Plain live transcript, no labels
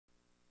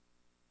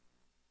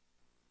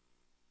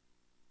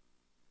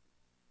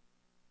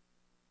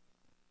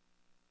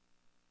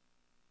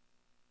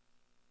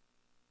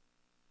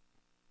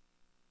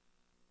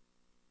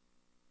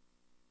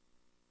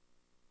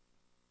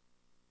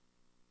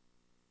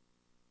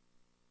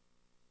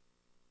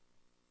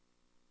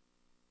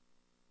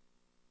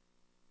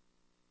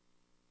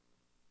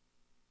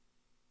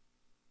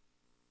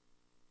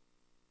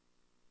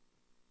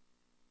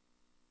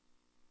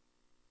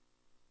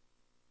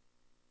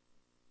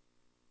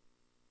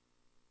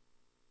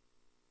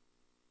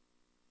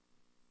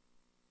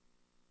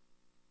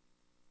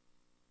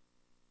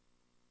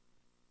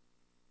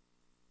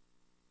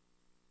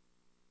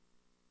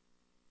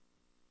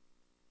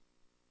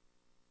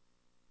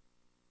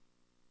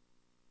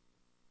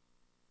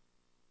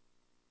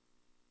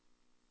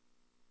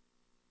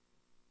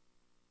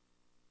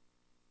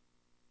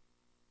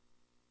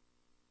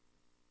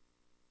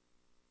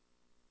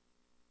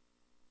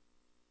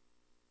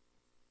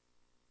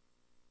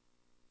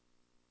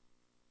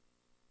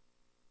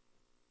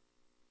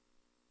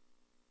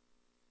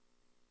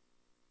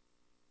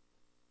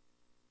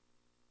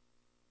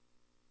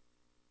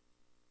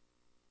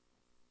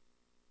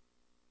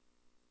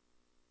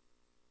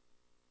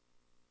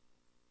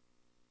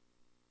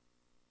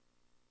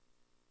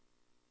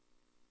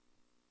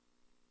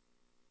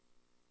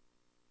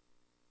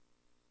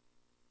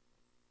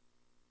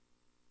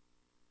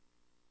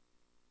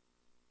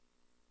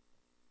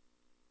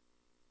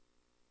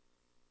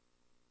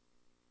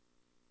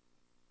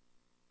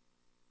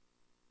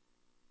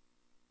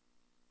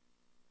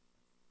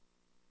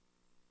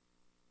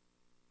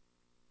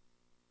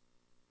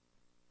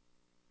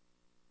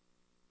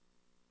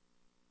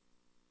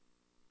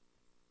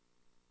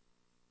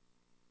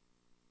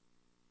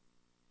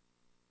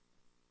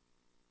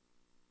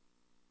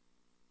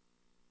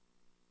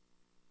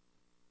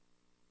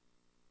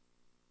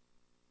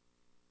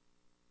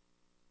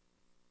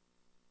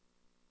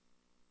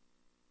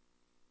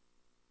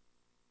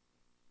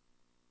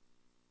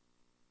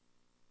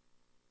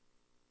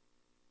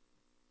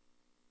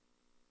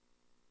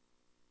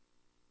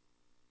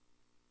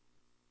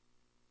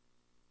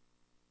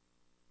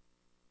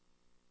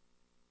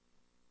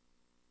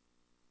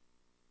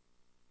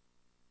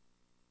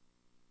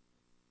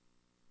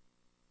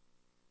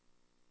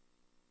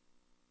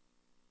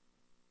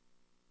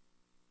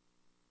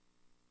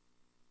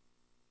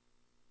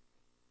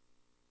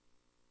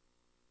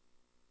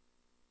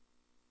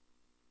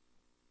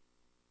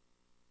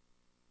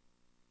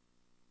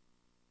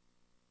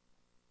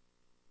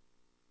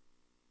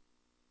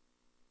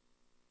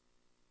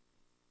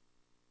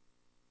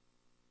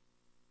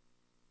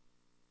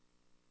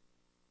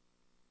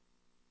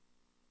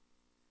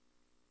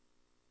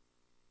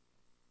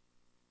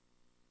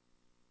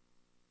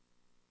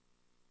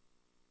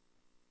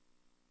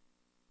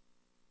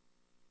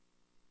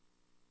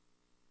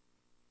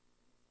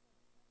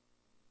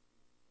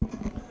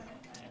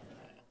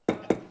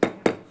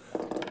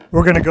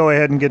We're going to go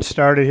ahead and get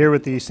started here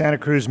with the Santa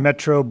Cruz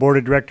Metro Board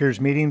of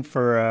Directors meeting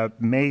for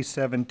May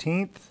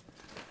 17th.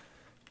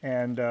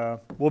 And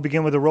we'll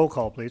begin with a roll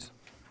call, please.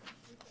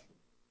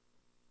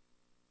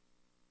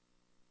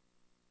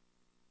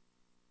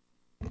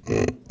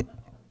 Director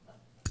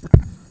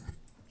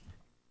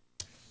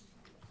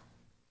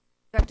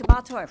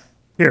Bottorff.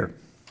 Here.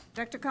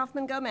 Director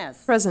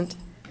Kaufman-Gomez. Present.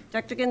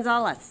 Director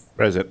Gonzalez.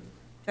 Present.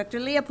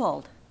 Director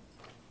Leopold.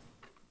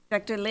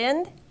 Director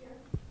Lind.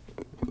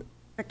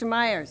 Director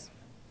Myers.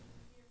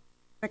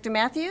 Director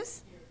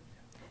Matthews.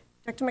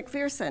 Director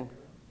McPherson.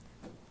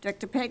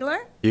 Director Pegler.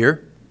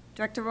 Here.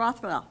 Director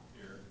Rothwell.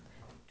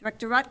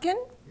 Director Rutkin.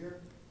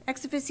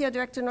 Ex officio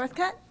Director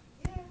Northcutt.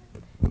 Ex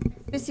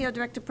officio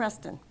Director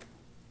Preston.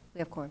 We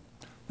have quorum.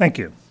 Thank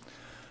you.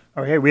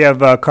 Okay, we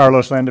have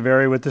Carlos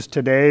Landavery with us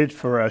today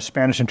for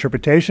Spanish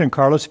interpretation.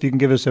 Carlos, if you can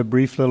give us a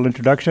brief little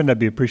introduction, that'd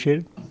be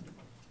appreciated.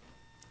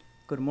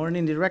 Good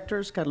morning,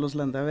 directors. Carlos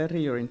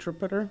Landavery, your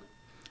interpreter.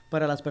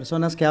 Para las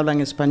personas que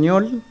hablan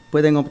español,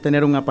 pueden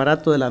obtener un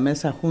aparato de la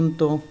mesa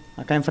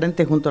acá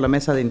enfrente, junto a la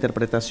mesa de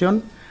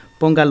interpretación.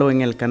 Póngalo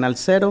en el canal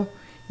 0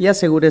 y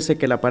asegúrese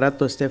que el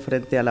aparato esté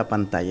frente a la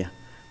pantalla.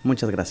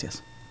 Muchas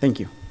gracias.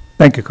 Thank you.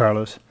 Thank you,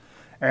 Carlos.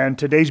 And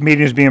today's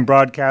meeting is being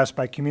broadcast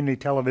by community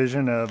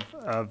television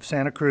of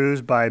Santa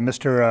Cruz by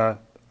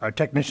our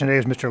technician today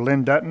is Mr.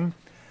 Lynn Dutton.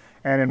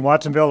 And in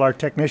Watsonville, our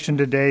technician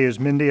today is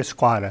Mindy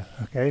Esquada.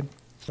 Okay,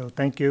 so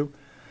thank you.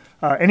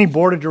 Any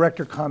board of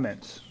director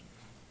comments?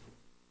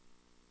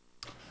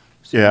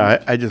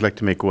 Yeah, I'd just like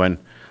to make one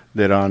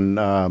that on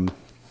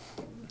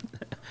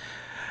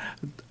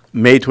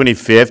May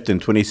 25th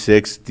and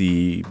 26th,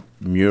 the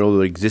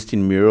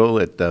existing mural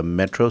at the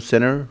Metro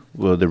Center,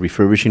 the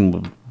refurbishing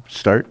will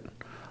start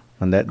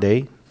on that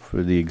day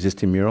for the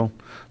existing mural.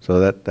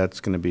 So that's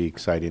going to be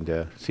exciting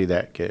to see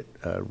that get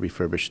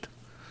refurbished.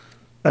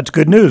 That's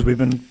good news. We've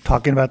been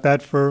talking about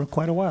that for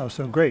quite a while,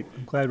 so great.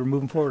 I'm glad we're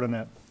moving forward on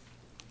that.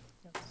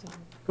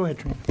 Go ahead,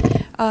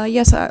 Trina.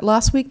 Yes,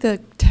 last week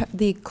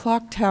the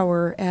clock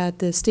tower at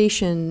the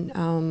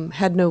station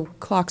had no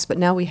clocks, but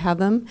now we have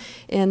them.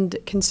 And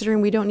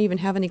considering we don't even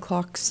have any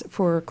clocks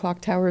for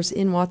clock towers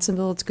in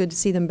Watsonville, it's good to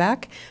see them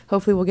back.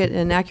 Hopefully we'll get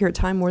an accurate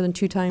time more than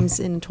 2 times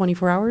in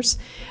 24 hours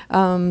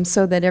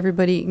so that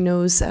everybody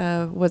knows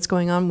what's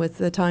going on with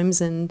the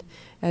times and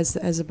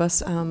as a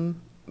bus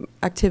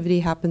activity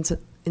happens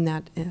in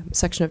that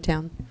section of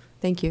town.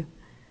 Thank you.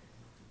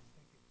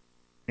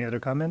 Any other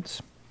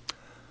comments?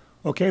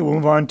 Okay, we'll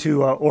move on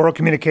to oral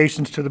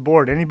communications to the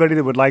board. Anybody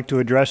that would like to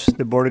address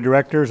the board of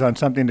directors on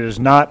something that is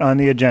not on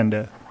the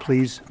agenda,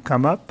 please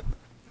come up.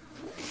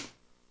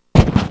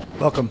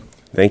 Welcome.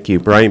 Thank you.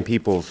 Brian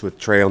Peoples with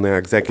Trail Now,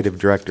 Executive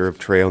Director of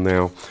Trail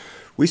Now.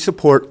 We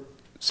support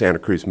Santa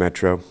Cruz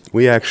Metro.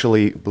 We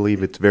actually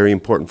believe it's very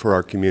important for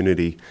our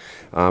community.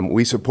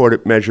 We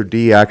supported Measure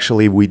D.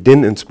 Actually, we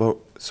didn't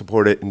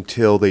support it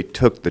until they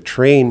took the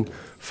train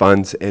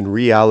funds and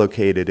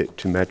reallocated it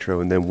to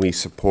Metro, and then we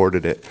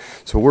supported it.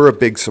 So we're a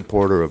big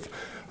supporter of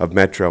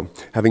Metro.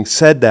 Having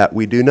said that,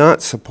 we do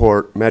not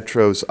support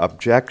Metro's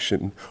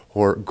objection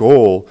or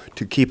goal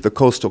to keep the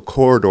coastal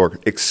corridor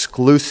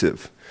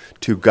exclusive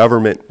to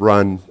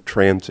government-run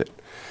transit.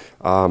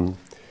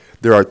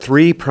 There are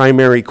 3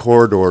 primary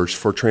corridors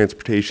for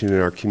transportation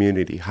in our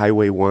community: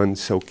 Highway 1,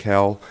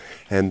 Soquel,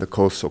 and the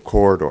coastal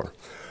corridor.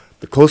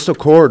 The coastal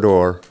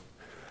corridor,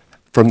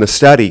 from the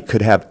study,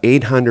 could have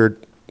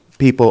 800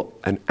 people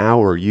an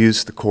hour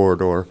use the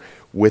corridor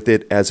with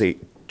it as a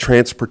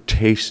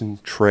transportation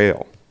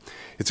trail.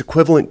 It's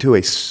equivalent to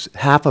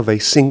half of a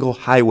single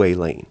highway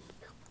lane.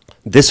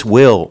 This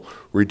will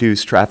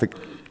reduce traffic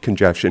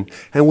congestion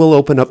and will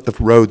open up the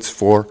roads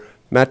for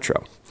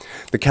Metro.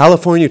 The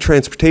California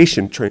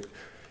Transportation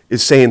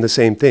is saying the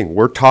same thing.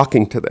 We're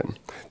talking to them.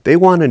 They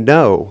want to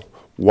know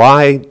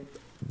why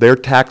their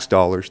tax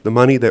dollars, the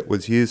money that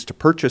was used to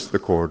purchase the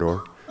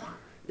corridor,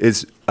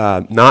 is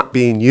not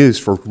being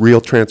used for real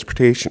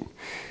transportation.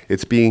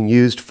 It's being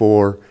used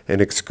for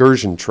an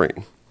excursion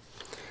train.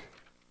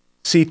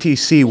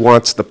 CTC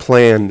wants the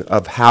plan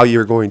of how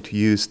you're going to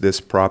use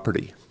this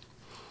property.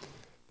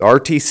 The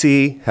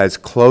RTC has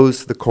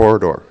closed the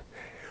corridor,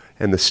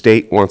 and the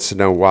state wants to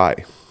know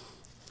why.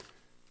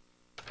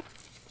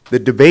 The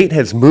debate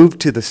has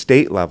moved to the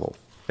state level,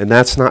 and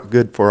that's not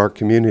good for our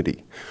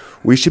community.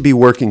 We should be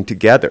working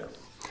together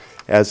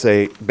as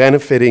a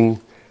benefiting,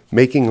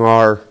 making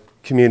our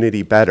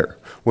community better.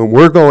 When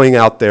we're going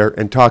out there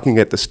and talking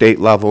at the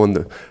state level and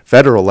the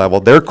federal level,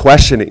 they're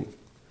questioning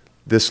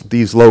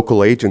these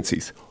local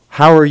agencies.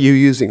 How are you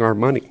using our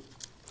money?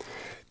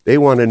 They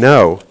want to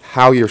know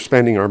how you're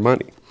spending our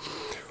money.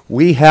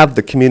 We have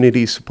the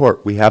community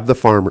support. We have the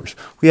farmers.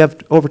 We have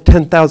over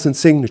 10,000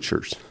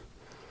 signatures.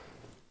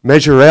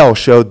 Measure L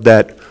showed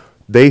that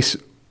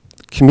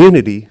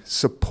community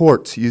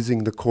supports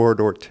using the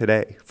corridor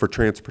today for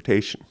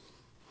transportation.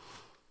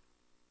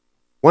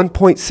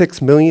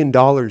 $1.6 million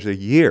a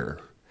year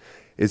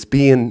is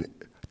being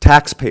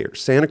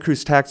Santa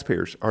Cruz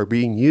taxpayers are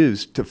being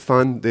used to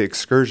fund the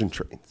excursion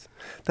trains.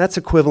 That's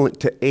equivalent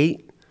to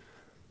 8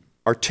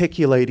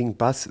 articulating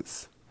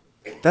buses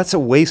That's a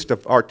waste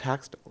of our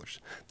tax dollars.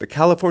 The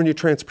California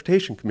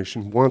Transportation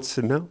Commission wants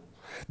to know.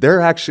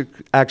 They're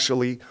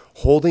actually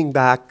holding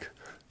back,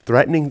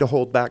 threatening to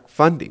hold back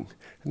funding,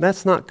 and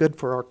that's not good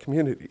for our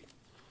community.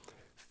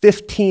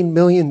 $15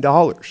 million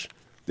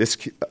this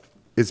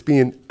is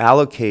being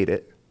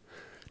allocated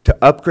to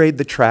upgrade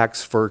the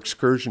tracks for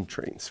excursion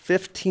trains.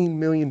 $15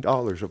 million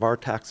of our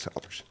tax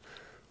dollars.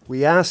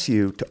 We ask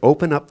you to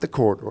open up the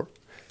corridor.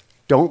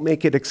 Don't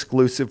make it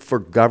exclusive for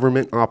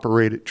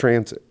government-operated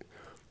transit.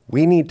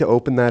 We need to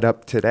open that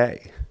up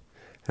today,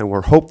 and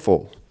we're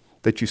hopeful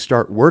that you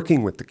start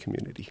working with the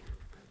community.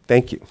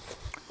 Thank you.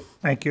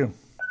 Thank you.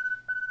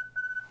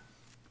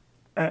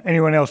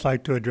 Anyone else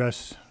like to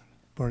address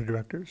Board of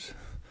Directors?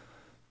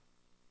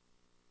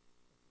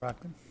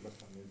 Rockman?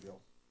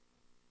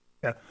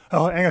 Yeah.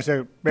 Oh, hang on a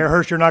second. Mayor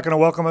Hirsch, you're not going to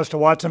welcome us to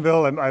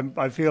Watsonville?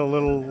 I feel a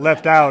little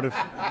left out.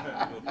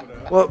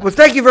 Well,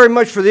 thank you very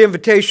much for the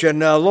invitation.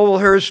 Lowell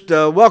Hurst,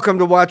 welcome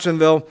to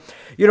Watsonville.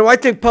 You know, I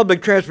think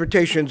public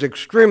transportation is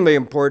extremely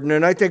important,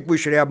 and I think we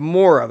should have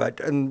more of it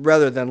and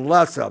rather than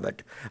less of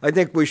it. I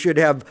think we should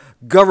have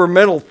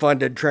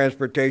governmental-funded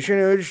transportation,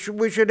 and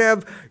we should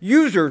have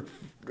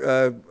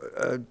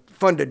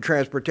user-funded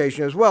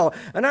transportation as well.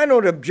 And I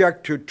don't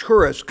object to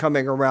tourists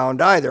coming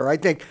around either. I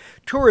think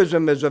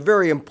tourism is a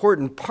very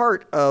important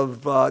part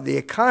of the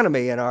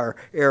economy in our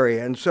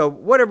area. And so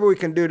whatever we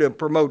can do to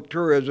promote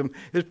tourism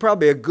is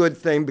probably a good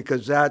thing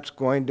because that's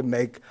going to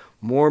make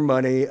more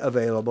money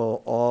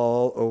available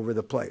all over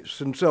the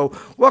place. And so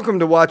welcome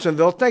to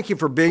Watsonville. Thank you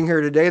for being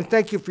here today, and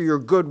thank you for your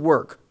good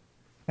work.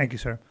 Thank you,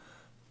 sir.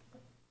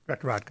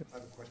 Director Rodkin. I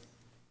have a question.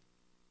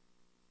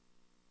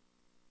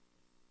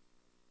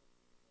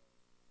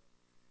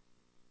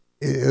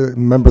 A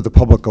member of the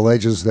public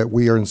alleges that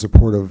we are in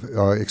support of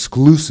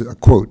exclusive,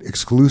 quote,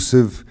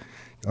 exclusive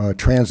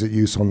transit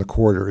use on the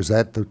corridor. Is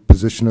that the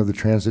position of the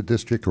transit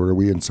district, or are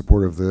we in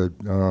support of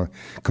the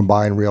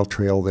combined rail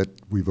trail that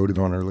we voted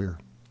on earlier?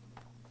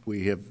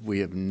 We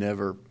have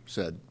never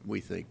said we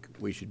think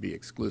we should be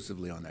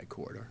exclusively on that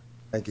corridor.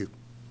 Thank you.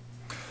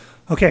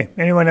 Okay,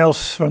 anyone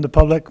else from the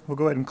public? We'll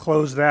go ahead and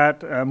close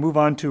that. Move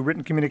on to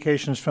written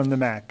communications from the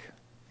MAC.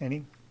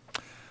 Any?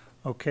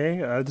 Okay,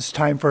 this is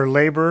time for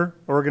labor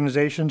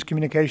organizations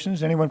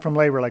communications. Anyone from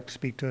labor like to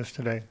speak to us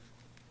today?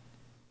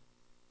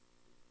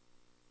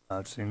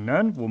 Seeing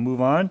none, we'll move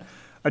on.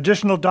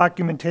 Additional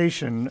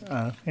documentation.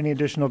 Any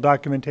additional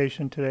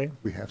documentation today?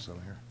 We have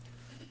some here.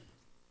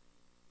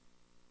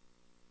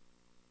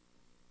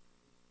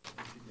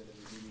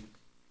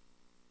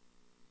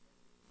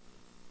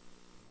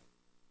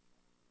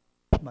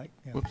 Mike?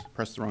 Yeah. Whoops,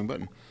 pressed the wrong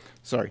button.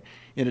 Sorry.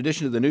 In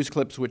addition to the news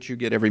clips, which you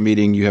get every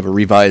meeting, you have a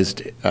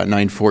revised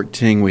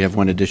 914. We have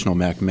one additional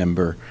MAC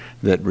member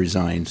that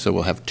resigned, so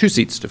we'll have 2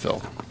 seats to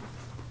fill.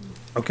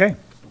 Okay,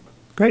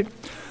 great.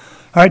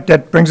 All right,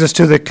 that brings us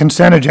to the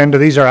consent agenda.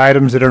 These are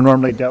items that are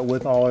normally dealt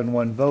with all in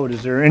one vote.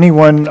 Is there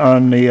anyone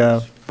on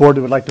the board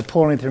that would like to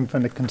pull anything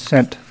from the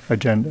consent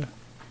agenda?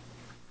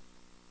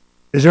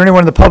 Is there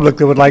anyone in the public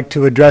that would like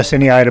to address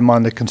any item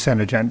on the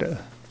consent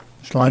agenda?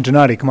 Mr.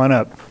 Longinati, come on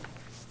up.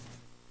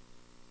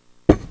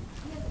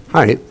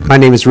 Hi, my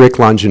name is Rick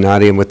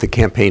Longinati. I'm with the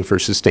Campaign for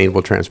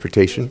Sustainable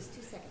Transportation.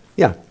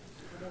 Yeah.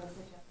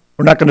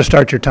 We're not going to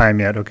start your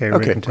time yet, okay,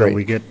 Rick, Okay, until great.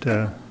 we get...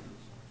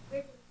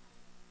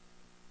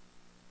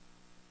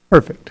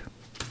 Perfect.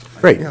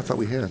 Great. Yeah, I thought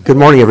we had. Good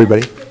morning,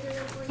 everybody.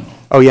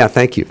 Oh, yeah,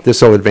 thank you.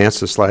 This will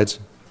advance the slides.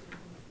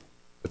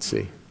 Let's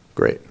see.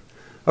 Great.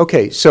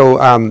 Okay,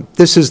 so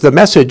this is the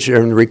message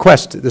and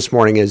request this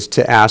morning is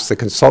to ask the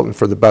consultant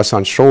for the bus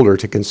on shoulder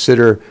to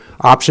consider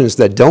options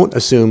that don't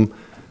assume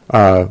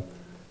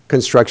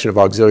construction of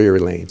auxiliary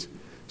lanes.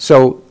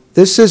 So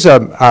this is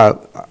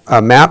a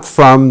map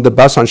from the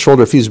bus on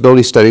shoulder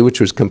feasibility study, which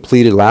was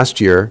completed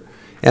last year,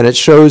 and it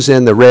shows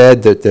in the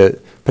red that the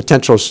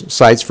potential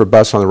sites for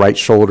bus on the right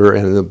shoulder,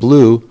 and in the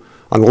blue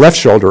on the left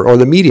shoulder or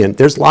the median.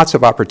 There's lots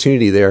of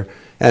opportunity there.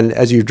 And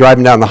as you're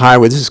driving down the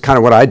highway, this is kind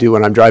of what I do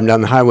when I'm driving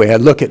down the highway. I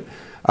look at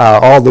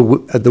all the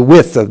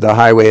width of the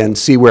highway and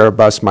see where a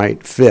bus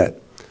might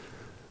fit.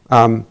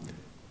 The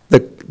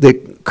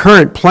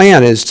current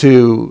plan is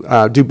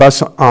to do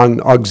bus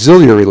on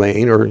auxiliary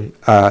lane,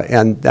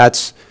 and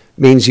that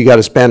means you got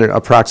to spend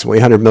approximately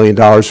 $100 million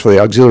for the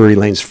auxiliary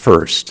lanes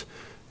first,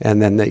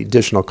 and then the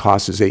additional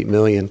cost is $8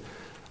 million.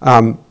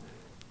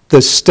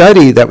 The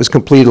study that was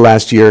completed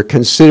last year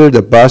considered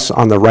a bus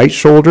on the right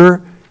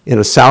shoulder in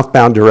a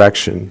southbound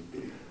direction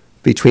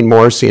between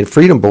Morrissey and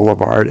Freedom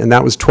Boulevard, and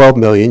that was $12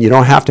 million. You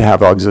don't have to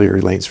have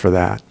auxiliary lanes for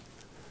that.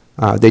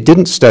 They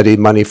didn't study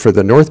money for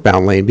the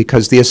northbound lane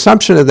because the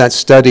assumption of that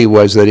study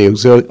was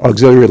that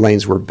auxiliary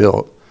lanes were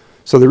built.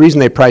 So the reason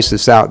they priced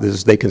this out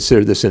is they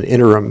considered this an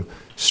interim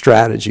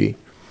strategy.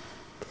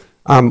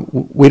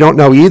 We don't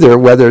know either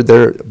whether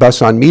they're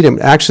bus on median.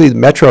 Actually, the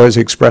Metro has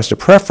expressed a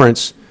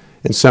preference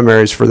in some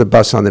areas for the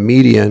bus on the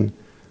median,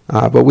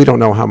 but we don't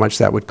know how much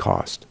that would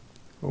cost.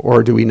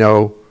 Or do we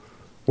know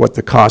what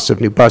the cost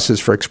of new buses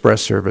for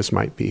express service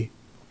might be?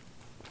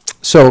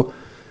 So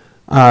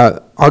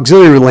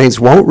Auxiliary lanes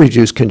won't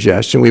reduce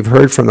congestion. We've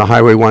heard from the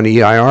Highway 1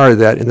 EIR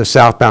that in the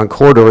southbound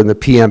corridor in the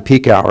PM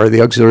peak hour,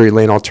 the auxiliary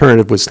lane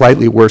alternative would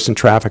slightly worsen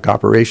traffic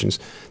operations.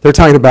 They're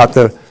talking about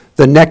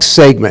the next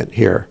segment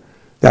here.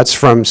 That's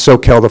from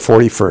Soquel to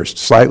 41st,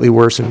 slightly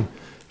worsen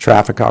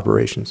traffic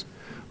operations.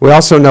 We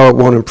also know it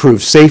won't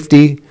improve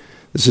safety.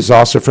 This is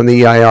also from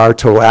the EIR.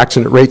 Total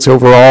accident rates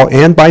overall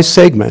and by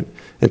segment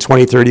in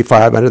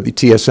 2035 under the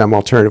TSM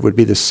alternative would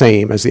be the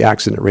same as the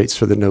accident rates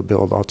for the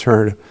no-build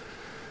alternative.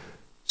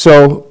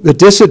 So the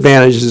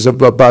disadvantages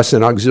of a bus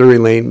in auxiliary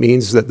lane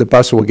means that the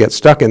bus will get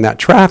stuck in that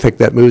traffic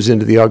that moves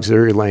into the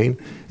auxiliary lane.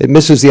 It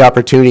misses the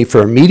opportunity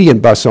for a median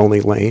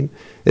bus-only lane.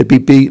 It'd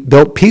be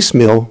built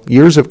piecemeal,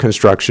 years of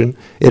construction.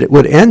 It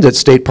would end at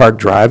State Park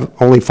Drive,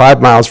 only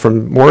 5 miles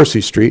from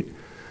Morrissey Street,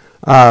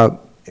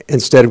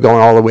 instead of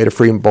going all the way to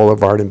Freedom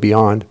Boulevard and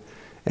beyond.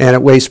 And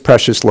it wastes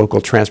precious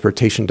local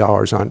transportation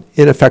dollars on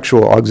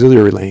ineffectual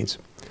auxiliary lanes.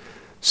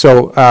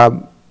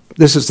 So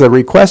this is the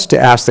request to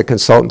ask the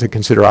consultant to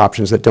consider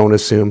options that don't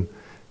assume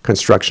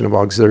construction of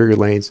auxiliary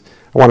lanes.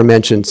 I want to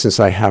mention, since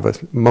I have a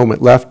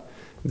moment left,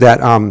 that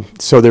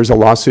so there's a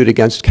lawsuit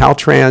against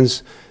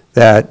Caltrans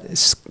that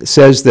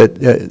says that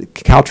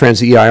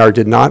Caltrans EIR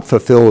did not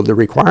fulfill the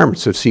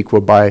requirements of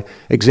CEQA by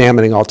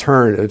examining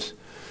alternatives.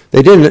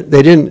 They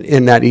didn't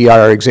in that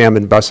EIR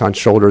examine bus on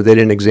shoulder. They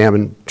didn't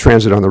examine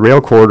transit on the rail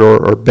corridor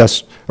or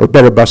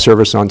better bus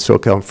service on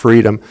Soquel and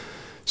Freedom.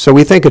 So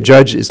we think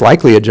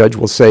likely a judge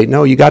will say,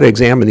 no, you got to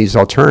examine these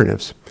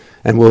alternatives,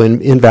 and will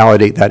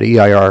invalidate that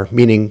EIR,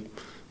 meaning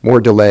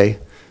more delay.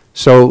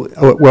 So You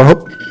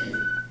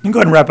can go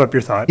ahead and wrap up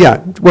your thought.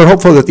 yeah, we're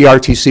hopeful that the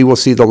RTC will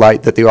see the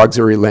light that the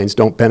auxiliary lanes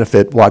don't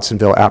benefit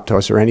Watsonville,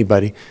 Aptos, or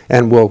anybody,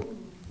 and will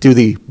do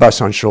the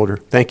bus on shoulder.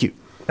 Thank you.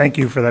 Thank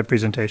you for that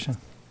presentation.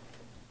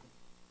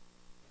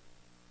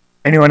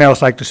 Anyone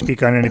else like to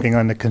speak on anything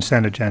on the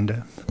consent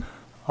agenda?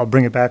 I'll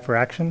bring it back for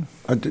action.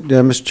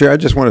 Mr. Chair, I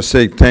just want to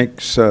say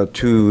thanks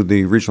to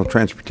the Regional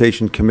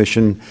Transportation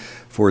Commission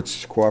for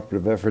its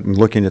cooperative effort in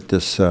looking at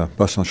this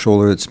bus on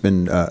shoulder. It's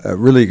been a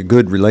really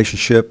good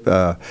relationship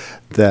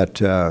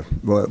that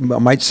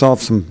might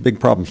solve some big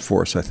problems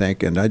for us, I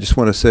think. And I just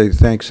want to say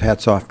thanks,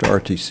 hats off to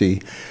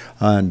RTC,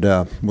 and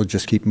we'll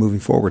just keep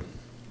moving forward.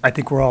 I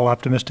think we're all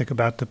optimistic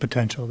about the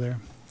potential there.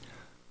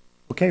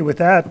 Okay, with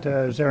that,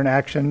 is there an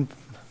action?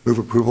 Move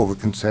approval of the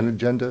consent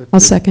agenda. I'll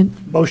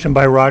second. Motion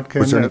by Rodkin.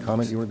 Was there any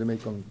comment you wanted to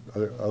make on,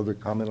 other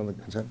comment on the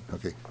consent?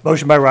 Okay.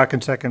 Motion by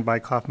Rodkin, second by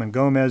Kaufman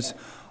Gomez.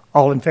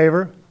 All in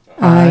favor?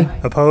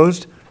 Aye.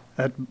 Opposed?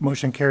 That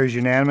motion carries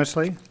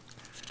unanimously.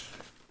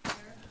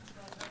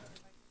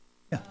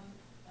 Yeah.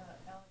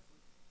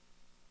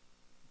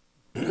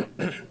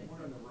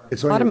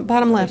 It's on your-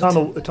 Bottom left.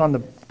 It's on the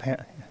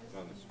pan.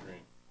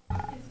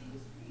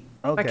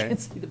 I Okay. can't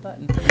see the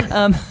button.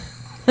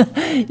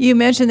 You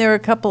mentioned there were a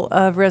couple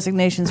of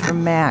resignations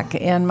from MAC,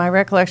 and my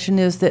recollection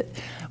is that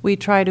we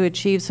try to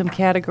achieve some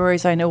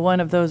categories. I know one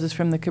of those is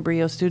from the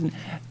Cabrillo student.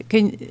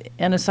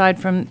 And aside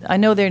from,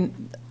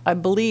 I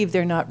believe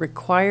they're not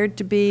required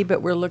to be,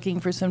 but we're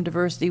looking for some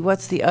diversity.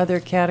 What's the other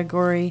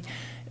category,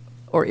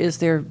 or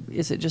is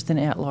it just an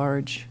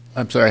at-large?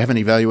 I'm sorry, I haven't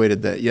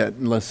evaluated that yet,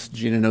 unless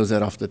Gina knows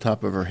that off the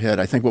top of her head.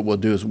 I think what we'll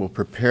do is we'll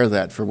prepare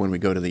that for when we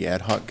go to the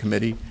ad hoc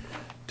committee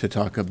to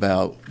talk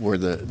about where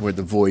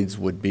the voids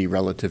would be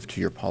relative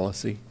to your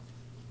policy.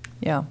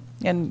 Yeah,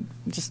 and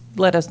just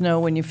let us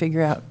know when you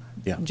figure out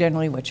Yeah.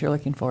 generally what you're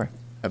looking for.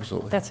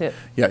 Absolutely. That's it.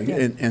 Yeah,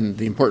 and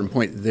the important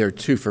point there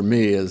too for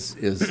me is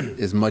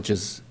as much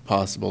as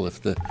possible,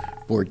 if the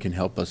board can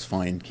help us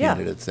find Yeah.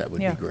 candidates, that would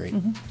be Yeah. great.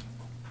 Mhm.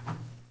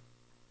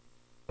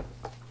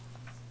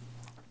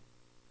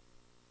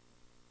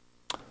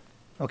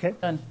 Okay?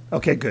 Done.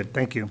 Okay, good,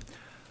 thank you.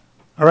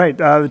 All right,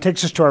 it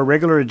takes us to our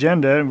regular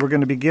agenda, and we're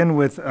going to begin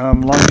with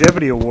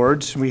longevity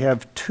awards. We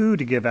have 2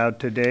 to give out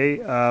today.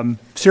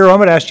 Cyril, I'm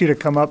going to ask you to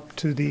come up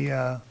to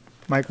the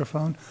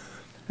microphone.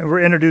 And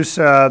we'll introduce,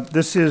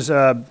 this is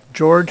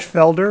George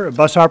Felder, a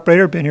bus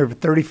operator, been here for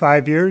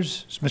 35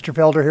 years. Is Mr.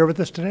 Felder here with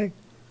us today?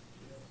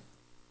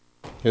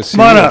 Yes,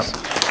 Come on up.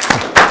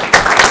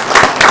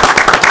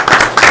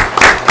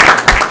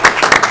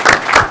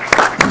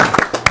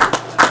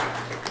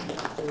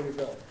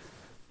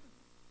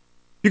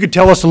 You could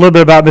tell us a little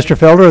bit about Mr.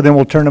 Felder, then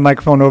we'll turn the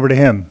microphone over to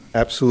him.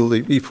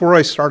 Absolutely. Before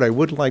I start, I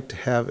would like to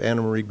have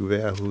Anna Marie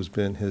Gouveia, who's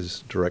been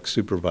his direct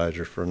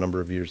supervisor for a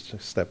number of years, to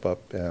step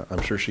up.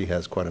 I'm sure she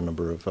has quite a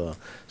number of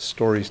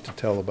stories to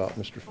tell about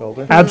Mr.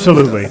 Felder.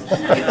 Absolutely.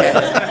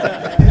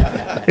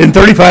 In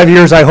 35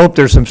 years, I hope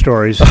there's some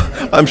stories.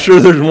 I'm sure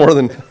there's more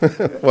than,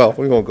 well,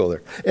 we won't go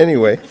there.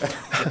 Anyway,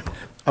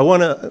 I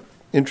want to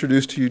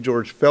introduce to you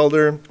George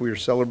Felder. We are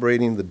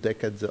celebrating the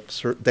decades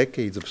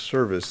of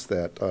service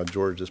that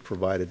George has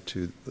provided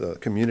to the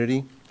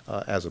community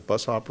as a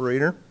bus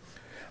operator.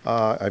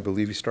 I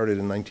believe he started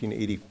in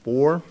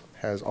 1984,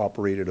 has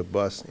operated a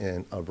bus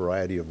in a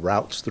variety of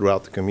routes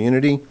throughout the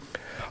community.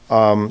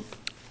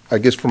 I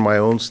guess from my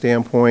own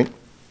standpoint,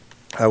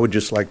 I would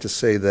just like to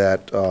say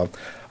that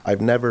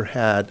I've never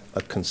had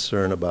a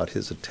concern about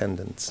his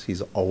attendance.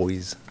 He's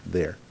always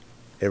there.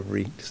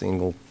 every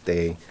single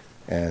day,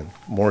 and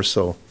more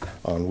so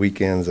on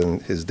weekends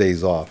and his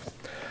days off.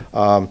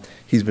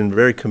 He's been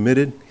very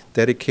committed,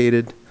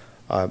 dedicated.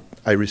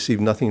 I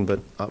received nothing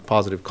but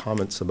positive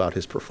comments about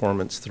his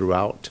performance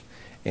throughout,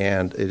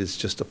 and it is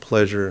just a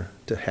pleasure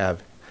to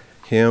have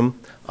him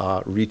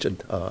reach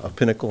a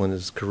pinnacle in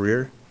his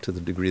career to the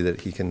degree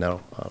that he can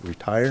now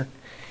retire,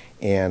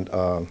 and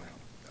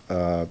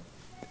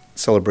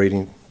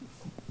celebrating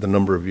the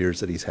number of years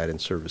that he's had in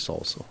service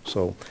also.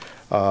 So,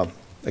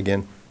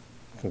 again,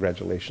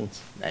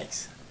 congratulations.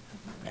 Thanks.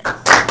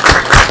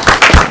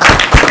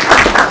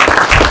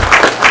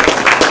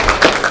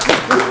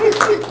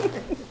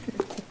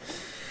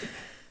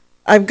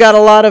 I've got a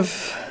lot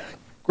of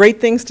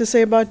great things to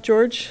say about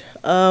George,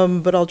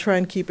 but I'll try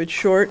and keep it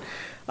short.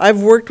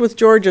 I've worked with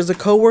George as a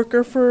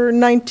coworker for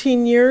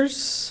 19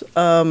 years.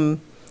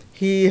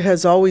 He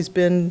has always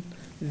been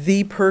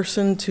the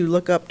person to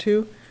look up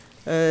to.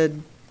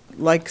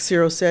 Like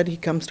Ciro said, he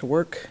comes to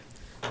work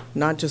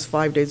not just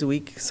 5 days a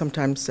week,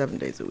 sometimes 7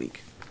 days a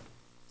week.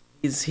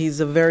 He's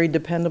a very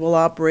dependable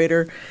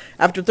operator.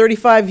 After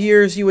 35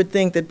 years, you would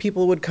think that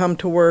people would come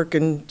to work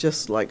and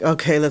just like,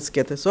 okay, let's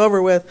get this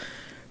over with.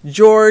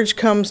 George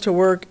comes to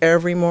work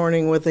every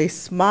morning with a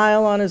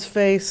smile on his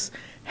face,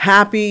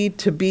 happy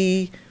to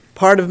be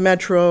part of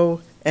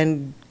Metro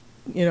and,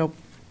 you know,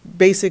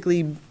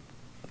 basically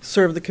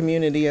serve the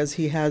community as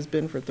he has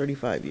been for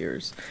 35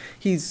 years.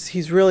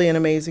 He's really an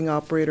amazing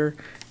operator,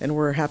 and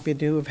we're happy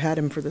to have had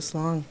him for this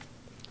long.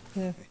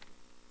 Yeah.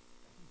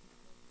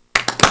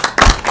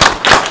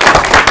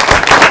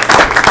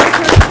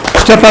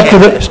 Step up to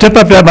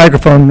that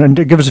microphone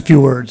and give us a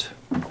few words.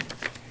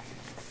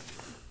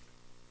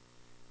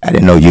 I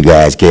didn't know you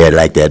guys cared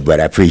like that, but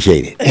I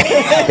appreciate it.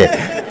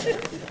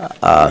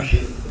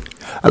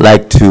 I'd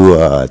like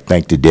to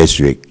thank the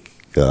district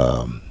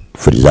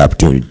for this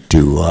opportunity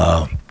to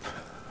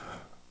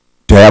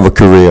have a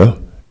career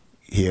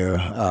here.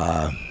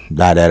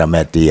 Now that I'm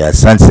at the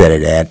sunset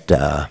of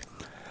that,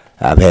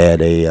 I've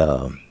had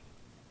a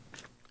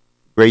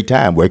great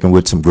time working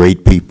with some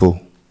great people.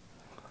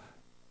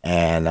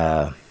 And,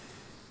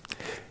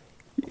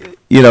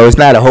 you know, it's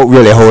not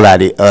really a whole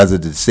lot other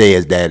to say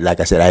is that, like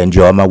I said, I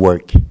enjoy my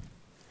work,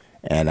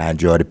 and I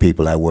enjoy the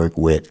people I work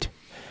with.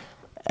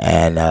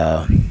 And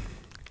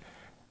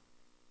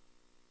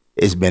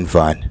it's been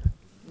fun.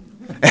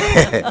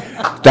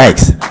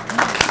 Thanks.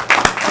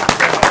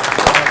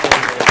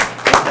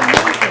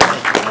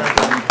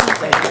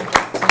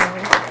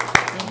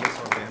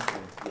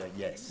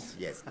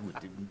 Yes,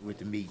 with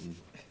the meeting,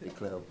 the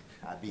club,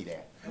 I'll be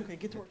there. Okay,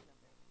 get to work.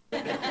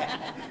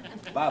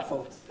 Bye,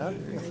 folks.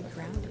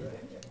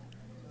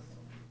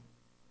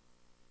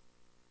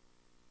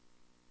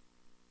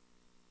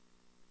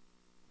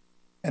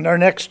 And our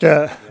next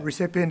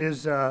recipient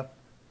is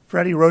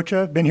Freddie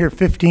Rocha. Been here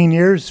 15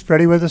 years.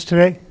 Freddie with us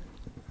today?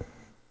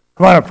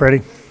 Come on up,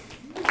 Freddie.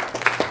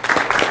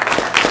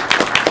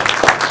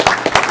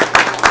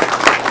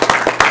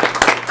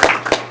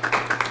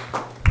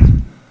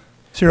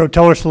 Ciro,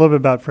 tell us a little bit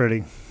about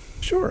Freddie.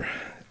 Sure.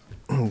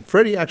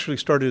 Freddie actually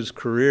started his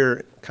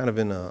career kind of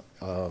in a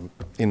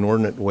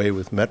inordinate way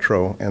with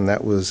Metro, and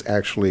that was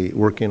actually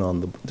working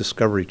on the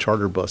Discovery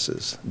charter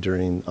buses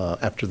during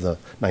after the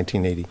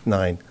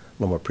 1989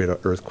 Loma Prieta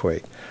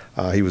earthquake.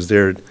 He was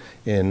there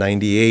in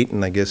 '98,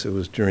 and I guess it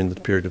was during the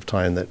period of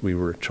time that we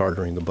were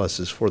chartering the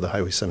buses for the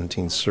Highway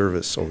 17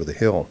 service over the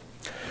hill.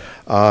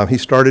 He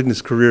started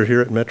his career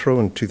here at Metro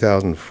in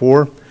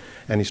 2004,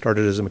 and he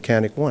started as a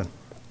mechanic one.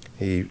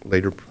 He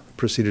later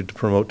proceeded to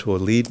promote to a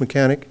lead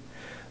mechanic,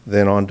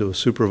 then on to a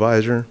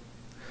supervisor,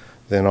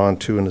 then on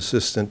to an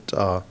assistant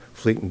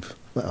fleet and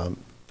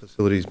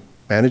facilities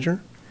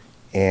manager,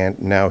 and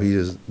now he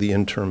is the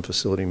interim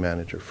facility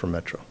manager for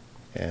Metro.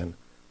 And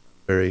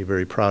very,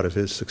 very proud of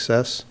his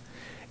success,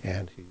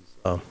 and he's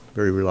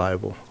very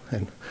reliable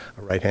and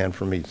a right hand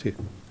for me too.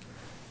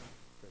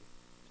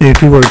 A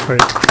few words,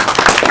 Freddie.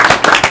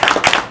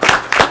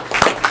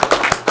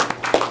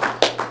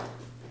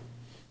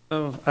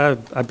 So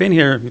I've been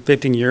here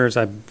 15 years.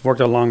 I've worked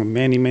along with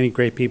many, many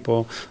great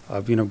people.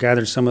 I've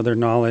gathered some of their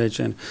knowledge,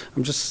 and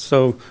I'm just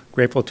so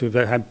grateful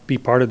to be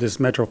part of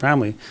this Metro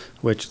family.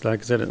 Which,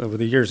 like I said, over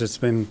the years,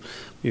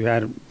 we've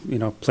had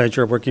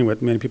pleasure of working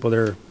with many people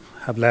that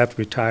have left,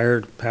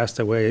 retired, passed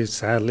away,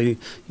 sadly.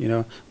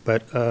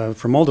 But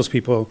from all those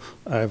people,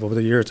 over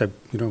the years, I've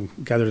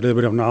gathered a little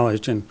bit of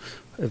knowledge, and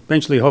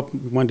eventually hope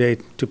one day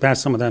to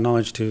pass some of that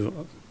knowledge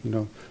to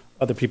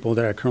other people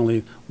that I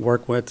currently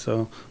work with.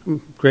 So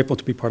I'm grateful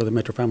to be part of the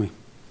Metro family.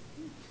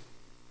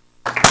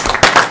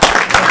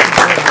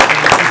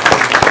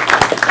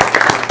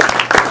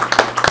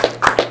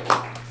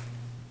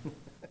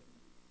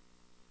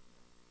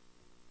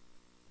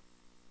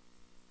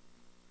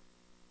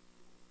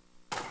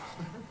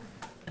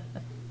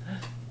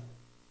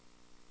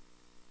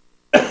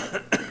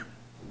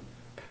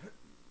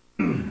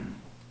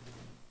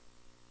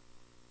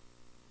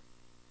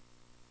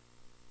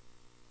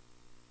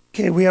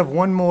 Okay, we have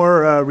one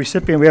more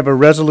recipient. We have a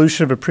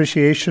resolution of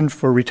appreciation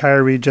for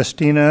retiree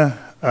Justina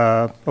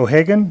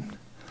O'Hagan.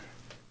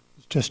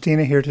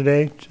 Justina here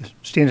today?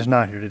 Justina's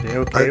not here today,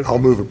 okay. I'll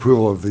move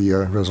approval of the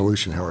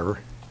resolution, however.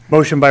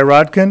 Motion by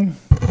Rodkin,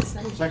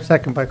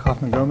 second by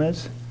Kaufman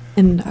Gomez,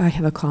 And I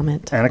have a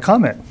comment. and a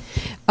comment.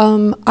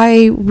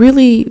 I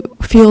really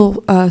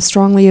feel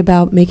strongly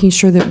about making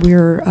sure that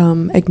we're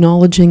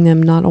acknowledging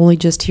them, not only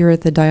just here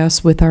at the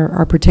dais with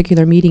our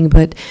particular meeting,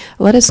 but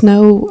let us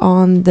know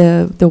on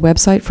the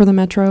website for the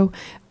Metro,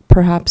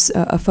 perhaps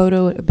a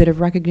photo, a bit of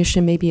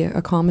recognition, maybe a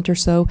comment or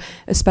so,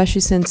 especially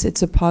since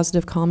it's a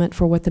positive comment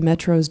for what the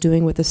Metro is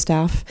doing with the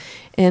staff,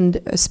 and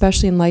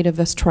especially in light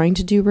of us trying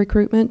to do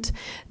recruitment.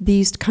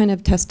 These kind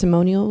of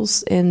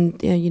testimonials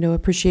and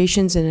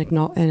appreciations and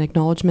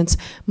acknowledgments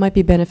might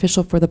be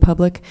beneficial for the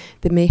public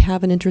that may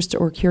have an interest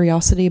or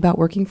curiosity about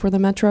working for the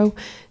Metro,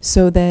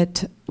 so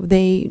that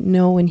they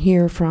know and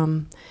hear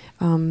from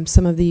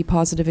some of the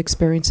positive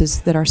experiences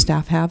that our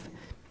staff have.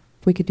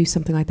 If we could do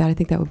something like that, I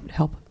think that would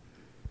help.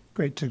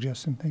 Great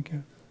suggestion, thank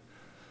you.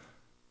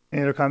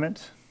 Any other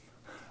comments?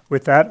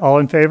 With that, all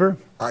in favor?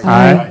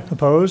 Aye.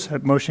 Opposed?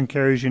 That motion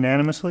carries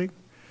unanimously.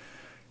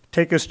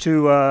 Take us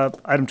to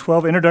item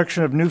 12,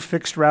 introduction of new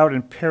fixed route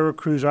and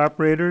para-cruise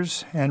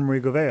operators. Anne Marie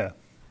Govea.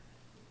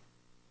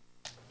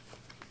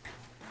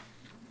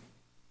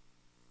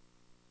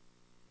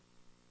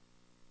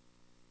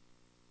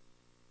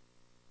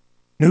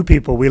 New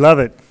people, we love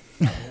it.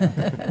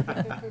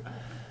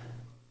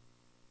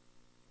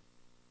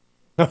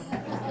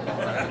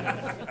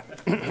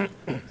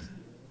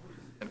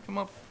 Come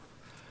up.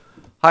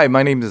 Hi,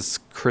 my name is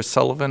Chris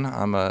Sullivan.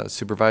 I'm a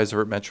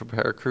supervisor at Metro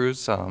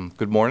Paracruz.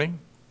 Good morning.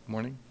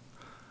 Morning.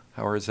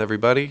 How is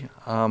everybody?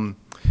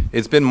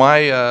 It's been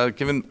my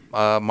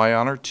my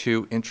honor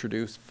to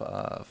introduce.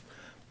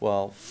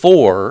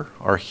 Four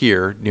are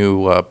here,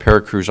 new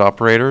Paracruz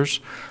operators.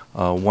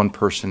 One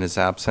person is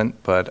absent,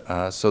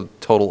 but so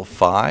total of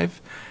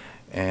 5,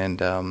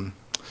 and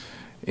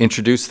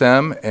introduce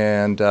them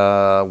and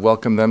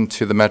welcome them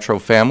to the Metro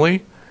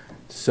family.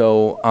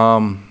 So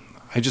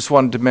I just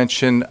wanted to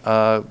mention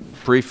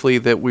briefly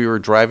that we were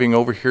driving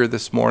over here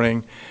this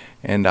morning,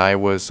 and I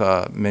was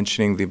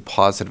mentioning the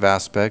positive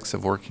aspects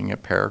of working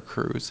at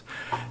Paracruz.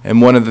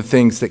 And one of the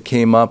things that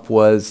came up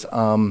was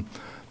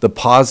the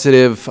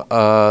positive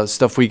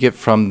stuff we get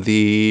from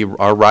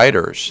our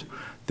riders,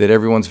 that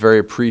everyone's very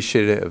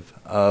appreciative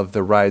of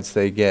the rides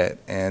they get,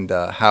 and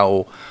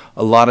how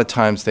a lot of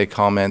times they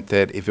comment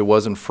that if it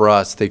wasn't for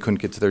us, they couldn't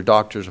get to their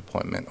doctor's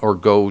appointment or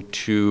go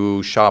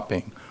to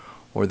shopping,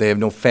 or they have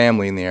no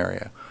family in the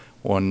area.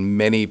 When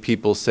many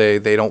people say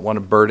they don't want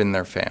to burden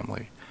their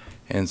family.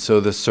 And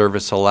so the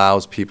service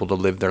allows people to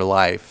live their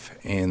life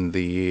in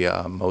the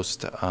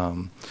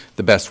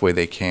the best way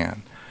they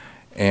can.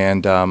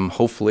 And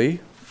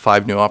hopefully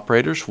 5 new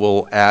operators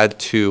will add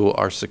to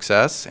our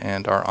success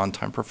and our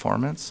on-time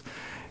performance.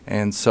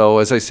 And so,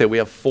 as I said, we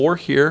have 4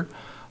 here.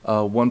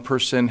 One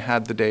person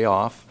had the day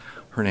off.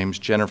 Her name's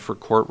Jennifer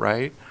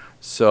Courtwright.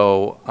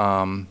 So,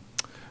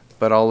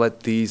 but I'll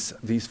let these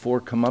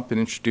 4 come up and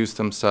introduce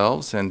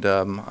themselves. And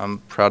I'm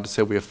proud to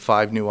say we have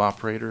 5 new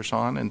operators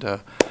on, and I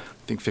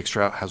think Fixed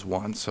Route has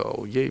 1.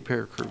 So, yay,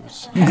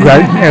 Paracruz.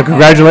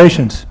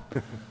 Congratulations.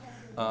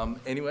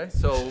 Anyway,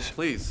 so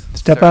please.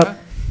 Step Sarah. up.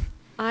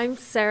 I'm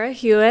Sarah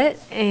Hewitt,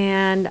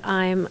 and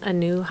I'm a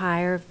new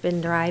hire. I've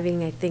been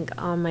driving, I think,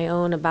 on my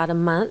own about a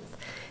month,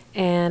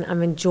 and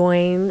I'm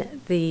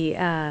enjoying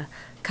the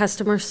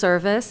customer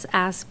service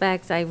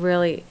aspect. I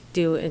really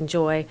do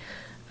enjoy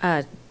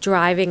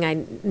driving.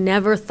 I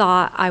never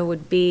thought I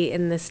would be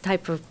in this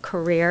type of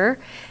career,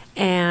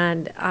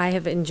 and I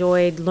have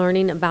enjoyed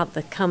learning about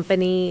the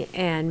company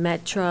and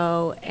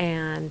Metro,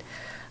 and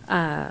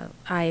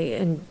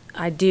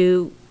I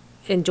do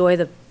enjoy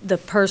the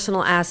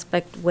personal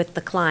aspect with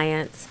the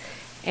clients,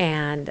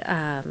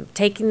 and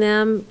taking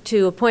them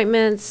to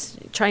appointments,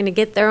 trying to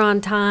get there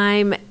on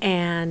time,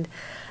 and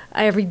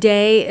every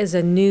day is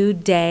a new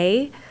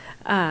day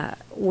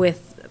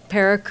with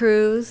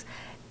Paracruz.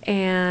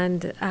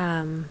 And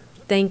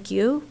thank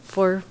you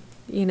for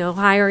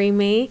hiring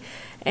me,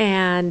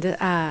 and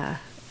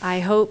I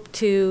hope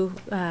to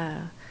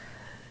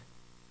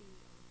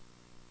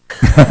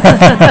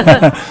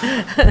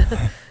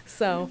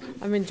so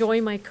I'm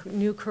enjoying my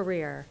new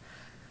career.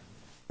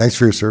 Thanks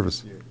for your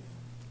service.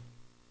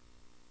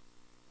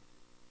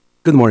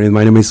 Good morning.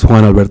 My name is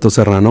Juan Alberto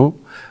Serrano.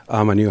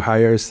 I'm a new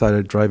hire.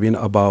 Started driving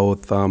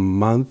about a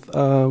month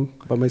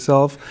by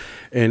myself,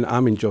 and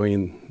I'm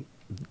enjoying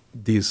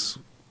this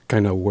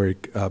kind of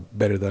work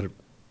better than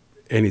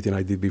anything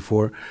I did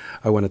before.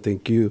 I want to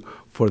thank you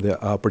for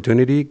the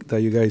opportunity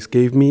that you guys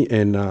gave me,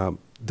 and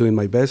doing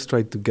my best,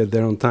 trying to get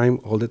there on time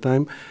all the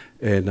time,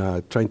 and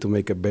trying to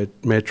make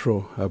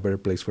Metro a better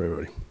place for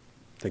everybody.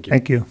 Thank you.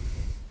 Thank you.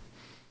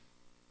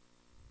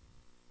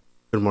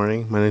 Good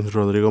morning. My name is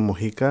Rodrigo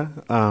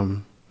Mojica.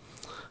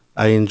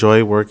 I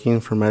enjoy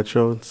working for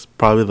Metro. It's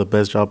probably the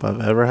best job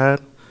I've ever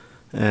had.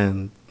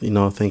 And,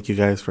 thank you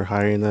guys for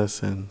hiring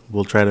us, and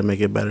we'll try to make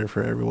it better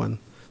for everyone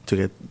to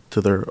get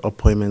to their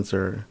appointments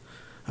or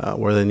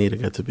where they need to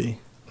get to be.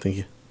 Thank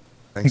you.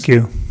 Thank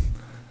you.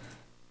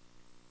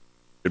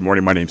 Good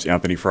morning. My name's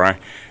Anthony Fry,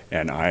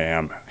 and I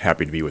am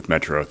happy to be with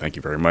Metro. Thank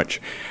you very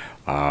much.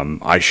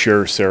 I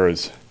share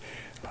Sarah's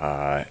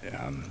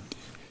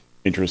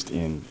interest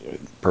in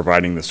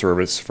providing the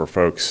service for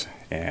folks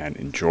and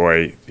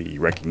enjoy the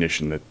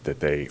recognition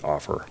that they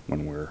offer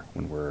when we're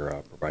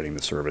providing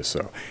the service.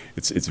 So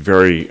it's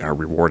very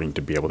rewarding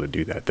to be able to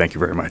do that. Thank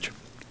you very much.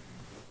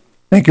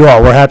 Thank you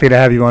all. We're happy to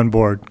have you on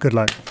board. Good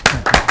luck.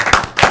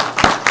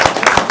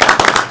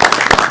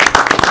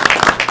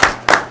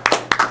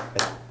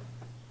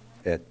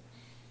 Ed.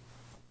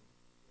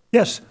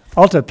 Yes,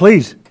 Alta,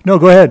 please. No,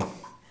 go ahead.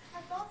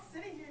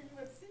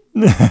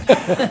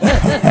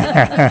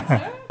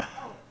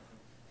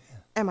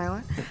 Am I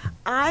on?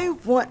 I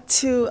want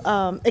to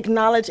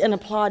acknowledge and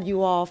applaud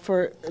you all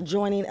for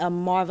joining a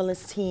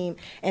marvelous team,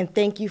 and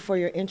thank you for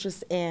your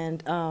interest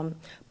and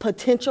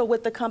potential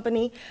with the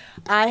company.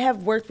 I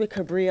have worked with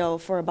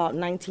Cabrillo for about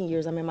 19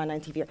 years. I'm in my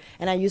 19th year,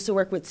 and I used to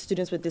work with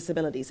students with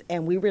disabilities,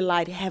 and we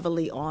relied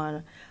heavily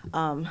on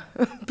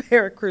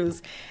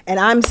Cruz. And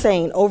I'm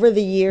saying, over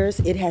the years,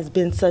 it has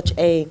been such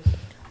a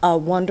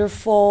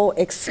wonderful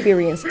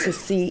experience to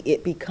see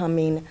it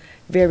becoming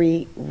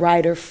very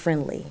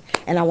rider-friendly.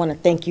 And I want to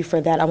thank you for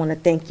that. I want to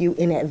thank you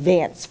in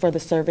advance for the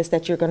service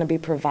that you're going to be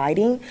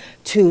providing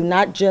to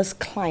not just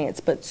clients,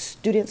 but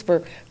students,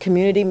 for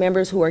community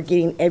members who are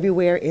getting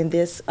everywhere in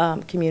this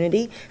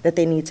community that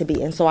they need to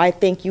be. And so I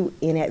thank you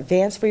in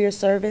advance for your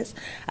service.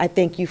 I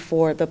thank you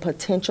for the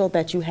potential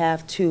that you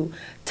have to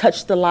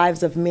touch the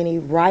lives of many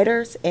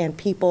riders and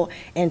people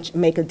and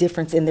make a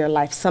difference in their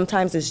life.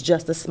 Sometimes it's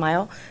just a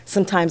smile.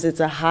 Sometimes it's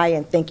a hi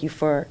and thank you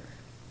for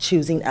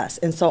choosing us.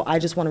 And so I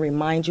just want to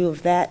remind you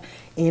of that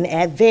in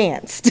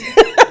advance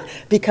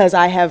because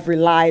I have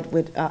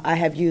I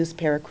have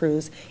used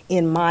Cruz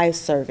in my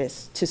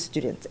service to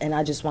students. And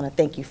I just want to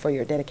thank you for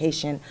your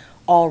dedication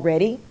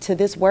already to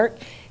this work.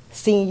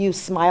 Seeing you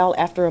smile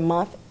after a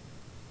month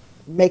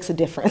makes a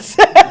difference.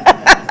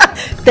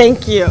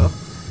 Thank you.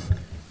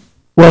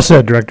 Well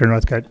said, Director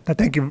Northcutt.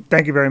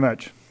 Thank you very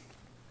much.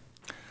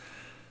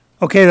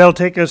 Okay, that'll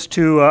take us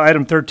to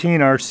item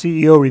 13, our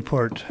CEO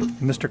report.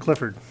 Mr.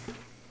 Clifford.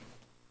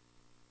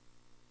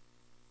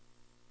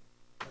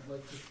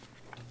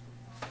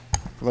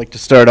 I'd like to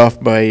start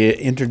off by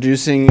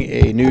introducing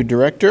a new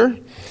director.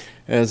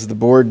 As the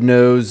board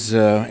knows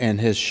and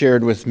has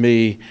shared with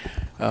me,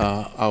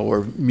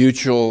 our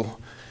mutual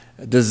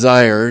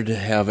desire to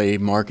have a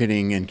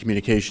marketing and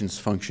communications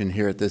function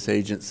here at this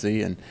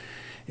agency, and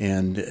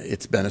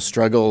it's been a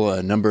struggle.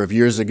 A number of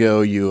years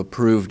ago, you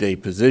approved a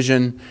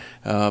position,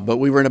 but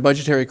we were in a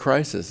budgetary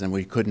crisis and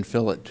we couldn't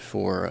fill it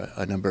for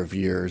a number of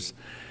years.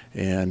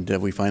 And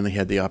we finally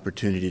had the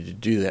opportunity to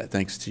do that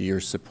thanks to your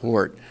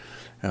support.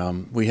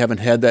 We haven't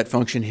had that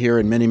function here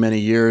in many, many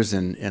years,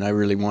 and I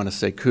really want to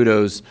say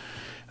kudos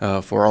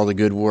for all the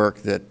good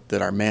work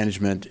that our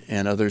management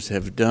and others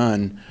have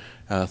done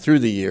through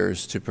the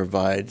years to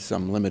provide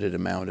some limited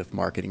amount of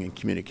marketing and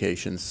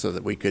communications so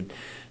that we could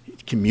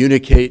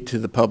communicate to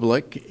the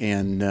public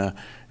and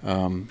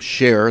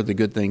share the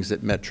good things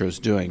that Metro's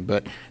doing.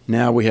 But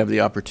now we have the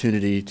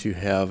opportunity to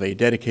have a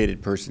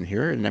dedicated person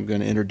here, and I'm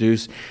going to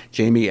introduce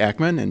Jamie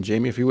Ackman. And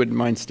Jamie, if you wouldn't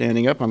mind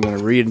standing up, I'm going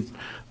to read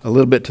a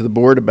little bit to the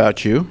board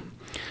about you.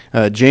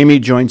 Jamie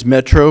joins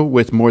Metro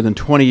with more than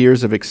 20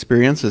 years of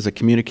experience as a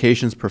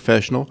communications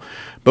professional,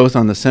 both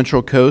on the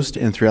Central Coast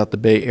and throughout the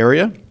Bay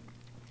Area.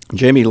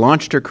 Jamie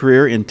launched her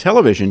career in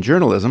television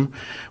journalism,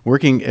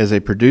 working as a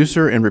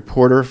producer and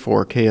reporter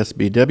for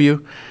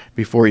KSBW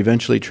before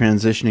eventually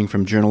transitioning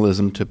from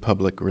journalism to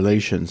public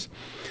relations.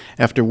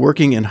 After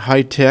working in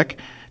high-tech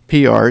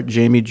PR,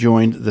 Jamie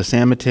joined the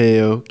San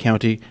Mateo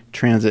County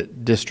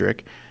Transit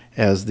District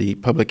as the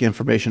Public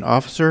Information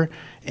Officer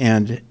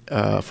and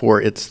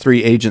for its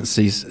three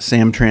agencies,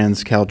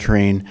 Samtrans,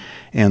 Caltrain,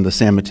 and the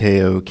San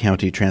Mateo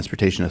County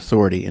Transportation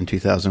Authority in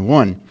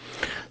 2001.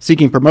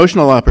 Seeking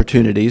promotional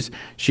opportunities,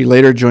 she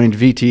later joined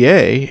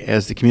VTA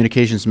as the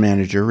communications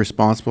manager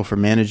responsible for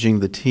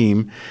managing the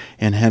team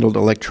and handled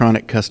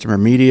electronic customer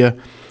media,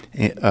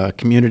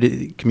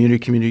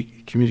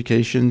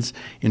 communications,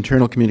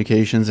 internal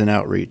communications, and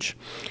outreach.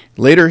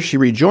 Later, she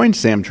rejoined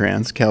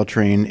Samtrans,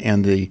 Caltrain,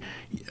 and the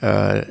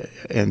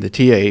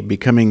TA,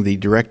 becoming the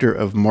Director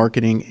of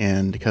Marketing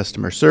and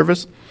Customer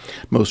Service.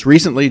 Most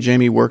recently,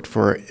 Jamie worked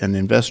for an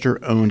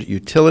investor-owned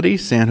utility,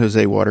 San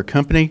Jose Water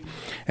Company,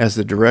 as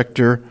the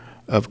Director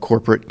of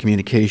Corporate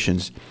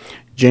Communications.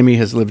 Jamie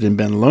has lived in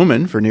Ben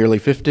Lomond for nearly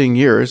 15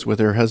 years with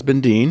her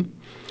husband, Dean,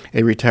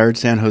 a retired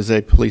San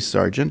Jose police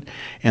sergeant,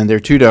 and their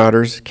two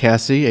daughters,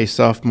 Cassie, a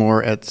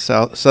sophomore at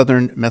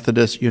Southern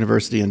Methodist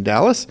University in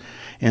Dallas,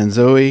 and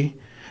Zoe,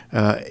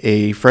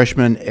 a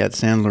freshman at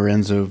San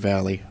Lorenzo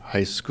Valley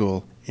High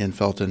School in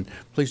Felton.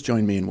 Please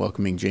join me in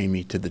welcoming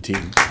Jamie to the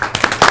team.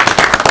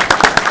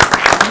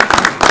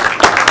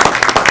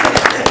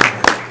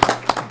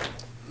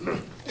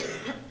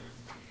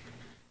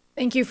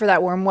 Thank you for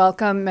that warm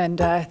welcome, and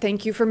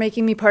thank you for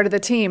making me part of the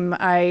team.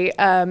 I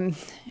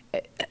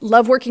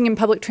love working in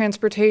public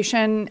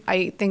transportation.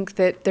 I think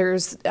that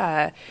there's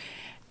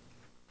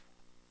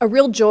a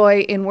real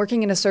joy in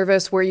working in a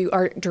service where you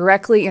are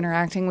directly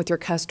interacting with your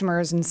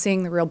customers and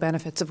seeing the real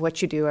benefits of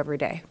what you do every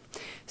day.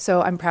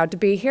 So I'm proud to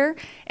be here,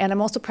 and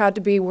I'm also proud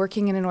to be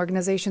working in an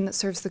organization that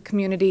serves the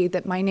community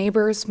that my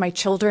neighbors, my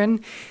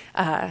children,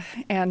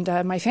 and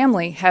my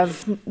family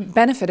have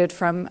benefited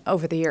from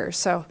over the years.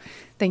 So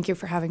thank you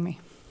for having me.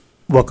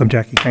 Welcome,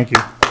 Jackie. Thank you.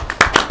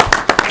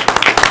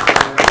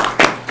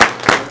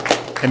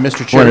 And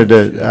Mr. Chair.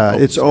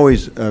 It's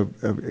always a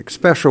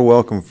special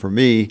welcome for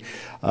me,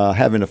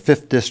 having a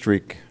 5th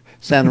District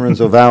San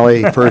Lorenzo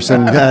Valley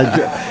person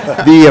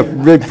be a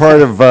big part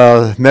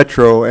of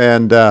Metro.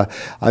 And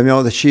I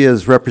know that she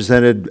has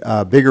represented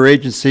a bigger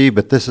agency,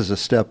 but this is a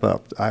step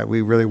up.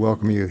 We really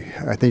welcome you.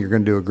 I think you're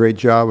going to do a great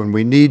job, and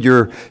we need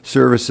your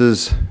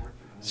services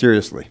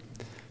seriously.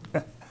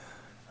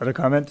 Other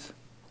comments?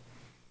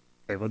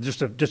 Okay, well,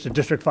 just a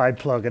District 5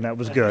 plug, and that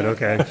was good.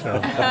 Okay,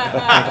 so.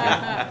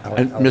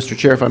 And Mr.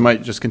 Chair, if I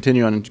might just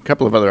continue on a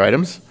couple of other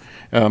items.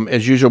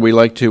 As usual, we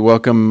like to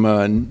welcome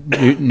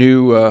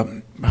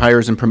new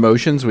hires and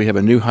promotions. We have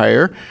a new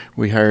hire.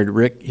 We hired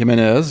Rick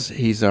Jimenez.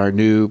 He's our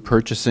new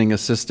purchasing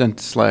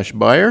assistant /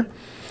 buyer.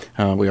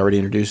 We already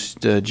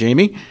introduced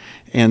Jamie.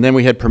 And then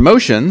we had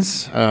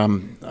promotions.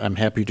 I'm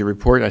happy to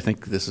report, I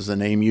think this is a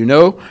name you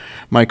know.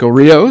 Michael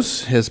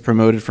Rios has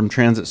promoted from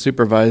transit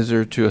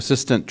supervisor to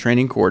assistant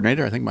training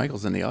coordinator. I think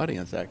Michael's in the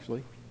audience,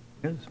 actually.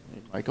 Yes.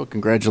 Hey, Michael,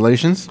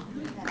 congratulations.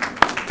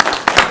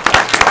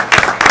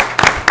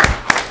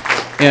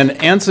 And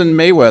Anson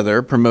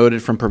Mayweather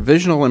promoted from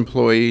provisional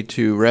employee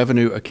to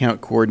revenue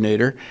account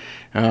coordinator.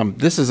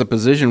 This is a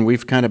position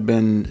we've kind of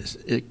been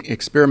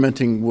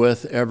experimenting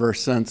with ever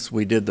since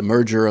we did the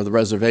merger of the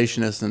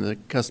reservationists and the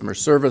customer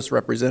service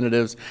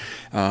representatives,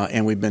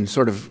 and we've been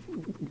sort of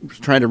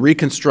trying to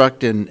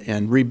reconstruct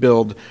and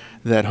rebuild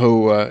that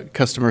whole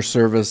customer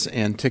service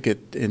and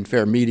ticket and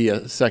fare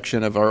media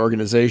section of our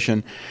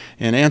organization.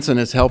 And Anson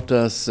has helped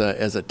us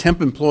as a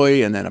temp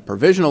employee and then a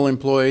provisional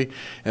employee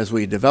as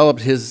we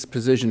developed his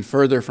position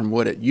further from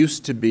what it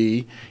used to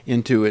be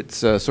into its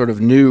sort of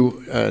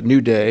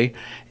new day.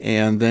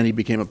 And then he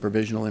became a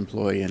provisional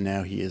employee, and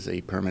now he is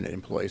a permanent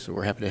employee. So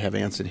we're happy to have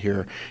Anson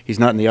here. He's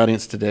not in the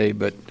audience today,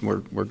 but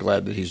we're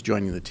glad that he's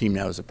joining the team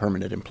now as a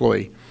permanent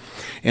employee.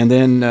 And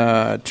then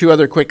 2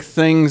 other quick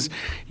things.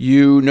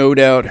 You no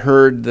doubt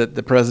heard that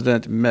the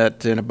president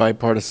met in a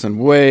bipartisan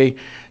way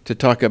to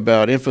talk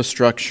about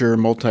infrastructure,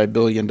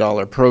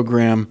 multi-billion-dollar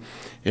program.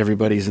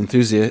 Everybody's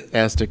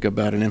enthusiastic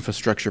about an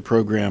infrastructure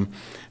program.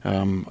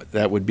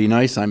 That would be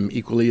nice. I'm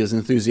equally as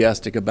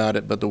enthusiastic about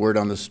it, but the word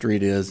on the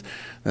street is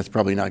that's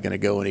probably not going to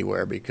go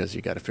anywhere because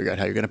you got to figure out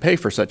how you're going to pay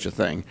for such a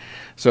thing.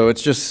 So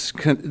it's just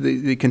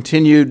the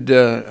continued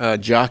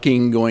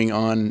jockeying going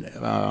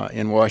on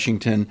in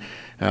Washington.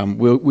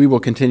 We will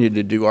continue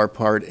to do our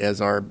part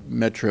as our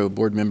Metro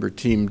board member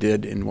team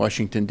did in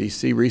Washington,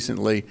 D.C.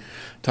 recently,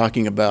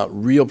 talking about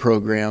real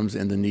programs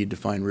and the need to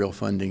find real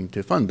funding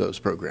to fund those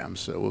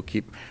programs. So we'll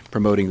keep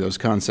promoting those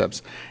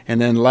concepts.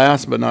 And then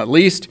last but not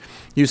least,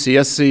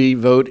 UCSC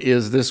vote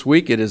is this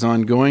week. It is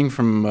ongoing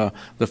from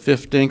the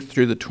 15th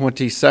through the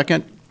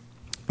 22nd.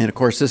 And of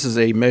course, this is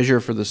a measure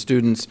for the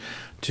students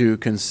to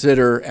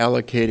consider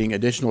allocating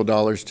additional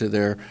dollars to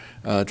their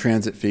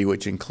transit fee,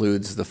 which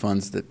includes the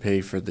funds that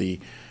pay for the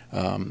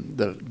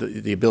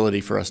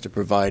ability for us to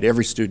provide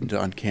every student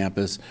on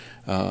campus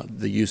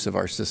the use of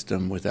our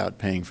system without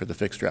paying for the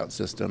fixed route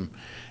system.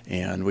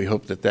 And we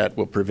hope that that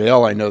will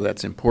prevail. I know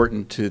that's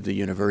important to the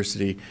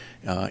university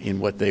in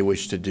what they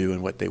wish to do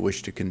and what they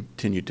wish to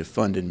continue to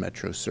fund in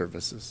Metro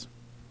services.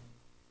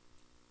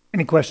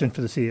 Any questions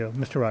for the CEO?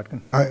 Mr.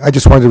 Rodkin. I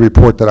just wanted to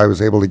report that I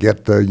was able to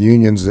get the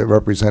unions that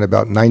represent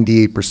about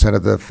 98%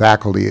 of the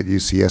faculty at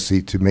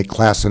UCSC to make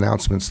class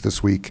announcements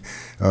this week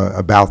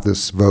about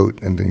this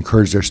vote and to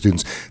encourage their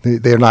students.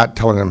 They're not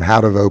telling them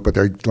how to vote, but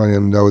they're letting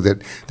them know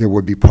that there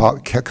would be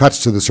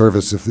cuts to the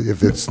service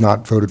if it's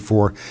not voted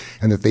for,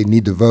 and that they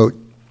need to vote.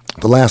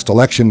 The last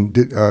election,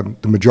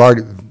 the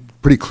majority,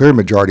 pretty clear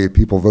majority of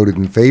people voted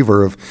in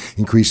favor of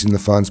increasing the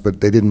funds,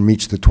 but they didn't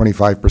reach the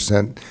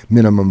 25%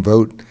 minimum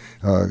vote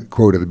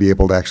quota to be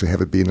able to actually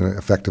have it be an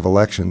effective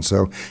election.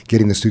 So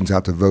getting the students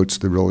out to vote is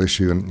the real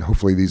issue, and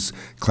hopefully these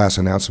class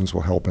announcements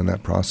will help in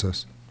that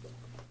process.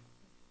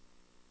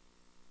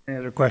 Any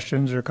other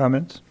questions or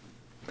comments?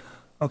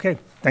 Okay,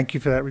 thank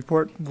you for that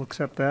report. We'll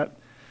accept that.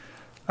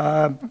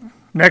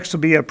 Next will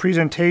be a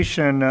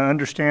presentation,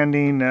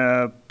 understanding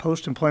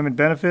post-employment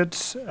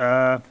benefits.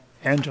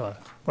 Angela,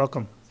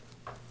 welcome.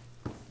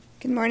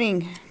 Good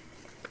morning.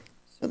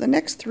 So the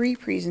next 3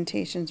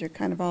 presentations are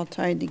kind of all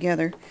tied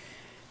together.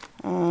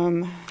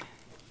 Okay.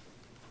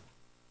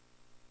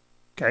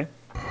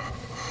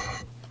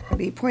 I'll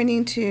be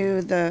pointing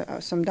to the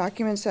some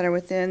documents that are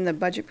within the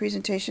budget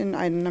presentation,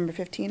 item number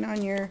 15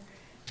 on your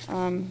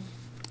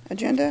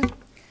agenda.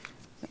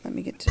 Let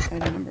me get to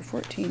item number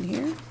 14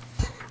 here.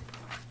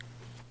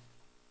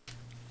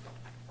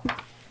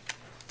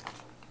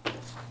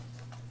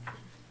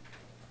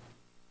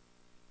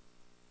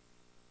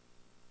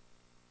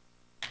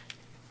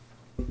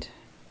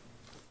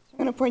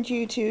 I'm going to point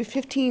you to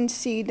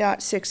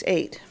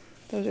 15C.68.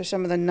 those are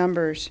some of the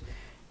numbers.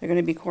 They're going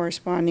to be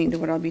corresponding to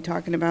what I'll be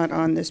talking about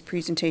on this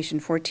presentation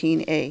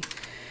 14A.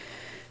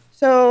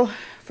 So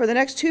for the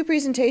next two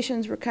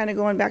presentations, we're kind of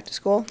going back to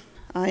school.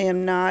 I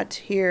am not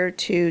here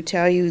to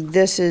tell you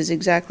this is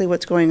exactly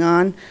what's going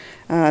on.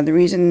 The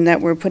reason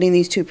that we're putting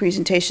these two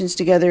presentations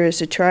together is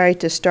to try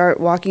to start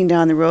walking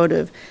down the road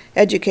of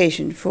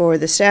education for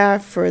the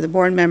staff, for the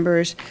board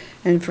members,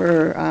 and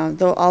for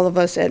all of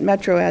us at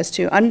Metro as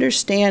to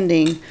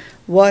understanding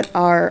what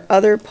our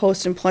other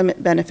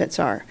post-employment benefits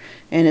are.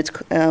 And it's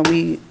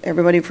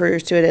everybody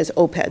refers to it as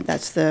OPEB.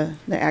 That's the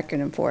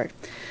acronym for it.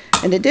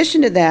 In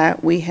addition to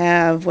that, we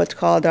have what's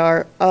called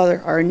our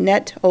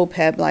net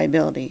OPEB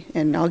liability,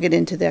 and I'll get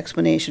into the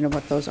explanation of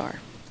what those are.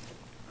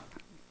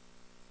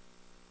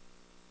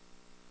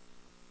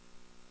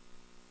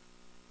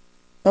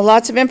 So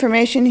lots of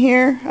information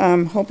here.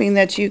 I'm hoping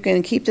that you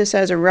can keep this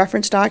as a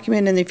reference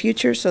document in the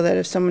future so that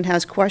if someone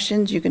has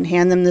questions, you can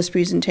hand them this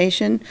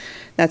presentation.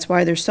 That's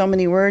why there's so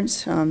many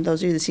words.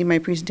 Those of you that see my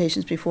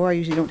presentations before, I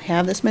usually don't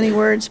have this many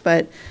words,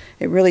 but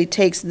it really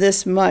takes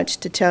this much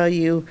to tell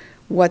you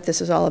what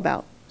this is all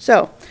about.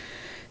 So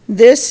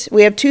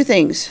we have two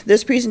things.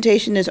 This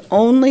presentation is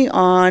only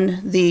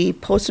on the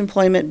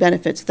post-employment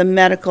benefits, the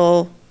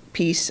medical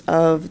piece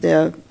of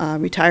the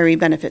retiree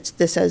benefits.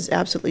 This has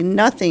absolutely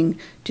nothing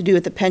to do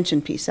with the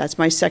pension piece. That's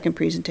my second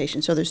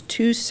presentation. So there's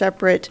two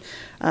separate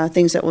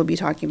things that we'll be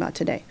talking about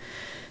today.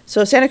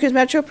 So Santa Cruz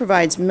Metro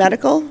provides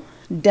medical,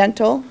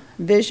 dental,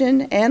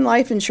 vision, and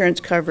life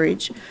insurance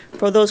coverage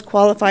for those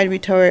qualified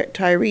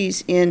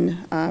retirees in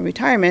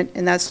retirement,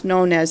 and that's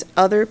known as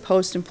other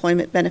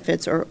post-employment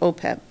benefits, or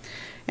OPEB.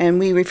 And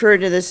we refer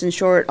to this in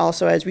short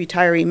also as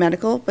retiree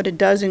medical, but it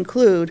does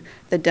include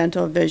the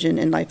dental, vision,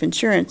 and life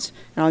insurance.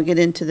 And I'll get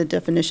into the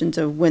definitions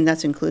of when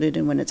that's included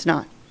and when it's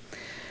not.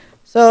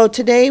 So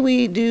today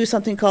we do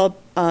something called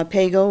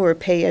pay-go, or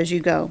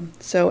pay-as-you-go.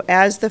 So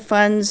as the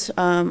funds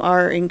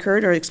are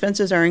incurred, or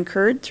expenses are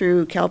incurred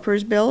through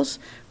CalPERS bills,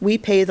 we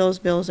pay those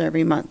bills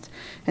every month.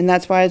 And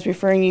that's why I was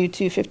referring you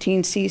to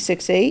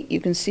 15C68.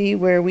 You can see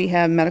where we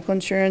have medical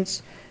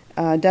insurance,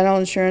 dental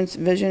insurance,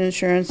 vision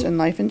insurance, and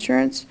life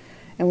insurance.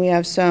 And we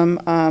have some,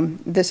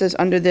 this is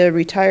under the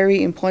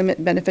Retiree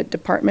Employment Benefit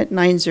Department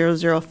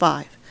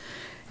 9005.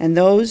 And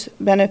those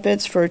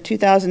benefits for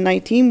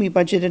 2019, we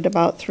budgeted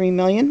about $3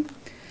 million.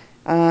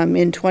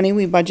 In 20,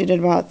 we budgeted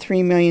about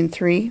 $3.3 million.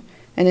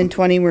 And in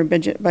 20, we're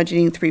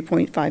budgeting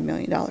 $3.5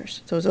 million.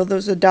 So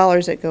those are the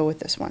dollars that go with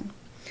this one.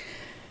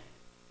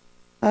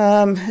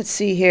 Let's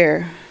see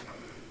here.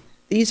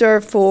 These are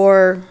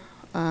for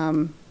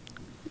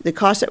the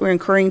costs that we're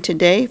incurring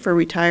today for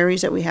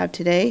retirees that we have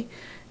today.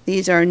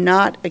 These are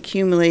not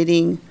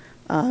accumulating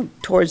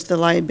towards the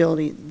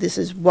liability. This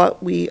is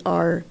what we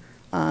are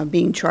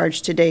being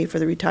charged today for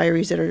the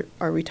retirees that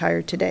are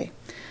retired today.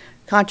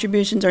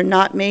 Contributions are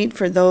not made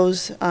for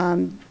those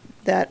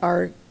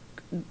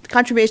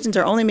contributions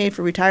are only made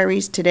for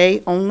retirees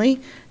today only.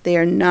 They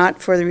are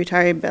not for the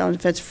retiree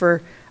benefits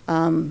for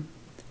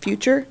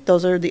future.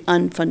 Those are the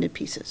unfunded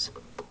pieces.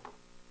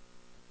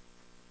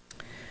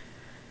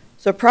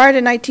 So prior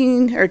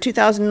to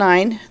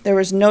 2009, there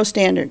was no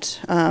standards.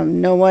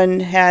 No one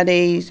had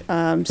a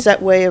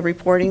set way of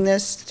reporting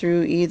this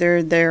through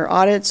either their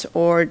audits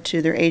or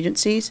to their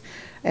agencies.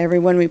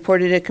 Everyone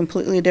reported it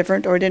completely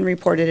different or didn't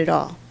report it at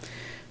all.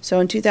 So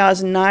in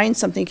 2009,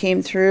 something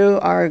came through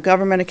our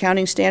Government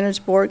Accounting Standards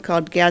Board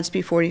called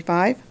GADSB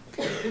 45.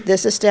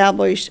 This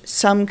established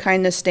some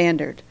kind of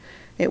standard.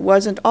 It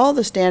wasn't all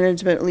the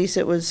standards, but at least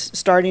it was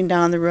starting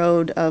down the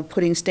road of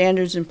putting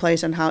standards in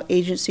place on how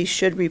agencies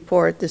should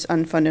report this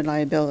unfunded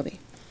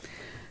liability.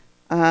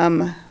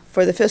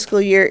 For the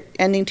fiscal year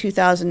ending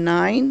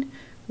 2009,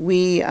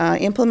 we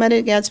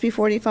implemented GADSB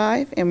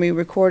 45, and we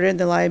recorded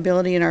the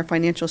liability in our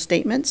financial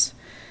statements.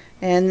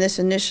 And this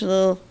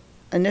initial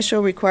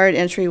required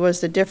entry was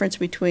the difference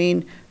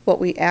between what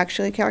we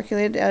actually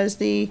calculated as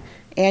the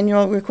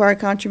annual required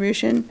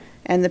contribution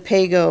and the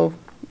pay-go,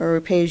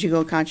 or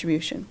pay-as-you-go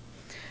contribution.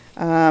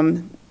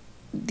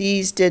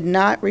 These did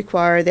not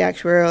require the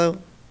actuarial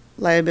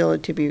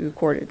liability to be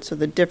recorded. So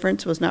the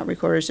difference was not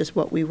recorded, it's just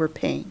what we were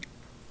paying.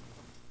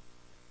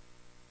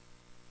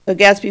 So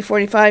GADSB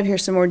 45,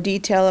 here's some more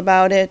detail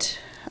about it.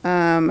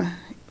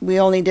 We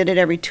only did it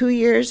every 2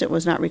 years. It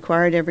was not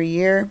required every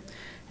year.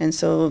 And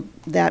so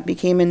that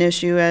became an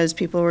issue as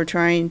people were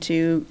trying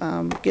to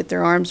get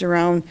their arms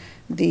around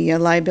the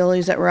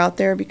liabilities that were out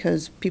there,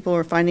 because people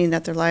were finding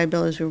that their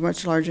liabilities were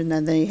much larger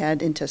than they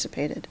had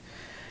anticipated.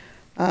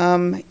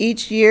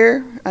 Each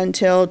year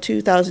until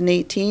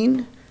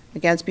 2018, the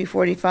GADSB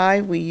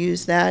 45, we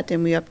used that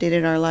and we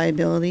updated our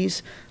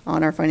liabilities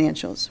on our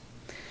financials.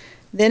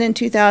 Then in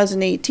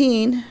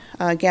 2018,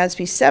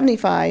 GADSB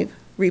 75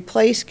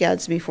 replaced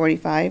GADSB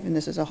 45, and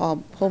this is a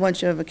whole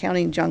bunch of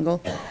accounting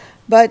jungle.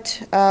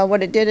 But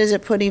what it did is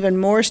it put even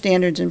more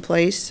standards in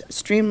place,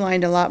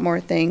 streamlined a lot more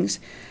things,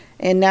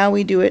 and now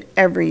we do it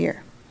every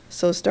year.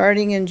 So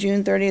starting in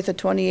June 30th of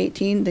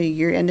 2018, the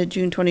year ended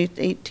June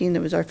 2018, that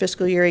was our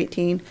fiscal year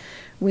 18,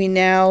 we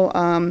now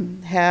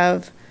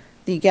have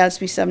the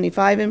Gatsby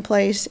 75 in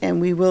place,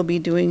 and we will be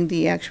doing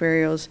the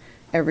actuarials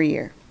every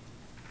year.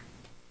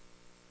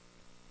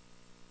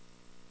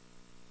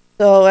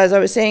 So as I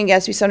was saying,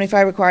 Gatsby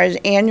 75 requires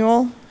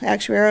annual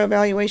actuarial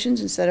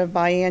evaluations instead of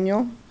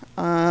biannual,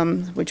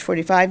 which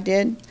 45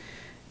 did.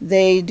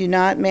 They do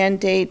not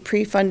mandate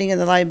pre-funding of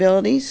the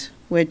liabilities,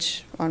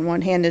 which on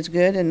one hand is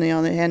good, and on the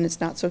other hand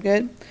it's not so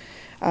good.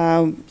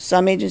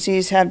 Some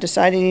agencies have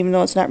decided, even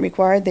though it's not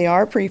required, they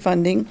are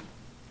pre-funding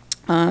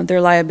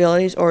their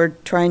liabilities or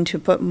trying to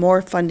put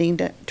more funding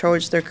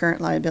towards their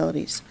current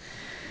liabilities.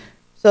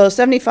 So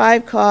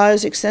 75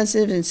 caused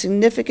extensive and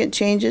significant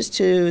changes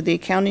to the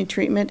accounting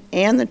treatment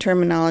and the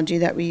terminology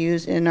that we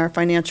use in our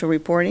financial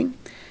reporting.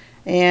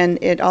 And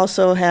it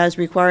also has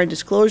required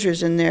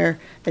disclosures in there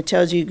that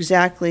tells you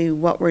exactly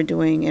what we're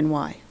doing and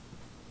why.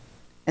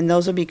 And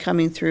those will be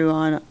coming through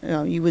on,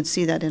 you would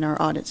see that in our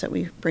audits that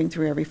we bring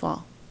through every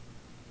fall.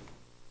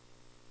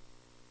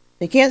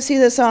 You can't see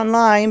this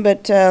online,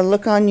 but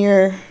look on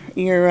your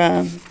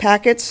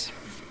packets.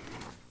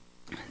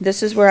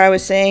 This is where I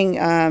was saying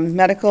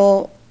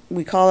medical,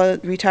 we call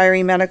it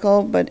retiree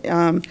medical, but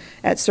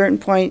at certain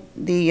point,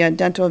 the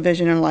dental,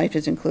 vision, and life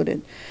is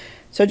included.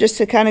 So just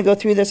to kind of go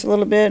through this a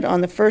little bit,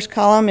 on the first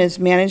column is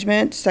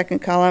management. Second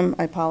column,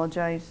 I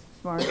apologize,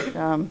 smart.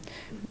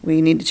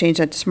 We need to change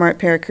that to smart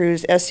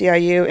Cruz,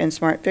 SCIU, and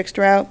smart fixed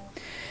route.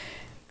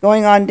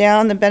 Going on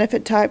down, the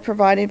benefit type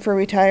provided for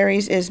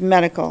retirees is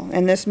medical.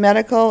 And this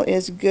medical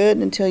is good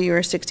until you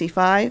are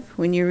 65.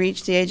 When you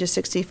reach the age of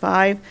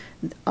 65,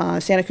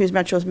 Santa Cruz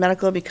Metro's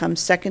medical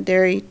becomes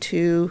secondary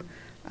to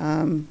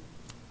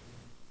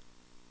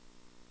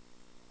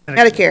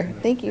Medicare.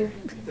 Thank you.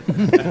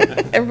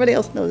 Everybody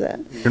else knows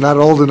that. You're not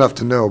old enough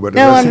to know, but.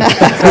 No, I'm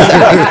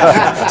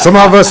not. Some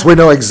of us, we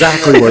know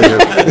exactly what it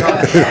is.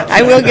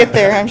 I will get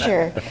there, I'm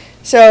sure.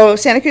 So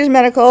Santa Cruz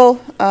Medical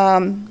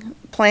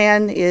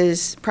plan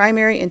is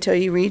primary until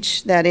you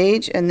reach that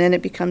age, and then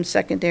it becomes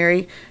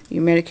secondary.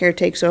 Your Medicare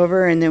takes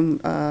over, and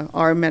then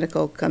our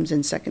medical comes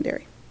in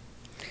secondary.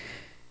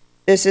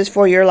 This is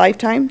for your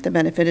lifetime. The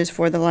benefit is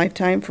for the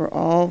lifetime for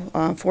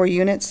all 4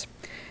 units.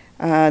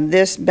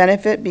 This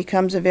benefit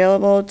becomes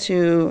available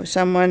to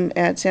someone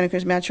at Santa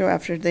Cruz Metro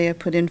after they have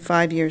put in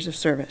 5 years of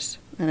service.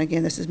 And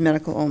again, this is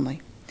medical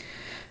only.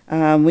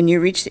 When you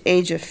reach the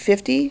age of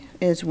 50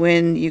 is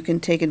when you can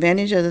take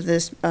advantage of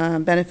this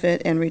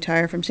benefit and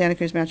retire from Santa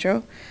Cruz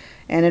Metro.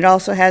 And it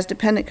also has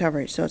dependent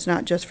coverage, so it's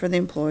not just for the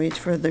employee, it's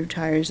for the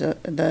retirees,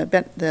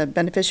 the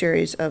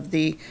beneficiaries of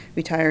the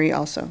retiree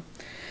also.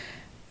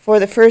 For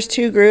the first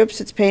 2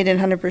 groups, it's paid in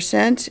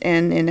 100%,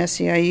 and in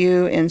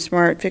SCIU and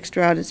Smart Fixed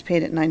Route, it's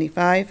paid at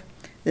 95%.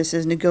 This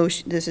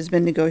has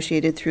been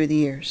negotiated through the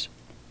years.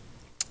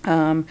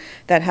 That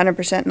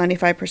 100%,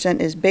 95%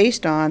 is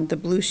based on the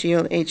Blue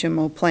Shield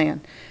HMO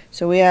plan.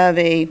 So we have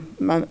I'm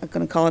going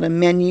to call it a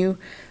menu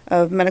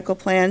of medical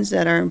plans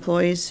that our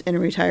employees and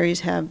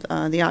retirees have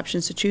the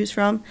options to choose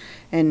from.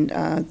 And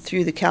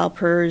through the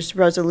CalPERS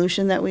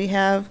resolution that we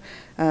have,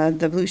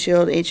 the Blue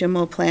Shield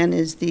HMO plan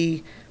is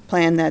the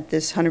plan that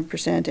this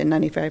 100% and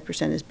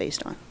 95% is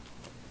based on.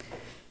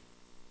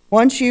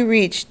 Once you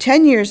reach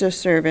 10 years of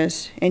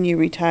service and you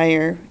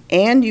retire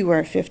and you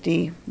are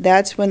 50,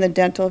 that's when the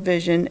dental,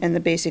 vision, and the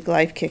basic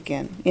life kick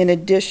in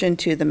addition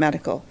to the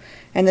medical.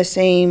 And the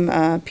same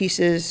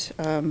pieces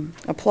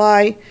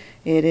apply.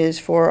 It is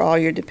for all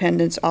your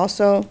dependents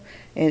also.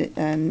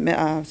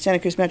 Santa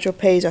Cruz Metro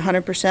pays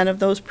 100% of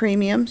those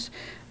premiums.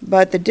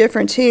 But the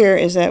difference here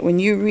is that when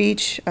you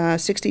reach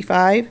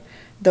 65,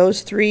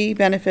 those 3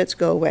 benefits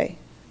go away.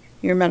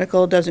 Your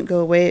medical doesn't go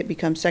away, it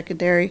becomes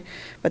secondary,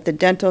 but the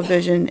dental,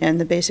 vision,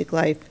 and the basic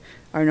life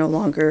are no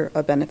longer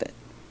a benefit.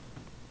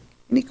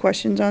 Any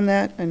questions on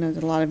that? I know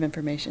there's a lot of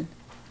information.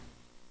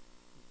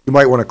 You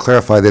might want to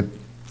clarify that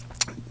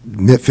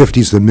 50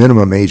 is the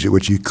minimum age at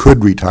which you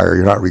could retire.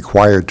 You're not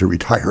required to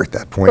retire at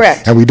that point.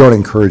 Correct. And we don't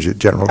encourage it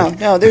generally.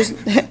 No,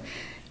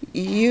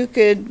 you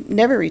could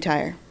never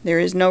retire. There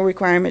is no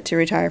requirement to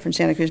retire from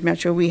Santa Cruz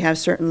Metro. We have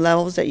certain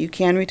levels that you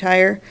can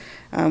retire.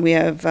 We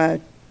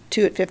have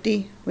 2 at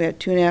 50, we have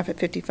 2.5 at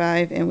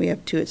 55, and we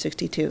have 2 at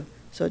 62.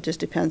 So it just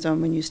depends on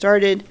when you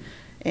started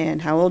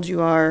and how old you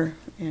are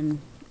and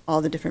all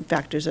the different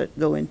factors that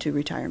go into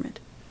retirement.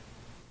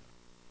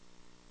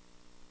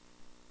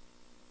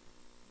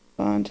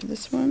 On to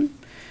this one.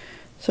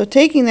 So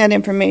taking that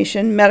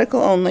information,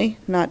 medical only,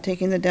 not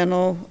taking the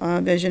dental,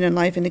 vision, and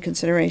life into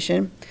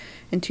consideration,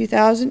 in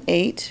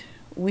 2008,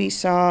 we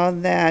saw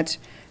that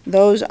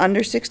those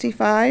under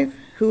 65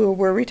 who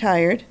were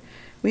retired,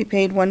 we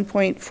paid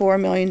 $1.4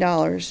 million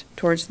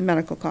towards the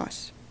medical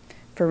costs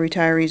for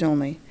retirees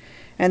only.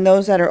 And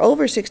those that are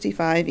over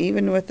 65,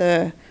 even with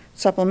the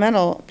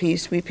supplemental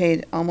piece, we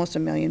paid almost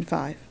 $1.5 million.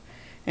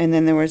 And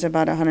then there was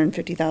about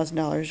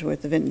 $150,000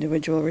 worth of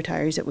individual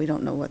retirees that we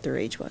don't know what their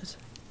age was.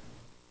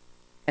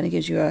 And it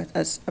gives you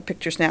a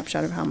picture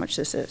snapshot of how much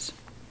this is.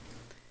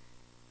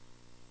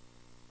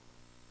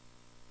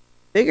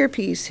 Bigger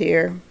piece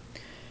here.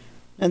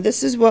 Now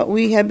this is what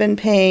we have been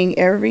paying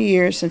every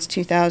year since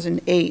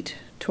 2008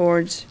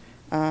 towards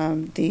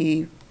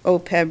the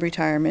OPEB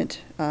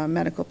retirement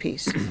medical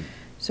piece.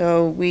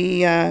 So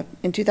we,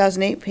 in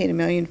 2008, paid $1.5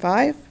 million.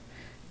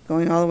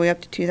 Going all the way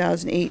up to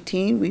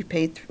 2018, we've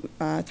paid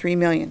 $3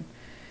 million.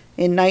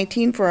 In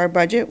 19 for our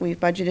budget, we've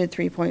budgeted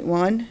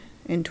 3.1.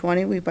 In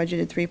 20, we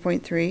budgeted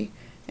 3.3.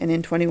 And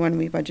in 21,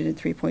 we budgeted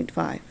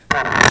 3.5.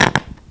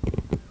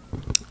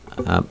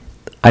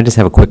 I just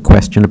have a quick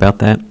question about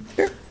that.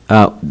 Sure.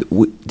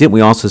 Didn't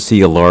we also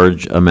see a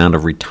large amount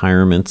of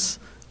retirements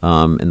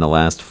in the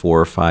last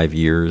 4 or 5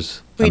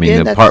 years? We I mean, did,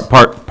 the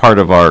that's- part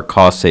of our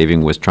cost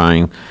saving was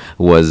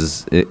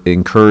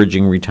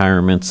encouraging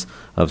retirements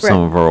of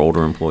some Right. of our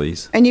older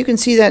employees. And you can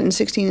see that in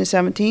 16 and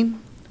 17,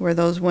 where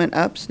those went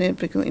up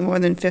significantly more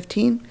than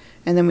 15,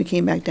 and then we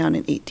came back down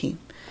in 18.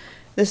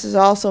 This is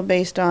also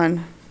based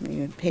on,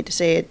 hate to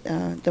say it,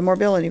 the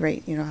morbidity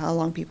rate, how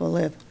long people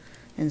live.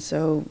 And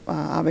so,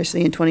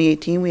 obviously, in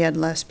 2018, we had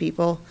less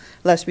people,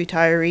 less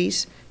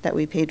retirees that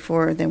we paid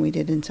for than we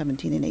did in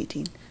 17 and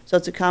 18. So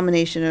it's a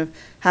combination of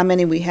how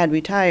many we had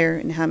retire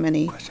and how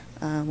many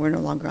were no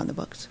longer on the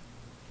books.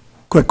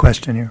 Quick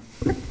question here.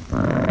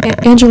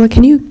 Angela,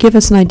 can you give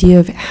us an idea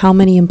of how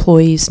many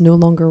employees no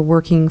longer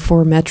working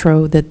for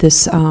Metro that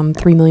this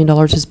 $3 million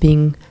is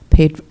being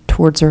paid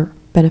towards our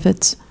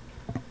benefits?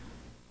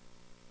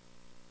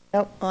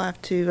 Nope, I'll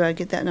have to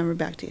get that number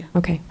back to you.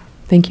 Okay,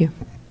 thank you.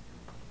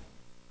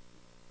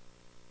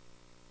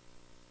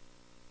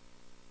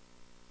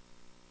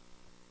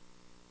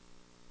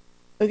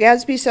 So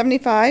GASB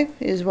 75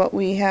 is what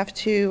we have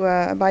to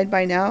abide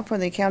by now for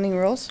the accounting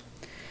rules.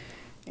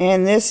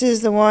 And this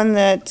is the one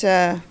that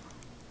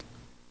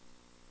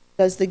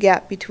does the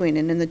gap between.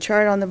 And in the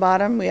chart on the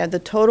bottom, we have the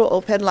total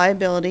OPEB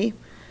liability.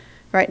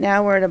 Right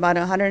now, we're at about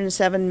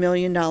 $107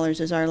 million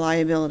is our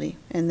liability.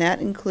 And that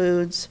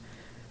includes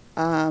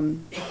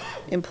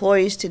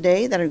employees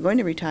today that are going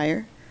to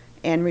retire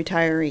and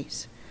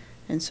retirees.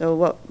 And so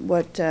what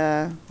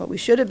we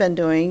should have been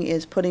doing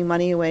is putting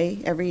money away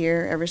every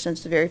year, ever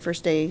since the very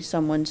first day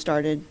someone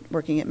started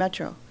working at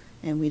Metro.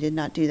 And we did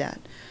not do that.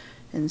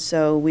 And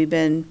so we've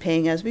been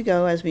paying as we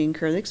go, as we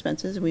incur the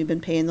expenses, and we've been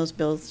paying those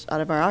bills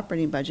out of our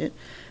operating budget.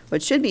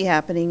 What should be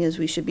happening is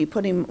we should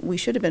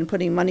have been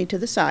putting money to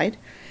the side.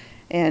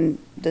 And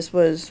this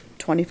was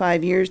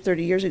 25 years,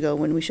 30 years ago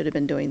when we should have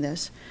been doing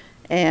this.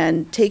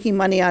 And taking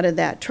money out of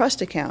that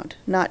trust account,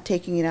 not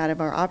taking it out of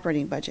our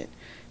operating budget.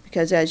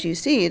 Because as you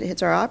see, it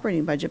hits our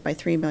operating budget by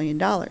 $3 million.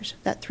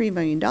 That $3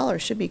 million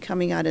should be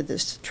coming out of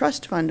this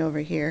trust fund over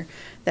here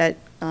that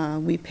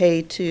we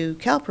pay to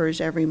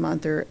CalPERS every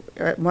month or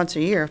once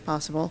a year if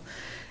possible.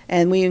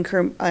 And we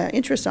incur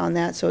interest on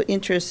that, so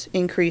interest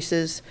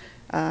increases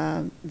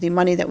the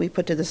money that we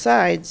put to the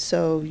side,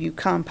 so you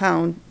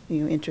compound,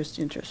 interest.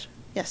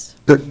 Yes?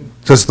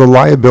 Does the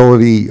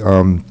liability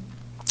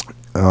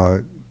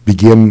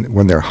begin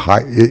when they're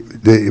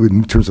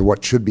in terms of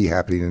what should be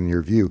happening in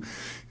your view,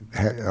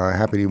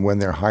 happening when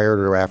they're hired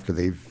or after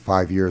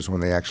 5 years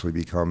when they actually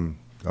become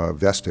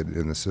vested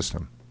in the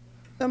system?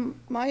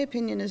 My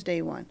opinion is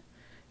day one,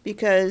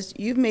 because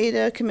you've made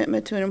a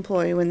commitment to an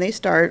employee when they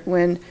start,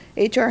 when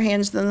HR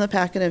hands them the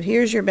packet of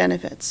here's your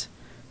benefits.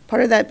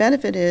 Part of that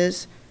benefit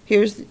is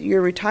here's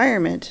your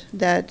retirement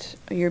that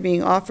you're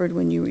being offered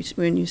when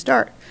you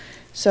start.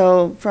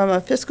 So from a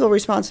fiscal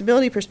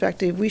responsibility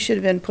perspective, we should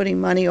have been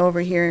putting money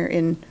over here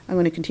in, I'm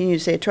going to continue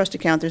to say a trust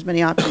account. There's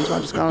many options, so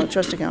I'll just call it a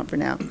trust account for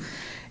now.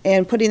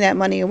 And putting that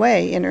money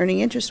away and earning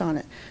interest on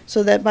it.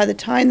 So that by the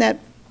time that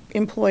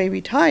employee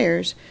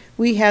retires,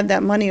 we have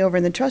that money over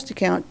in the trust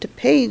account to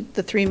pay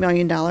the $3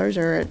 million,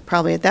 or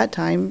probably at that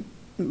time,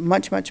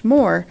 much, much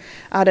more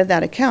out of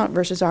that account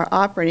versus our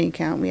operating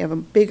account. We have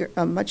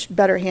a much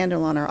better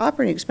handle on our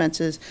operating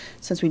expenses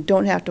since we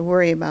don't have to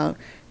worry about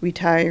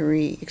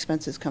retiree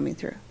expenses coming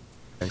through.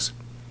 Thanks.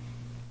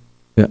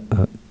 Yeah,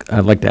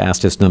 I'd like to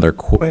ask just another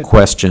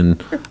question.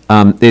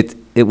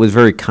 It was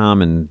very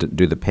common to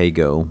do the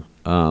pay-go.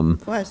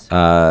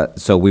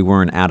 So we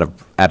weren't out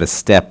of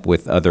step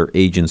with other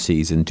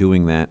agencies in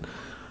doing that.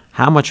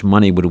 How much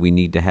money would we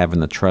need to have in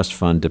the trust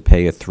fund to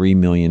pay a $3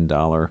 million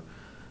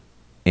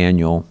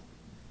annual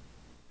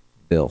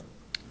bill?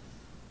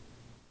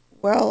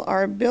 Well,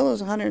 our bill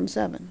is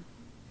 107.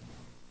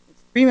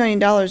 It's $3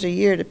 million a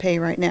year to pay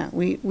right now.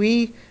 We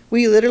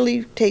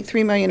literally take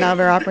 $3 million out of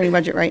our operating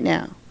budget right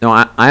now. No,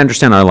 I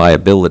understand our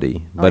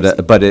liability, but I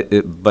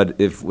see. but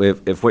if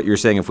what you're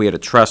saying, if we had a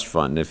trust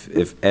fund,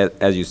 if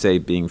as you say,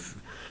 being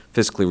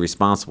fiscally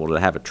responsible to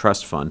have a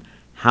trust fund,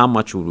 how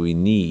much would we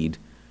need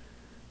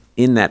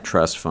in that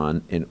trust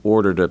fund in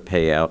order to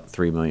pay out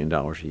 $3 million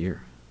a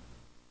year?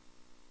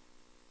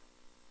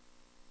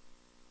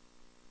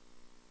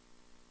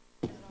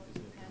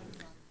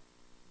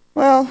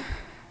 Well,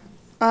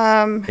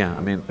 yeah,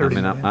 I mean,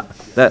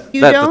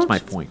 that's my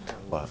point.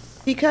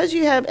 Because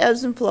you have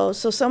ebbs and flows,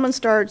 so someone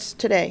starts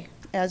today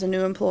as a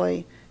new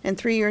employee, and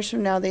 3 years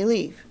from now they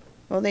leave.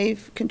 Well,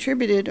 they've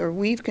contributed, or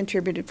we've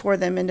contributed for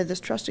them into this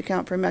trust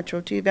account for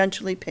Metro to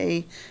eventually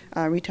pay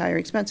retire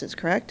expenses,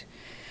 correct?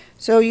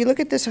 So you look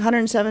at this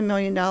 $107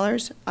 million,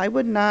 I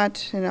would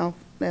not,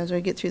 as I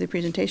get through the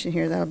presentation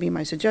here, that'll be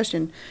my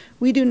suggestion.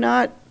 We do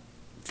not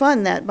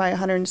fund that by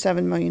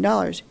 $107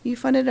 million. You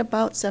fund it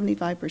about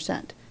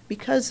 75%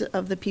 because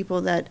of the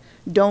people that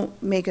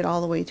don't make it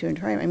all the way to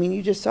retirement. I mean,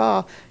 you just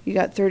saw, you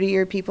got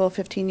 30-year people,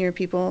 15-year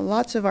people,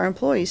 lots of our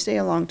employees stay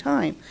a long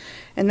time.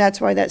 And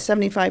that's why that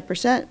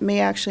 75% may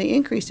actually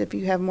increase if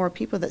you have more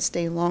people that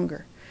stay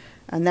longer.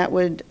 And that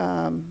would,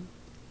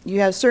 you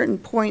have certain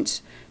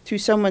points through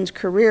someone's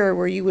career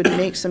where you would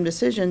make some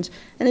decisions,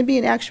 and it'd be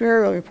an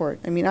actuarial report.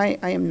 I mean, I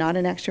am not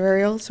an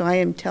actuarial, so I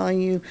am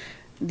telling you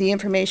the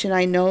information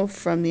I know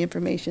from the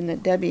information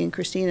that Debbie and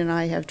Christine and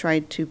I have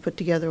tried to put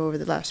together over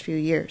the last few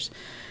years.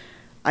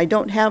 I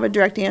don't have a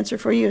direct answer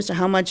for you as to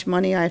how much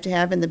money I have to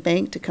have in the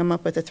bank to come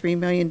up with a $3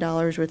 million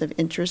worth of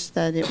interest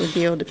that it would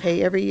be able to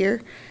pay every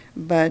year.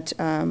 But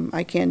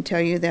I can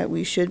tell you that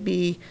we should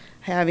be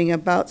having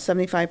about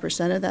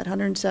 75% of that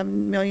 $107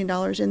 million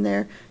in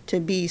there to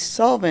be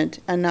solvent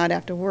and not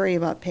have to worry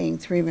about paying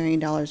 $3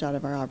 million out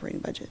of our operating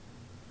budget.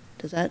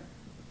 Does that?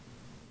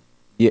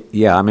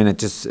 Yeah, I mean, it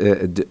just,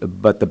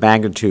 but the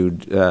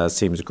magnitude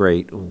seems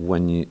great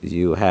when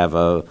you have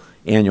a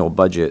annual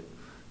budget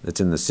that's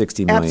in the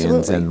 60 millions.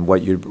 Absolutely. And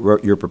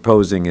what you're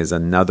proposing is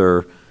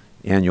another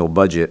annual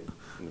budget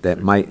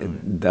that might,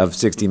 of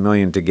 60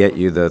 million to get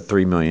you the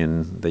 3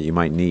 million that you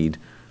might need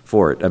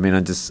for it. I mean,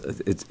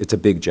 it's a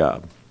big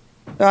job.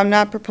 So I'm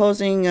not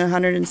proposing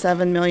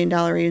 $107 million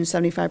or even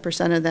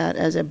 75% of that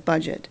as a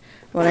budget.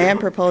 What I am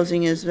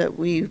proposing is that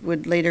we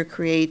would later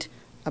create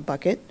a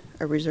bucket,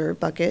 a reserve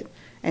bucket,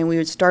 and we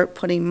would start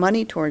putting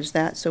money towards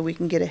that so we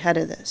can get ahead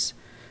of this.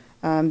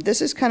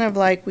 This is kind of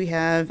like we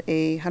have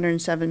a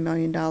 $107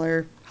 million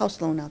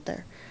house loan out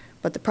there.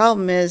 But the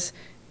problem is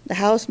the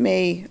house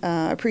may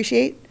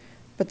appreciate,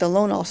 but the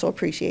loan also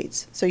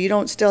appreciates. So you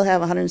don't still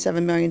have a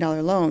 $107 million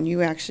loan.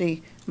 You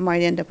actually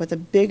might end up with a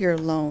bigger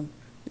loan.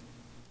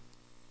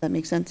 That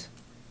make sense?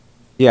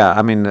 Yeah,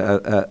 I mean,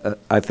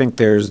 I think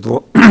there's,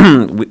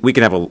 we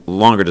can have a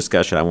longer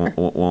discussion. I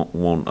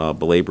won't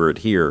belabor it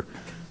here.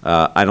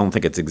 I don't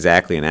think it's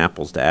exactly an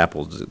apples to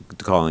apples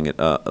calling it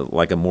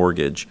like a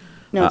mortgage.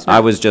 No, it's not.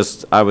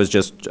 I was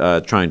just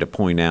trying to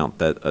point out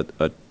that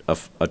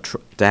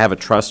to have a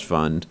trust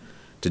fund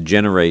to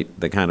generate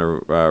the kind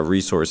of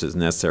resources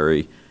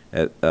necessary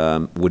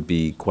would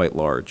be quite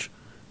large.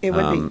 It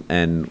would be.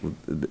 And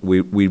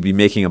we'd be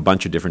making a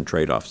bunch of different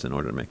trade-offs in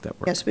order to make that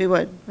work. Yes, we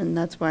would, and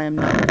that's why I'm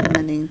not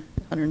recommending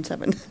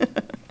 107.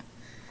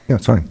 Yeah,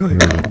 it's fine.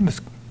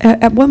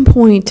 At one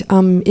point,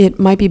 it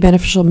might be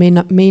beneficial, may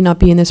not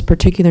be in this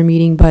particular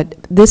meeting, but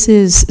this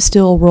is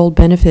still a rolled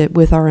benefit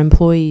with our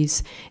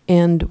employees.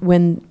 And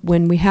when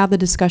we have the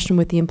discussion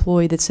with the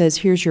employee that says,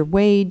 here's your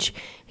wage,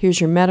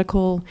 here's your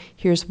medical,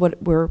 here's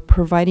what we're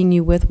providing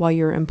you with while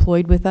you're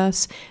employed with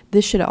us,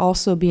 this should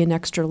also be an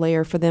extra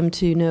layer for them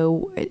to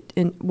know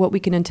what we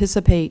can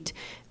anticipate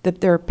that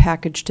their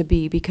package to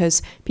be,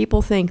 because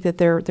people think that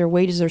their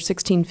wages are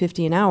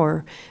 $16.50 an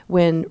hour,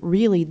 when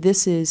really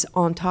this is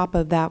on top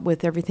of that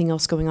with everything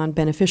else going on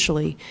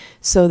beneficially,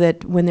 so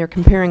that when they're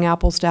comparing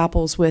apples to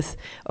apples with,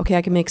 okay,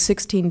 I can make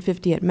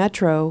 $16.50 at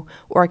Metro,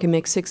 or I can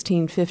make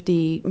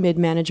 $16.50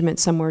 mid-management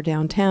somewhere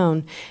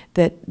downtown,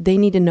 that they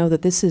need to know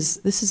that this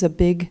is a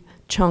big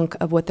chunk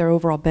of what their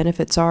overall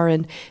benefits are,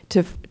 and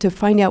to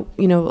find out,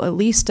 at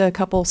least a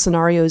couple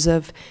scenarios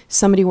of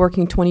somebody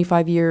working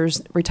 25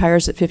 years,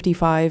 retires at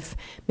 55,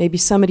 maybe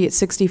somebody at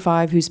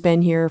 65 who's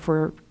been here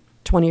for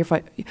 20 or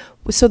 5,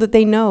 so that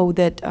they know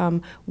that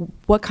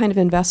what kind of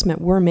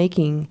investment we're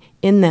making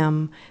in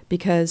them,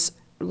 because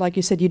like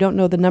you said, you don't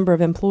know the number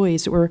of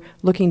employees that we're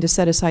looking to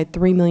set aside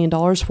 $3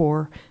 million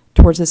for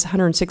towards this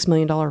 $106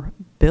 million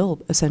bill,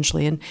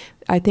 essentially. And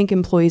I think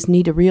employees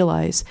need to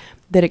realize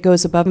that it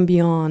goes above and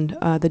beyond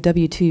the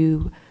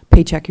W-2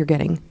 paycheck you're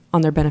getting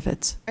on their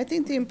benefits. I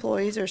think the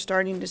employees are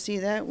starting to see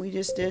that. We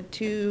just did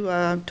 2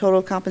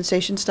 total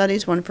compensation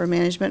studies, one for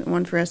management and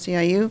one for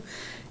SEIU.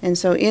 And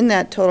so in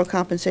that total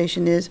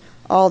compensation is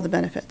all the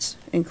benefits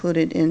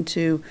included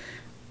into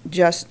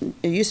it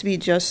used to be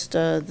just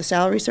the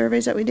salary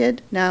surveys that we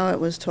did. Now it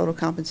was total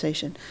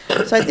compensation.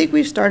 So I think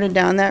we've started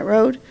down that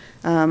road.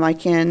 I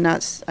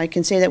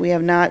can say that we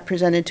have not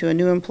presented to a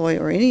new employee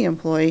or any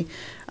employee,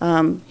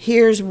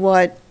 here's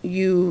what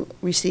you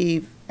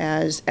receive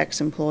as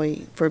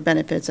ex-employee for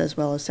benefits as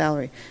well as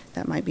salary.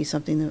 That might be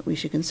something that we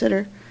should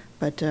consider,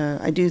 but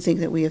I do think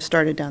that we have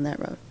started down that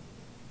road.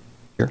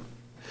 Here.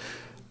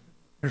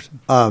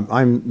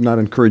 I'm not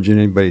encouraging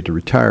anybody to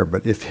retire,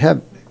 but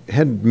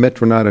had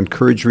Metro not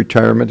encouraged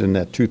retirement in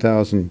that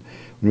 2000,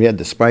 when we had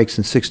the spikes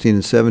in 16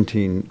 and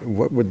 17,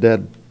 what would that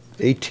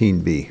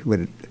 18 be?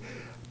 Do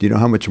you know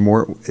how much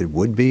more it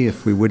would be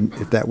if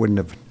that wouldn't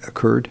have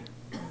occurred?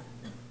 I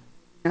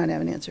don't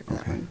have an answer for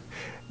that one.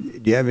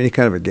 Do you have any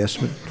kind of a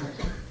guesstimate?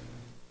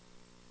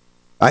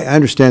 I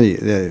understand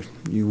that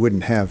you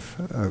wouldn't have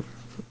a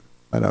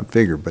flat-out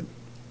figure, but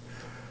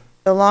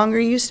the longer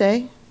you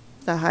stay,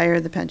 the higher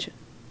the pension.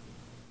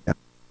 Yeah.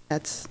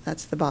 That's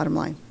the bottom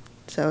line.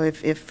 So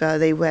if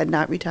they had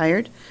not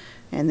retired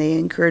and they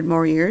incurred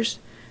more years,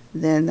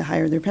 then the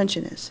higher their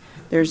pension is.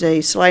 There's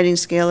a sliding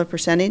scale of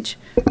percentage.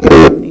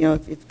 You know,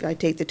 if I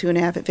take the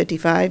 2.5 at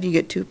 55, you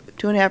get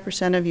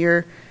 2.5% of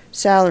your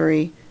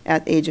salary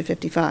at the age of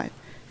 55.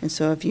 And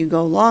so if you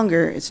go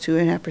longer, it's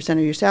 2.5% of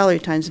your salary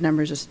times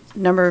the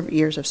number of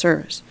years of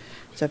service.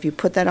 So if you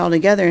put that all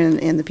together,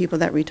 and the people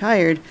that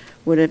retired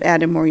would have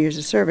added more years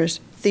of service,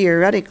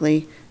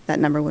 theoretically, that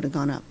number would have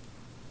gone up.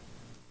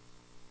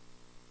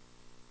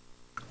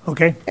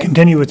 Okay,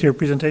 continue with your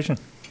presentation.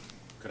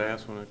 Could I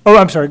ask one? Oh,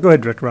 I'm sorry. Go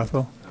ahead, Director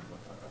Rothwell.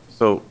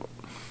 So,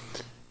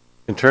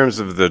 in terms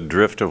of the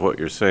drift of what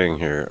you're saying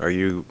here, are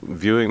you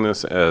viewing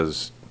this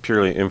as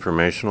purely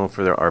informational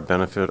for our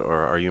benefit,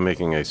 or are you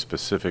making a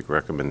specific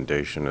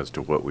recommendation as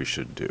to what we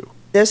should do?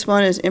 This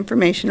one is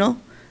informational.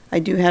 I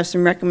do have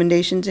some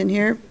recommendations in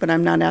here, but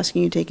I'm not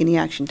asking you to take any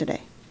action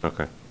today.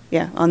 Okay.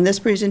 Yeah, on this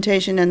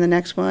presentation and the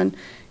next one,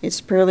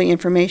 it's purely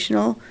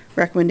informational,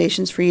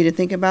 recommendations for you to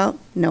think about,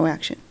 no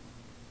action.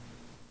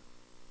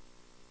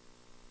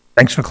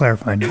 Thanks for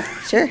clarifying.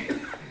 Sure.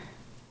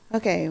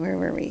 Okay, where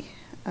were we?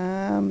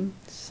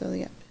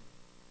 Yeah.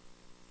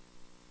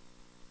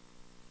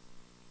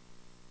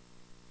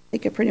 I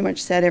think I pretty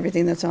much said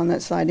everything that's on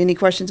that slide. Any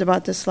questions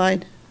about this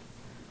slide?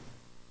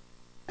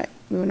 All right,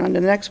 moving on to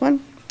the next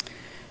one.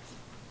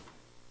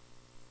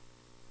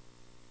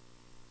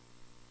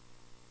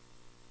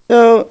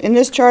 So in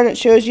this chart, it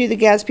shows you the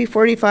Gatsby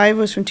 45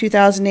 was from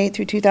 2008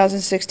 through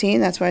 2016.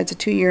 That's why it's a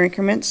 2-year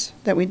increments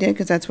that we did,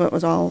 because that's what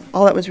was all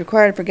that was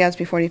required for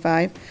Gatsby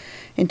 45.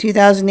 In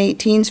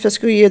 2018's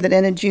fiscal year that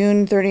ended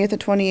June 30th of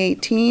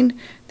 2018,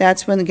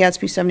 that's when the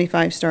Gatsby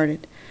 75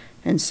 started.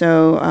 And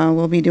so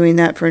we'll be doing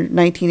that for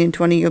 19 and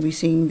 20. You'll be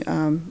seeing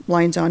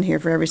lines on here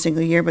for every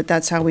single year, but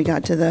that's how we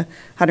got to the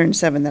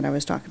 107 that I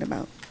was talking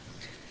about.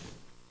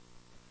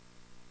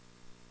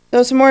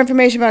 So some more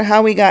information about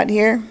how we got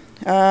here.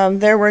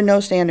 There were no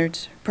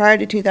standards. Prior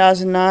to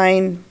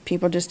 2009,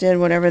 people just did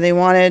whatever they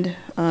wanted.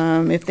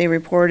 If they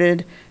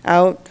reported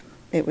out,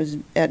 it was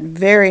at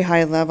very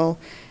high level.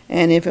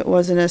 And if it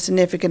wasn't a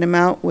significant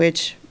amount,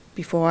 which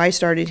before I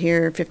started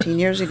here 15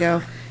 years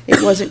ago,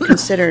 it wasn't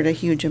considered a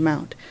huge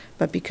amount.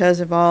 But because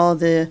of all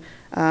the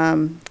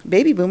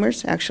baby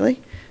boomers, actually,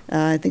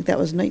 I think that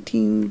was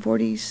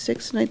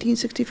 1946,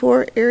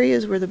 1964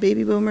 areas where the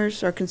baby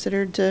boomers are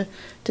considered to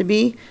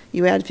be.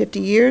 You add 50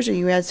 years or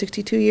you add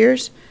 62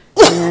 years,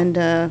 and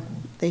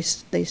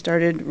they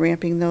started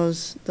ramping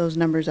those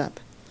numbers up.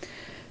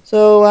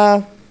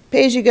 So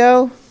pay as you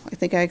go, I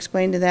think I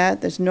explained to that.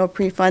 There's no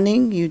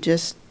pre-funding. You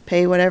just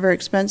pay whatever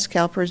expense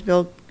CalPERS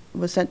bill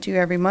was sent to you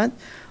every month,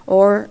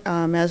 or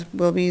as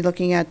we'll be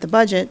looking at the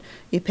budget,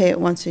 you pay it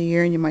once a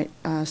year and you might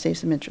save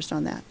some interest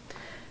on that.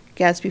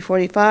 Gatsby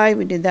 45,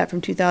 we did that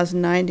from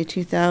 2009 to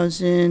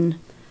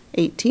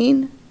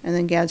 2018, and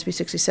then Gatsby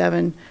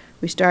 67,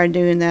 we started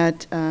doing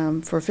that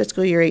for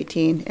fiscal year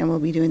 18, and we'll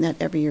be doing that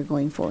every year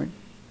going forward.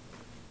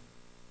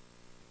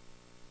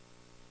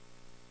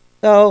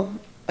 So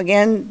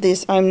again,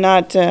 I'm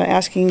not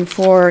asking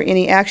for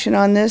any action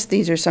on this.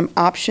 These are some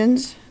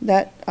options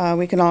that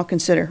we can all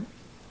consider.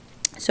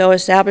 So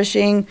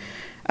establishing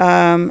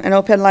an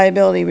OPEB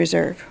liability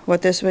reserve.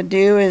 What this would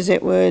do is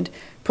it would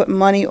put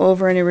money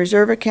over in a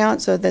reserve account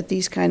so that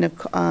these kind of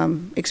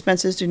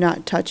expenses do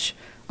not touch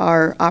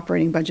our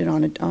operating budget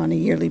on a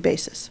yearly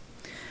basis.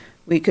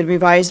 We could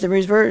revise the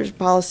reserve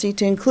policy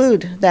to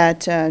include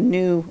that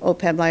new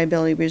OPEB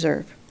liability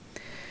reserve.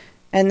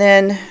 And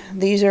then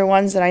these are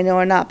ones that I know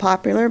are not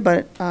popular,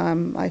 but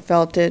I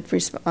felt it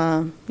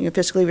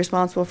fiscally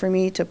responsible for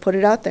me to put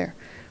it out there.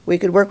 We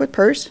could work with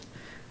PERS.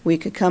 We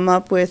could come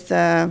up with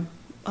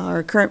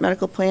our current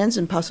medical plans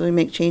and possibly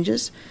make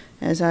changes.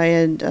 As I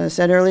had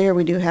said earlier,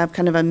 we do have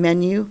kind of a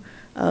menu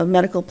of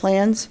medical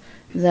plans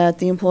that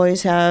the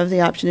employees have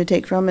the option to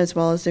take from, as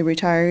well as the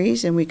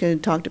retirees, and we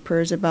could talk to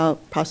PERS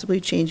about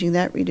possibly changing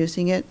that,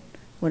 reducing it,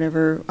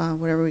 whatever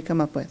we come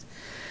up with.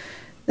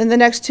 Then the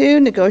next two,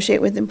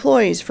 negotiate with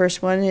employees.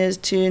 First one is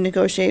to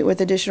negotiate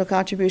with additional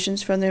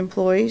contributions from the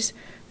employees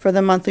for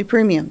the monthly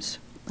premiums.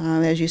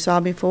 As you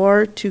saw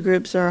before, 2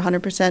 groups are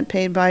 100%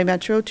 paid by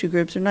Metro, 2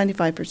 groups are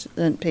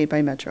 95% paid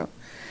by Metro.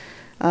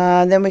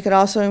 Then we could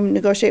also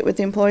negotiate with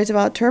the employees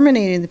about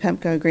terminating the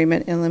PEMCA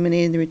agreement and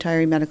eliminating the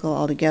retiree medical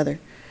altogether.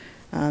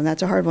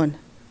 That's a hard one.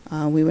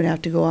 We would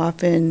have to go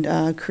off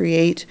and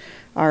create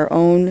our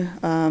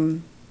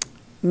own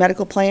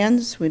medical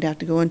plans. We'd have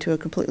to go into a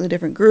completely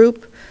different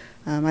group.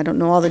 I don't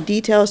know all the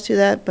details to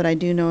that, but I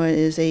do know it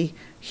is a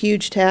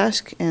huge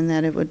task and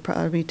that it would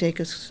probably take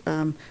us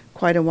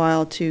quite a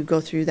while to go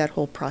through that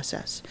whole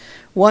process.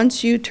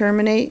 Once you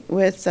terminate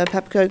with the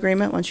PEPCA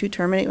agreement, once you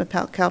terminate with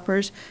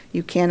CalPERS,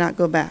 you cannot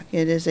go back.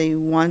 It is a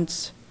one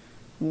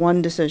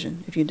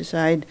decision. If you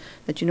decide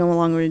that you no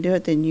longer want to do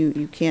it, then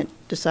you can't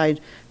decide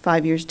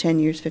 5 years, 10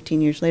 years,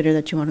 15 years later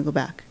that you want to go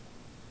back.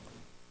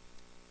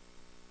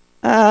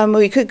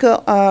 We could go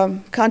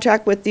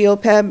contract with the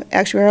OPEB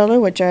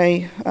actuarial, which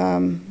I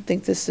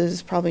think this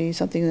is probably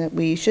something that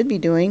we should be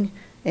doing,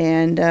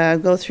 and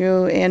go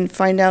through and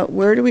find out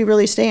where do we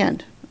really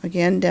stand.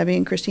 again, Debbie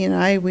and Christine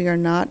and I, we are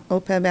not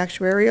OPEB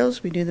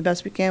actuarials. We do the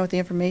best we can with the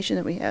information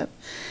that we have.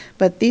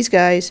 But these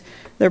guys,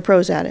 they're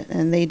pros at it,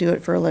 and they do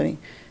it for a living.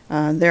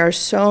 There are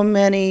so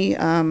many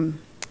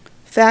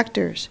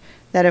factors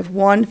that if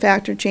one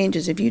factor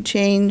changes, if you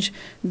change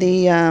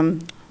the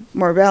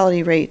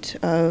mortality rate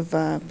of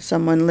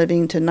someone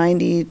living to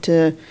 90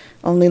 to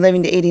only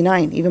living to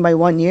 89, even by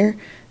 1 year,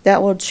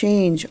 that will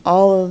change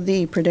all of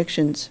the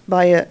predictions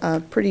by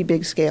a pretty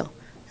big scale.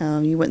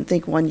 You wouldn't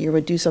think 1 year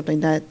would do something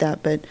like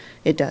that, but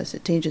it does.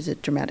 It changes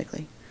it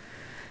dramatically.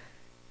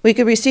 We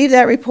could receive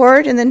that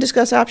report and then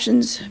discuss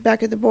options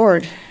back at the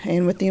board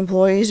and with the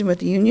employees and with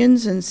the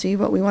unions and see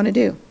what we want to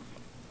do.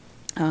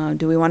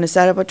 Do we want to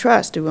set up a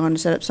trust? Do we want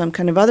to set up some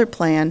kind of other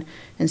plan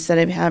instead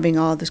of having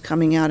all this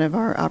coming out of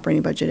our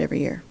operating budget every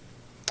year?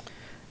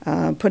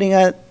 Putting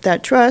out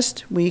that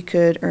trust, we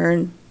could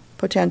earn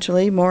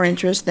potentially more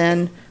interest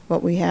than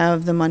what we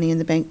have the money in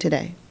the bank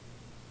today.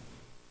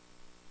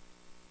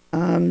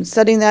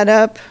 Setting that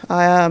up,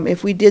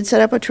 if we did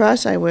set up a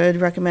trust, I would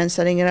recommend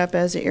setting it up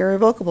as an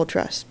irrevocable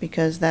trust,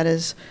 because that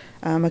is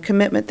a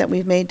commitment that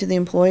we've made to the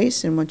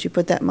employees, and once you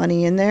put that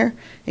money in there,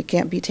 it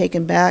can't be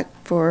taken back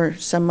for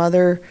some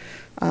other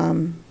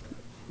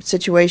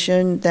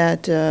situation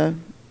that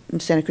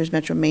Santa Cruz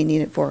Metro may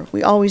need it for.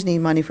 We always need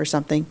money for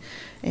something,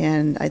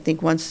 and I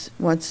think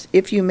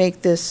if you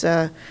make this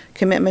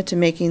commitment to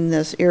making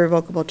this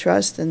irrevocable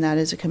trust, then that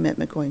is a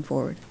commitment going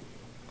forward.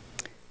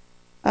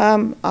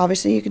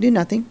 Obviously, you could do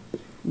nothing.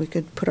 We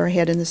could put our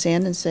head in the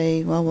sand and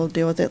say, well, we'll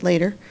deal with it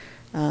later.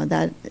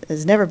 That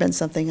has never been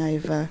something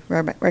I've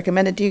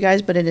recommended to you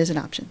guys, but it is an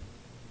option.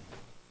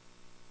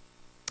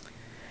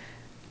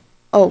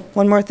 Oh,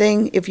 one more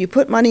thing. If you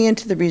put money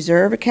into the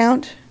reserve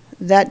account,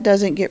 that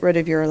doesn't get rid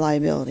of your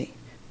liability.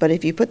 But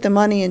if you put the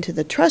money into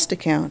the trust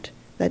account,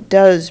 that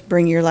does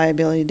bring your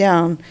liability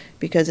down,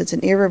 because it's an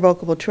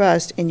irrevocable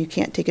trust and you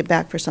can't take it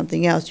back for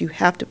something else. You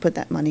have to put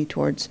that money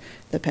towards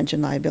the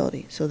pension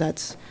liability. So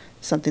that's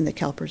something that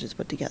CalPERS has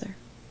put together.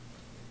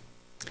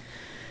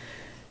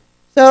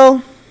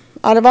 So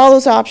out of all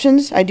those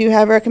options, I do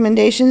have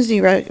recommendations.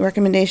 The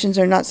recommendations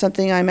are not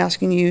something I'm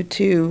asking you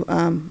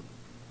to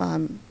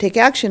take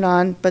action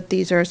on, but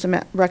these are some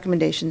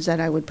recommendations that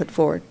I would put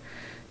forward.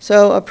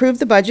 So approve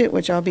the budget,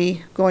 which I'll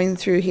be going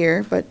through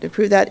here, but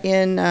approve that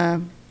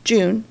in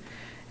June.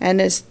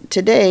 And as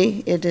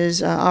today, it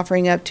is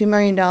offering up $2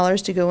 million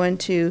to go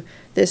into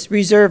this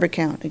reserve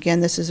account.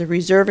 Again, this is a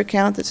reserve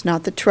account. That's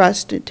not the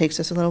trust. It takes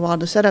us a little while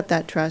to set up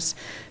that trust.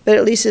 But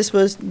at least this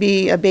will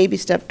be a baby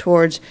step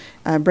towards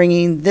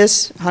bringing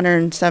this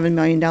 $107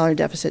 million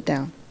deficit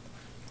down.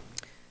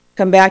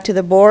 Come back to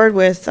the board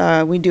with,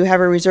 we do have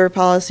a reserve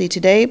policy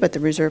today, but the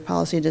reserve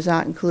policy does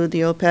not include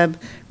the OPEB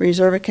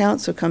reserve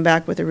account. So come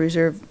back with a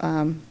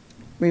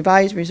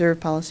revised reserve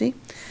policy.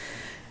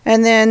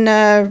 And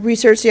then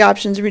research the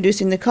options of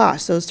reducing the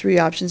cost. Those three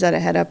options that I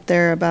had up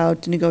there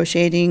about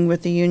negotiating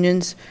with the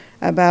unions,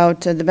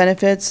 about the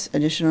benefits,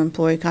 additional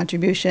employee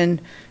contribution,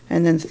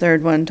 and then the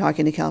third one,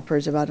 talking to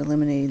CalPERS about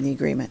eliminating the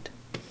agreement.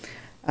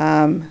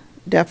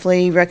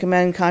 Definitely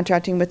recommend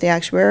contracting with the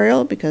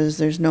actuarial, because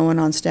there's no one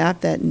on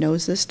staff that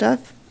knows this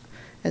stuff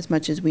as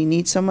much as we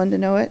need someone to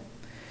know it,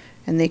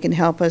 and they can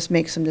help us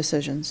make some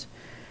decisions.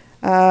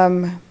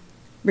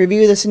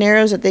 Review the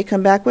scenarios that they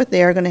come back with.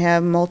 They are going to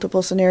have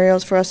multiple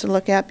scenarios for us to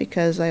look at,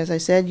 because, as I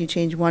said, you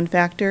change one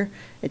factor,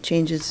 it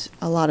changes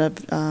a lot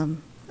of,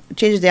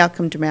 changes the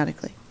outcome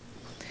dramatically.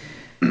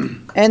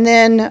 And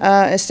then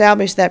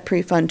establish that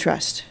pre-fund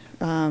trust.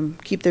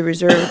 Keep the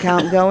reserve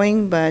account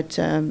going, but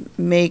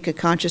make a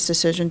conscious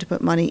decision to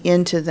put money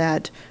into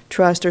that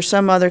trust or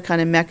some other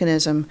kind of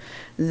mechanism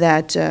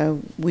that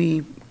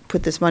we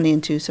put this money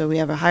into, so we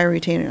have a higher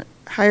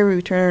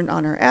return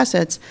on our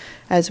assets,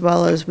 as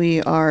well as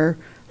we are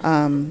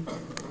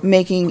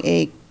making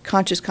a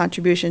conscious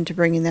contribution to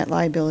bringing that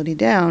liability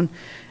down,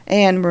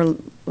 and we're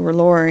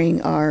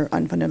lowering our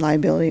unfunded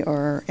liability,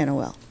 or our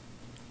NOL.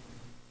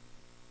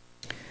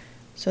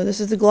 So this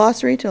is the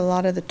glossary to a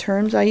lot of the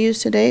terms I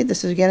used today.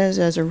 This is, again,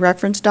 as a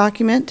reference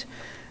document.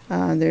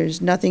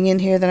 There's nothing in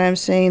here that I'm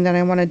saying that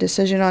I want a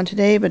decision on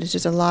today, but it's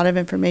just a lot of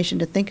information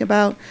to think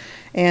about,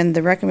 and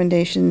the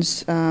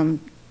recommendations kind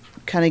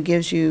of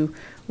gives you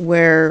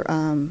where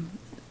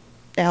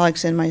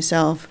Alex and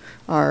myself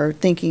are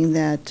thinking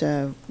that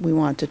we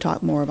want to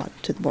talk more about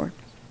to the board.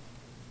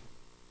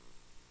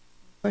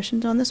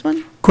 Questions on this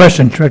one?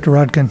 Question, Director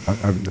Rodkin.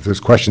 If there's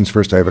questions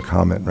first, I have a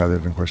comment rather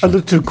than questions.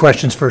 I'll do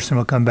questions first and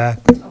we'll come back.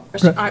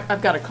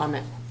 I've got a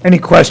comment. Any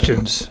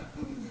questions?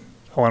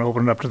 I want to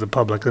open it up to the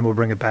public, then we'll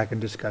bring it back and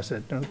discuss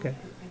it. Okay.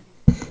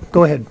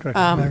 Go ahead, Director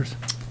Myers.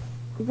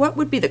 What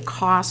would be the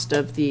cost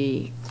of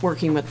the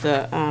working with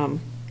the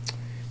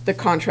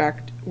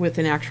contract with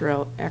an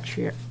actuarial?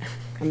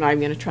 I'm not even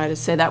going to try to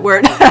say that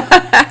word.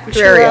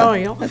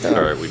 Actuarial. That's all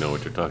right. We know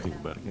what you're talking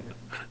about.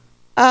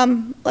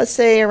 Let's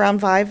say around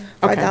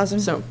 5,000.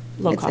 So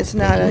low cost. It's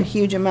not a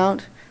huge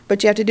amount,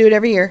 but you have to do it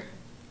every year.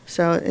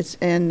 So it's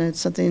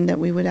something that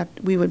we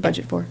would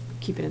budget for.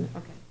 Keep it in.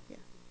 Okay. Yeah.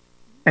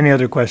 Any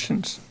other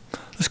questions?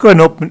 Let's go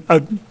ahead and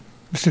open.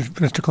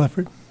 Mr.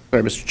 Clifford.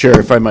 Sorry, Mr. Chair,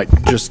 if I might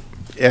just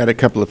add a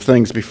couple of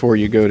things before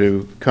you go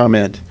to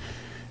comment.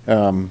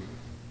 Ever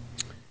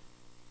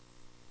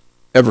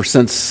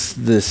since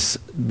this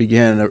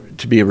began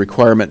to be a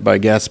requirement by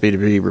Gatsby to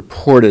be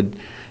reported,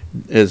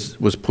 as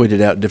was pointed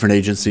out, different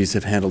agencies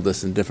have handled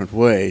this in different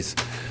ways.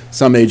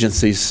 Some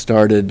agencies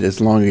started as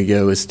long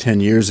ago as 10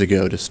 years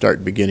ago to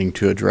start beginning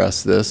to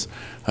address this.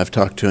 I've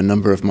talked to a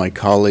number of my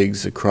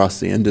colleagues across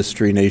the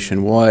industry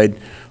nationwide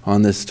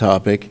on this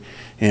topic,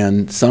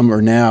 and some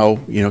are now,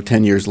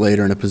 10 years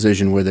later in a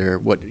position where they're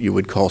what you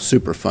would call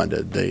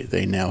superfunded.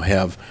 They now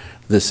have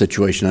this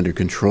situation under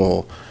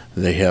control.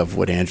 They have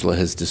what Angela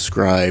has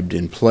described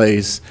in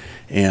place,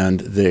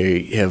 and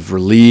they have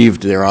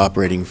relieved their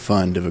operating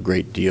fund of a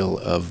great deal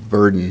of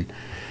burden.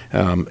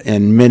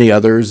 And many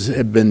others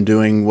have been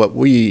doing what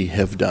we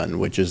have done,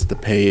 which is the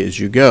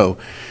pay-as-you-go.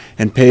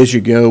 And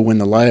pay-as-you-go, when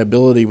the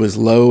liability was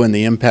low and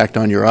the impact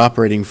on your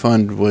operating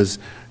fund was,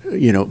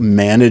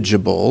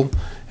 manageable,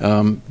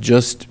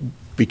 just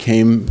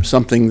became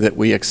something that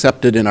we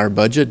accepted in our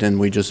budget, and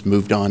we just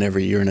moved on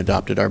every year and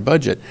adopted our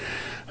budget.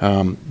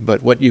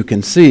 But what you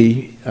can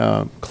see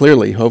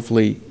clearly,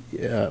 hopefully,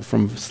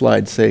 from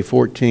slide, say,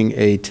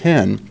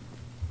 14A10,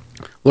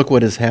 look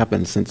what has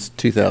happened since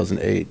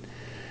 2008.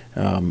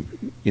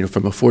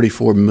 From a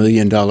 $44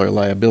 million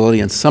liability,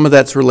 and some of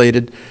that's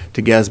related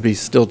to Gatsby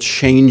still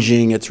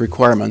changing its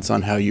requirements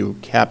on how you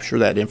capture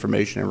that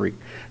information and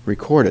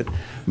record it.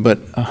 But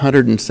a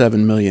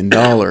 $107 million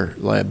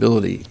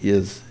liability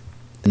is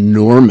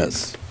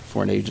enormous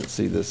for an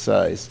agency this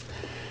size.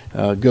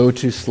 Go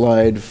to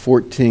slide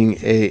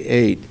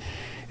 14A8.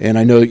 And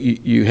I know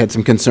you had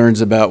some concerns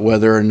about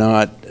whether or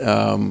not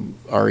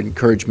our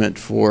encouragement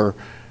for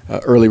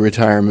early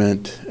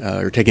retirement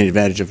or taking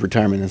advantage of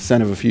retirement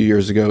incentive a few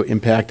years ago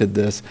impacted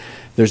this.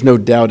 There's no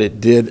doubt it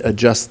did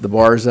adjust the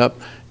bars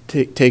up.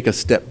 Take a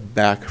step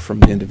back from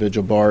the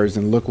individual bars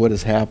and look what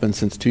has happened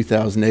since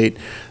 2008.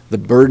 The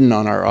burden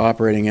on our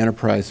operating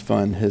enterprise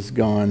fund has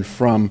gone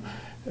from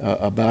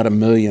about $1.5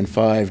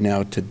 million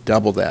now to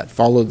double that.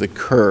 Follow the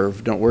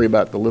curve. Don't worry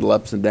about the little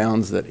ups and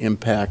downs that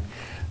impact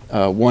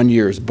 1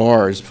 year's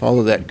bars.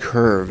 Follow that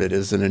curve. It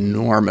is an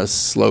enormous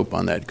slope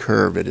on that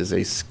curve. It is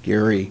a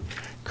scary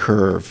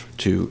curve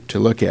to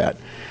look at.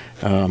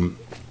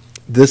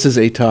 This is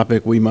a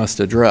topic we must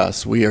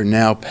address. We are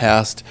now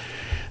past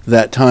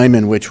that time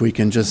in which we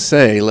can just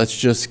say, let's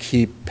just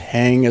keep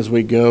paying as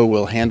we go.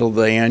 We'll handle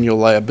the annual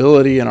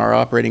liability in our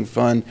operating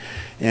fund,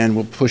 and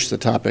we'll push the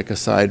topic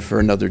aside for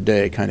another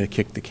day, kind of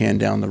kick the can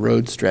down the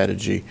road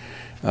strategy.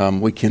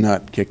 We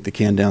cannot kick the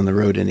can down the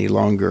road any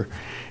longer.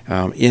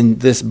 In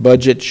this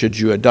budget, should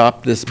you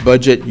adopt this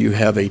budget, you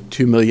have a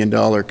 $2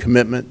 million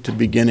commitment to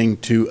beginning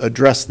to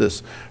address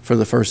this for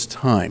the first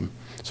time.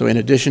 So in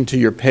addition to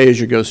your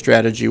pay-as-you-go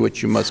strategy,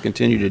 which you must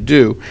continue to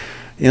do,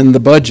 in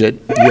the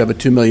budget, you have a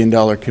 $2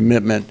 million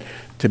commitment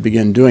to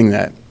begin doing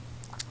that.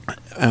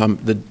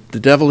 The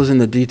devil is in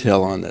the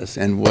detail on this,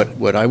 and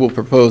what I will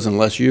propose,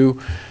 unless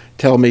you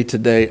tell me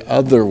today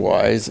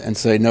otherwise and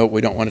say, no,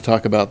 we don't want to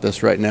talk about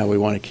this right now, we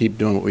want to keep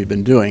doing what we've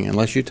been doing,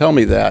 unless you tell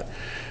me that,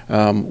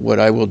 what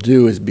I will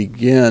do is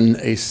begin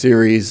a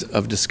series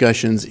of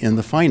discussions in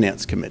the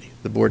Finance Committee,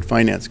 the Board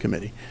Finance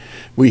Committee.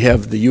 We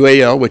have the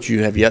UAL, which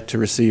you have yet to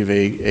receive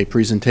a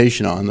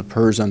presentation on, the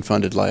PERS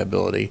unfunded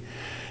liability,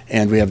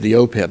 and we have the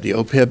OPEB. The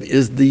OPEB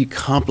is the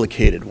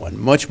complicated one,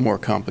 much more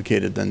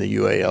complicated than the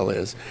UAL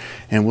is,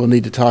 and we'll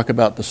need to talk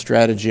about the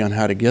strategy on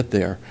how to get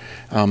there.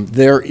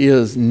 There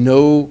is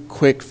no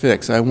quick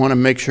fix. I want to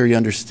make sure you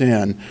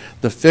understand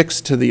the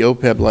fix to the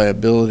OPEB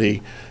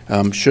liability,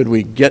 should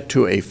we get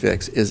to a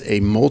fix, is a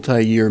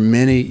multi-year,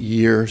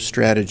 many-year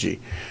strategy.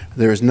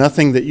 There is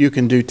nothing that you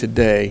can do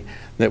today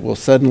that will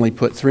suddenly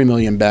put $3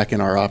 million back in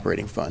our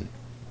operating fund.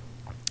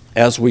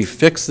 As we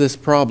fix this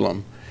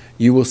problem,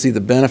 you will see the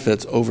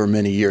benefits over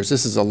many years.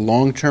 This is a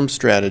long-term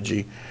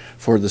strategy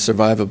for the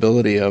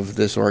survivability of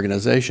this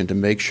organization to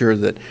make sure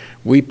that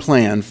we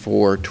plan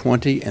for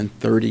 20 and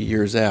 30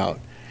 years out.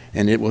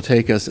 And it will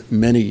take us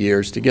many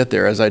years to get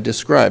there. As I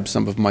described,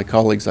 some of my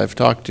colleagues I've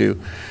talked to,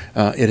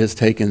 it has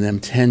taken them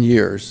 10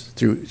 years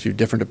through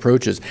different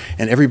approaches.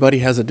 And everybody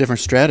has a different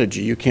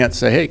strategy. You can't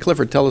say, hey,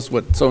 Clifford, tell us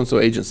what so-and-so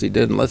agency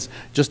did, and let's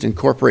just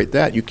incorporate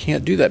that. You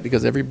can't do that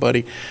because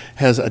everybody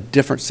has a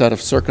different set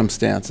of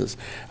circumstances,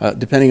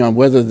 depending on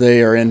whether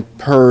they are in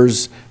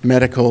PERS,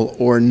 medical,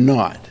 or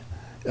not,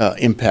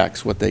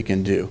 impacts what they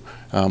can do.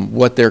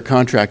 What their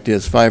contract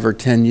is, 5 or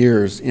 10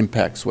 years,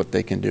 impacts what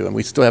they can do. And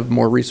we still have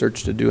more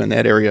research to do in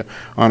that area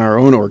on our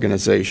own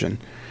organization.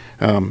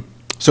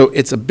 So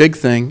it's a big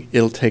thing.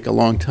 It'll take a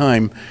long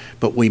time,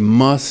 but we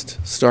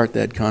must start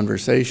that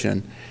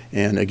conversation.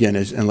 And again,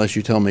 unless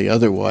you tell me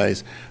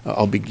otherwise,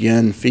 I'll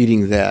begin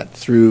feeding that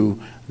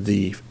through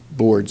the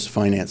board's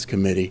finance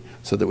committee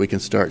so that we can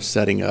start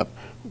setting up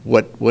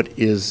what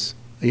is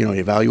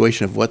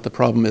evaluation of what the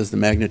problem is, the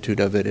magnitude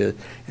of it is,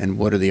 and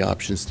what are the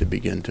options to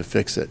begin to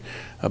fix it.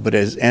 But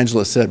as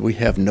Angela said, we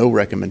have no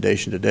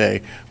recommendation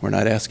today. We're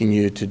not asking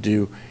you to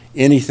do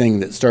anything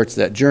that starts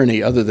that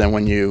journey other than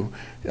when you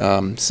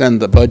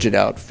send the budget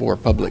out for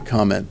public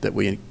comment that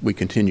we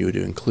continue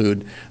to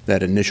include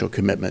that initial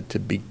commitment to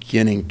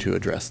beginning to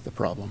address the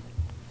problem.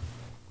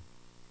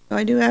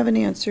 I do have an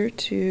answer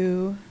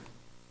to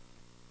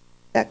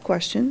that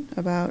question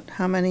about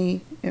how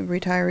many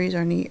retirees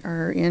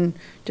are in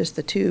just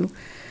the two.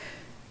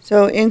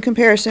 So in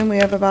comparison, we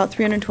have about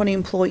 320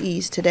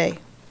 employees today.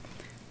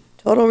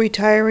 Total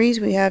retirees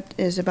we have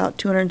is about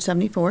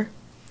 274,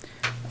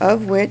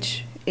 of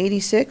which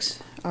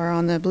 86 are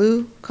on the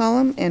blue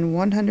column and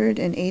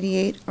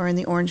 188 are in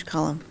the orange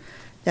column.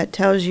 That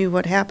tells you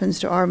what happens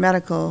to our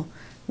medical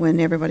when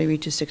everybody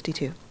reaches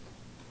 62.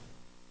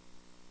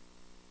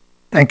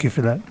 Thank you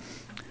for that.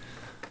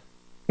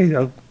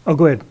 Okay, I'll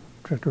go ahead,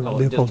 Director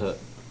Leopold.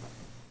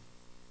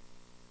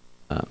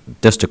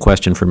 Just a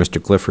question for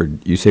Mr.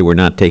 Clifford. You say we're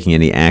not taking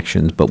any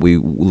actions, but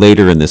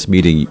later in this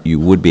meeting, you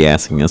would be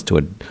asking us to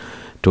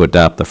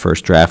adopt the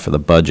first draft of the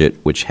budget,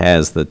 which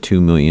has the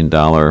 $2 million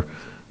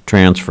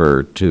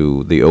transfer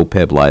to the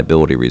OPEB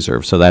liability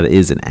reserve. So that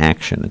is an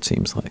action, it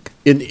seems like.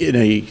 In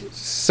a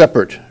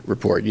separate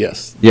report,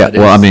 yes. Yeah,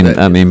 well, I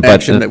mean, but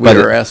action that we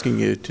are asking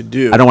you to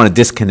do. I don't want to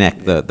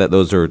disconnect that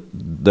those are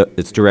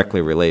it's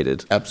directly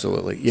related.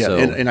 Absolutely, yeah. So,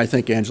 and I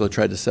think Angela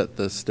tried to set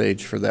the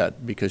stage for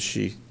that because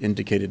she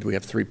indicated we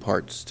have three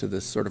parts to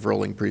this sort of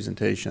rolling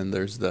presentation.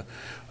 There's the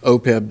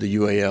OPEB, the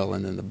UAL,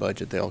 and then the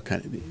budget. They all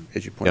kind of,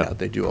 as you point out,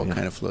 they do all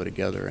kind of flow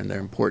together, and they're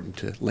important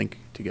to link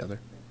together.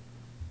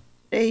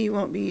 Today, you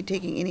won't be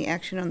taking any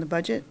action on the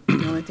budget.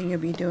 The only thing you'll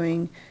be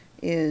doing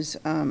is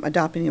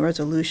adopting a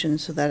resolution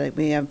so that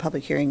we have a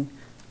public hearing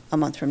a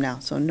month from now.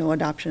 So no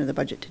adoption of the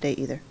budget today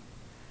either.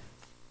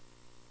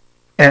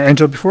 And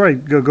so before I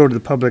go to the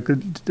public,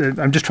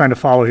 I'm just trying to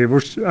follow here.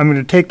 I'm going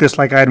to take this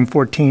like item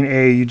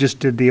 14A. You just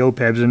did the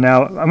OPEBs, and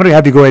now I'm going to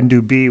have you go ahead and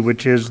do B,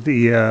 which is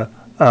the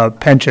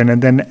pension,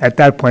 and then at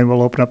that point,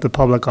 we'll open up the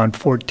public on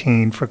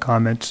 14 for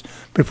comments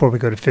before we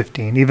go to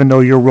 15, even though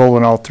you're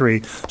rolling all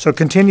three. So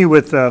continue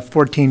with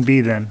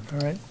 14B then, all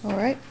right? All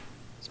right.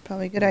 It's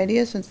probably a good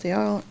idea since they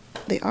are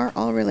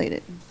all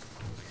related.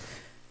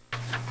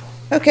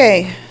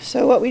 Okay,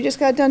 so what we just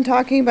got done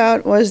talking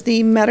about was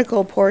the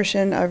medical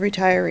portion of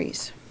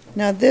retirees.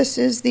 Now this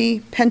is the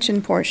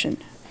pension portion.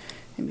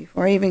 And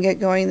before I even get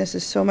going, this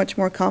is so much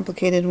more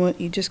complicated than what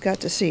you just got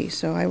to see.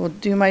 So I will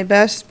do my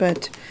best,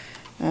 but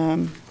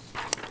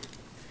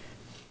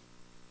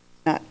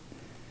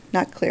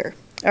not clear.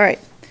 All right,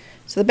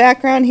 so the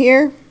background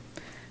here,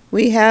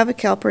 we have a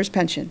CalPERS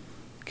pension.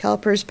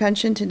 CalPERS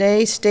pension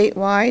today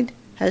statewide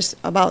has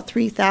about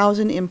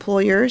 3,000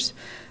 employers.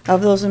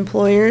 Of those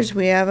employers,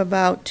 we have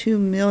about 2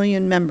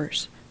 million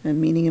members,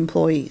 meaning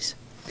employees.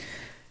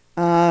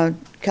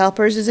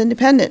 CalPERS is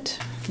independent.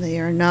 They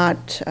are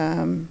not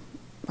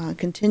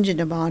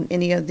contingent upon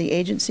any of the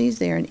agencies.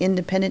 They are an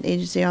independent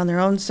agency on their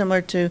own,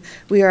 similar to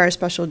we are a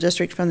special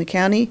district from the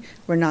county.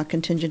 We're not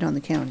contingent on the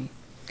county.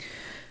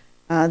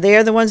 They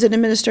are the ones that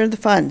administer the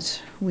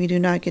funds. We do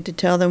not get to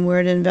tell them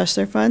where to invest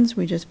their funds.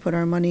 We just put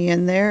our money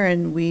in there,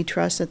 and we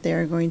trust that they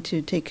are going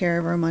to take care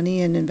of our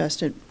money and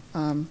invest it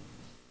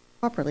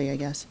properly, I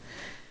guess.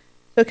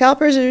 So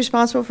CalPERS is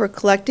responsible for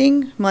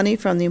collecting money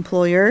from the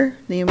employer,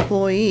 the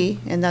employee,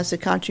 and that's the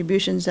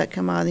contributions that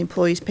come out of the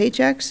employee's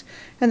paychecks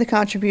and the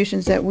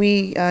contributions that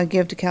we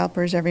give to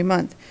CalPERS every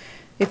month.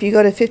 If you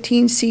go to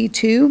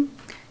 15C2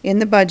 in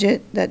the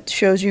budget, that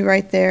shows you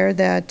right there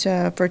that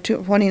for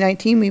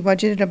 2019, we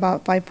budgeted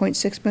about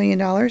 $5.6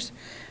 million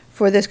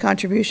for this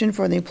contribution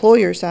for the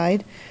employer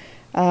side.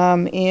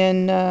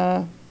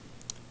 In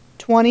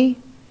 20,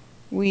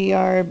 we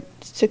are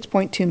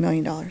 $6.2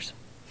 million.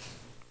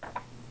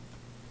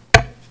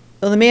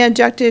 So the main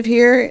objective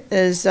here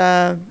is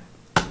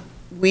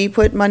we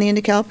put money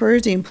into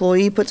CalPERS, the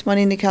employee puts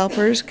money into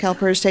CalPERS,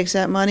 CalPERS takes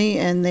that money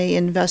and they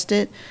invest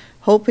it,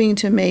 hoping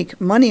to make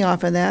money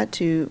off of that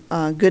to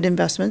good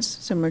investments,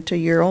 similar to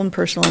your own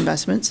personal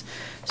investments,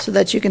 so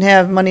that you can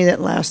have money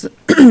that lasts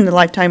the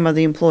lifetime of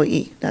the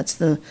employee. That's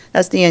the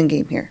end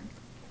game here.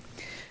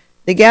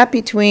 The gap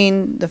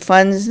between the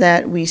funds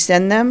that we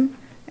send them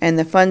and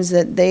the funds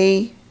that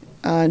they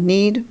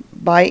need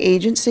by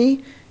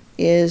agency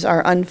is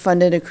our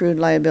unfunded accrued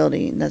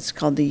liability, and that's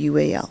called the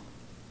UAL.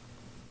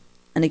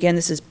 And again,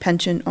 this is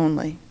pension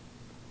only.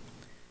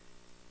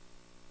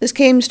 This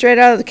came straight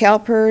out of the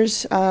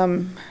CalPERS,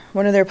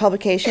 one of their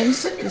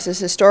publications. This is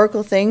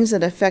historical things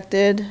that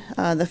affected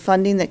the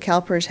funding that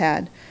CalPERS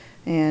had.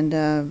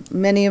 And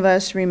many of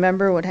us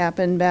remember what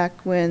happened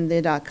back when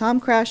the .com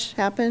crash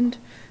happened,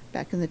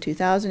 back in the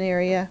 2000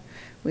 area.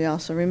 We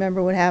also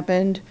remember what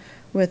happened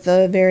with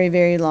a very,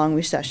 very long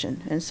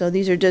recession. And so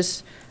these are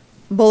just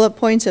bullet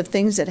points of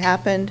things that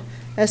happened.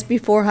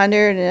 SB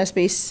 400 and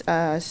SB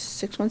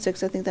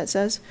 616, I think that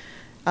says.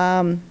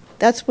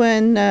 That's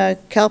when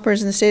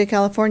CalPERS in the state of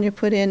California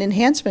put in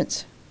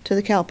enhancements to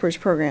the CalPERS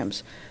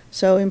programs.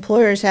 So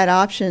employers had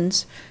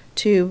options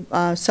to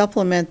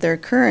supplement their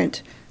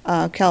current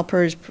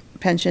CalPERS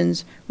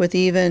pensions with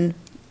even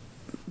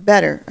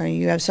better.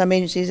 You have some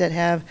agencies that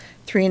have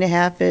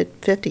 3.5 at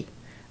 50.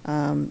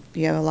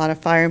 You have a lot of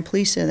fire and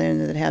police in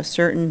there that have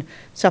certain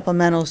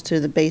supplementals to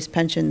the base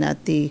pension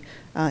that the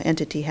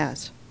entity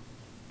has.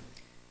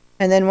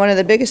 And then one of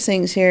the biggest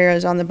things here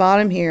is on the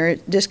bottom here,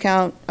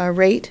 discount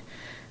rate.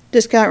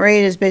 Discount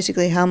rate is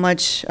basically how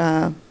much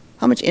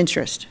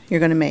interest you're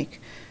going to make.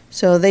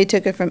 So they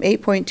took it from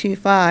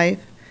 8.25,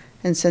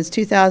 and since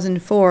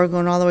 2004,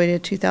 going all the way to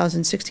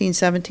 2016,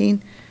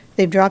 17,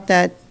 they've dropped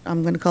that,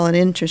 I'm going to call it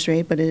interest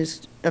rate, but it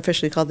is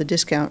officially called the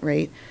discount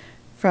rate,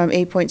 from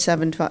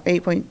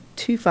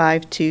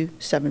 8.25 to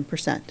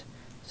 7%.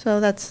 So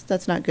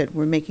that's not good.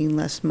 We're making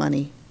less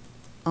money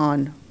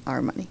on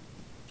our money.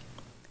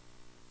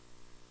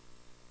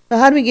 So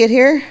how did we get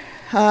here?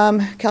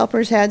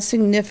 CalPERS had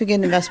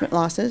significant investment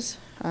losses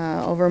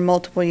over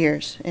multiple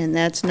years, and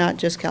that's not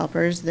just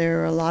CalPERS.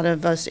 There are a lot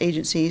of us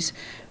agencies.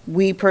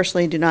 We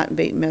personally do not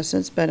make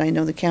investments, but I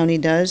know the county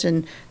does,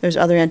 and there's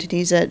other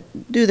entities that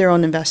do their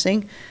own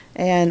investing,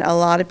 and a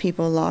lot of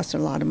people lost a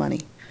lot of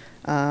money.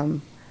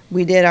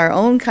 We did our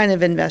own kind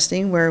of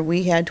investing where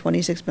we had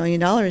 $26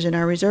 million in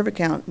our reserve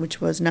account, which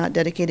was not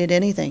dedicated to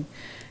anything.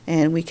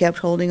 And we kept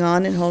holding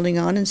on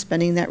and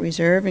spending that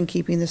reserve and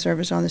keeping the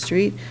service on the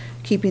street,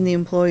 keeping the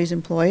employees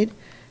employed,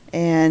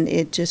 and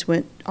it just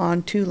went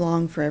on too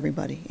long for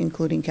everybody,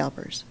 including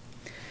CalPERS.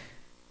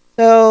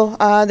 So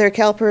their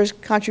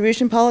CalPERS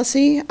contribution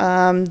policy,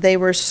 they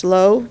were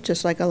slow,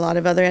 just like a lot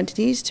of other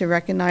entities, to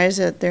recognize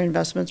that their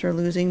investments were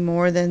losing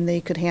more than they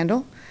could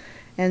handle.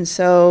 And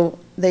so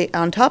they,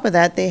 on top of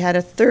that, they had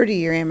a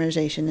 30-year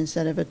amortization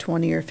instead of a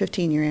 20 or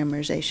 15-year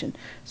amortization.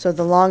 So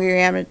the longer you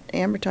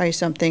amortize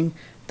something,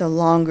 the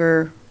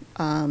longer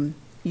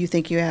you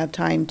think you have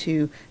time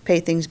to pay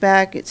things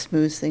back. It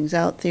smooths things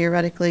out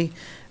theoretically,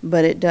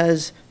 but it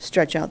does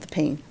stretch out the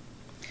pain.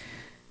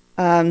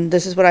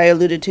 This is what I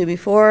alluded to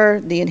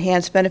before, the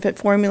enhanced benefit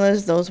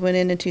formulas. Those went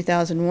in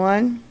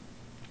 2001.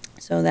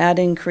 So that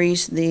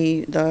increased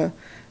the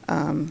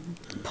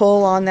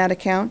pull on that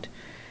account.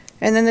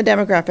 And then the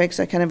demographics,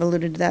 I kind of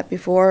alluded to that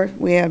before.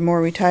 We had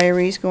more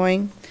retirees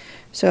going.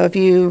 So if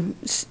you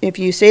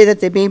say that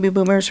the baby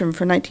boomers from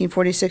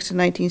 1946 to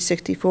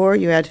 1964,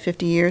 you add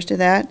 50 years to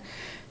that.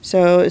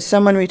 So if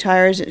someone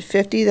retires at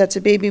 50, that's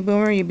a baby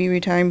boomer, you'd be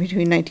retiring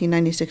between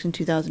 1996 and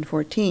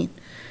 2014.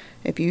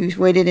 If you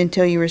waited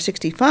until you were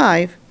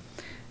 65,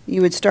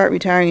 you would start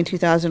retiring in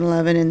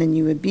 2011, and then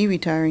you would be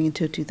retiring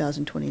until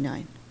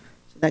 2029.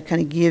 So that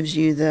kind of gives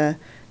you the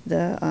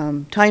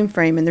time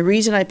frame. And the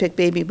reason I picked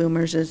baby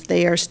boomers is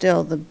they are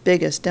still the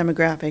biggest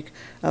demographic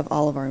of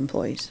all of our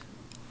employees.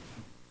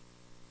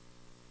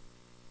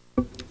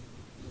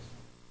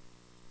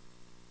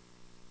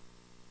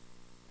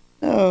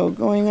 So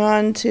going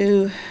on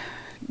to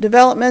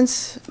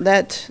developments,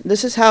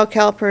 this is how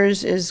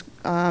CalPERS is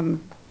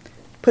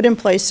put in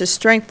place to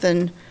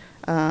strengthen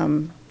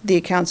the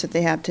accounts that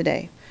they have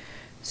today.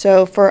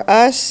 So for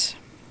us,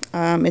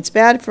 it's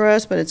bad for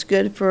us, but it's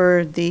good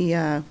for the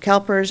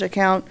CalPERS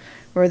account,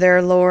 where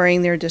they're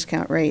lowering their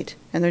discount rate,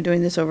 and they're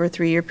doing this over a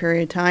 3-year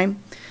period of time.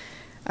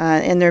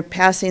 And they're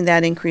passing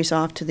that increase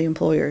off to the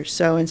employers.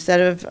 So instead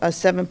of a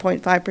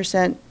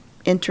 7.5%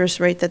 interest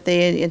rate that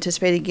they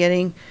anticipated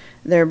getting,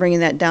 they're bringing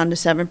that down to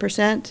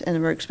 7%,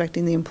 and we're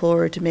expecting the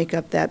employer to make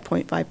up that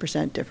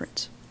 0.5%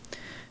 difference.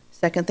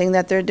 Second thing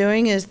that they're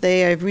doing is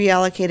they have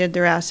reallocated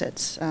their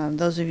assets.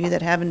 Those of you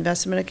that have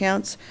investment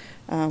accounts,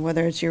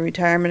 whether it's your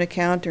retirement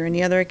account or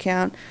any other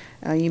account,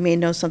 you may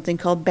know something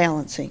called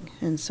balancing.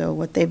 And so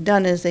what they've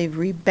done is they've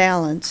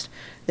rebalanced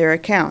their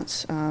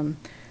accounts.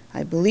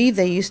 I believe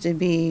they used to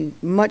be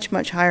much,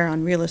 much higher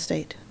on real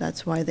estate.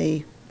 That's why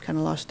they kind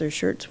of lost their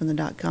shirts when the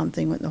dot-com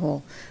thing went in the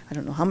hole. I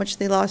don't know how much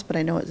they lost, but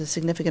I know it's a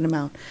significant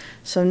amount.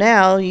 So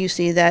now you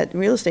see that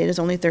real estate is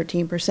only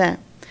 13%.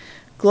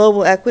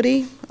 Global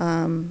equity,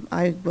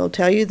 I will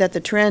tell you that the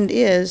trend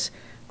is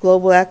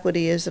global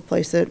equity is the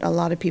place that a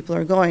lot of people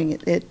are going.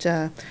 It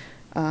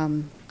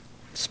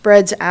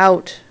spreads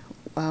out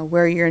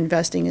where you're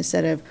investing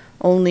instead of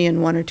only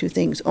in one or two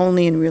things,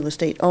 only in real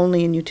estate,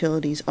 only in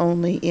utilities,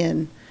 only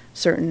in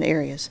certain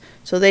areas.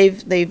 So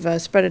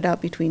they've spread it out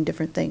between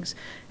different things.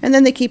 And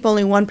then they keep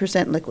only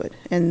 1% liquid,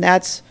 and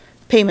that's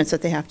payments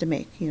that they have to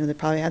make. You know, they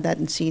probably have that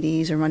in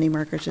CDs or money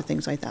markets or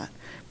things like that.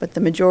 But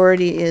the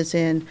majority is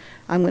in,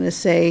 I'm going to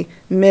say,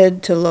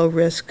 mid to low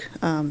risk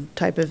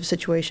type of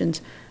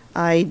situations.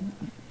 In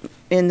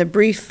the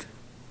brief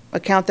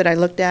account that I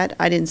looked at,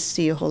 I didn't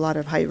see a whole lot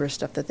of high risk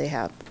stuff that they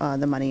have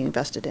the money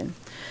invested in.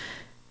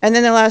 And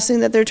then the last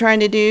thing that they're trying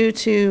to do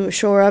to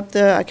shore up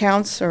the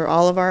accounts, or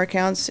all of our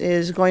accounts,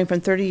 is going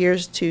from 30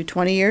 years to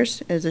 20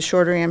 years as a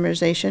shorter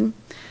amortization.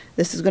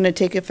 This is going to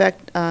take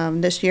effect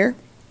this year,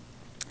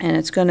 and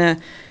it's going to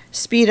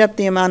speed up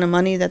the amount of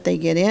money that they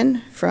get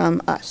in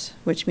from us,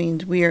 which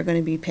means we are going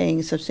to be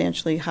paying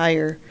substantially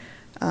higher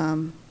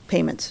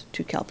payments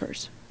to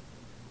CalPERS.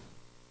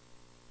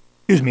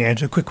 Excuse me,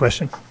 Angela, quick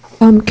question.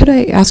 Could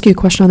I ask you a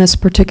question on this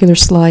particular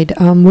slide?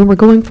 When we're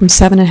going from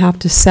 7.5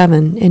 to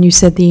 7, and you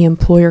said the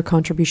employer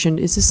contribution,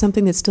 is this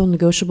something that's still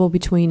negotiable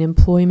between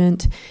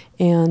employment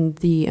and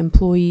the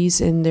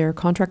employees in their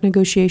contract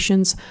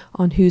negotiations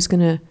on who's going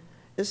to?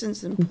 This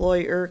is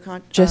employer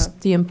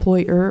Just the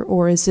employer,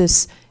 or is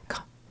this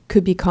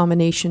could be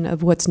combination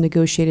of what's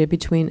negotiated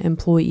between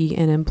employee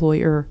and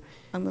employer?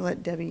 I'm going to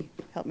let Debbie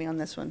help me on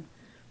this one.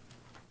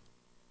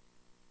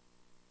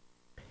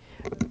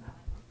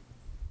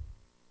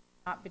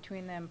 Not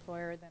between the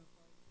employer and the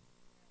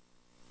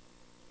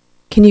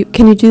Can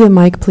you do the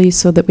mic, please,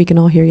 so that we can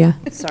all hear you?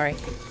 Sorry.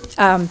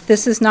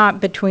 This is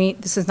not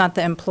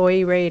the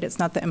employee rate, it's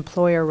not the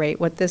employer rate.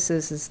 What this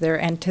is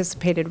their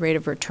anticipated rate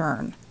of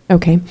return.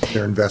 Okay.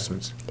 Their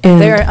investments.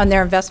 They're on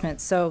their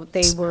investments. So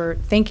they were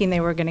thinking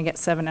they were going to get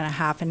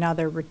 7.5, and now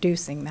they're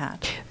reducing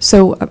that.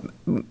 So,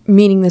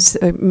 meaning this,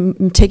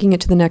 taking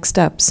it to the next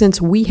step, since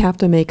we have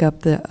to make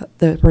up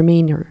the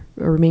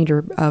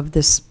remainder of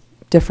this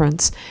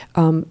difference,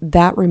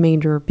 that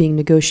remainder being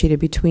negotiated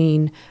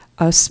between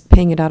us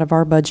paying it out of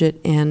our budget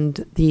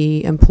and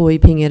the employee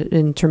paying it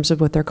in terms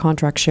of what their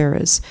contract share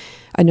is.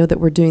 I know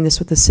that we're doing this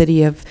with the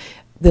city of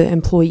the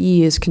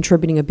employee is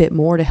contributing a bit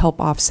more to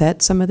help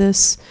offset some of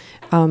this.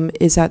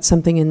 Is that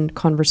something in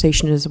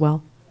conversation as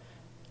well?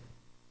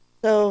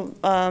 So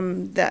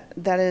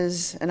that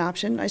is an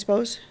option, I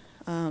suppose.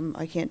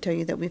 I can't tell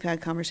you that we've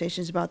had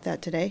conversations about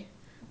that today.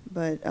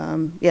 But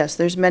yes,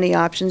 there's many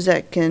options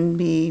that can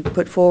be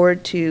put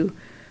forward to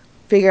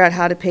figure out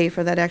how to pay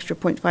for that extra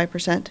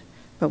 0.5%,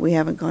 but we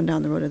haven't gone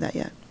down the road of that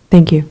yet.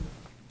 Thank you.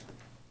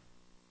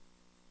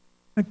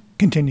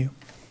 Continue.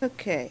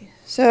 Okay,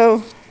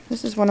 so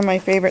this is one of my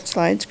favorite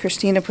slides.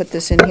 Christina put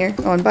this in here.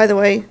 Oh, and by the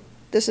way,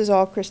 this is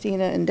all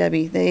Christina and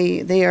Debbie.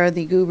 They are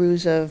the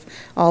gurus of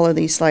all of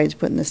these slides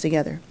putting this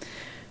together.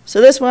 So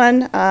this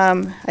one,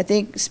 I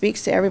think,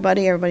 speaks to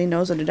everybody. Everybody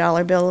knows what a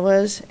dollar bill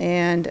was,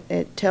 and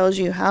it tells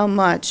you how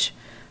much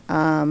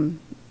that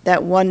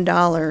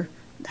 $1,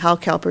 how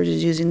CalPERS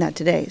is using that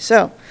today.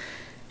 So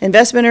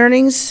investment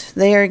earnings,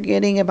 they are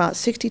getting about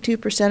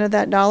 62% of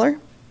that dollar.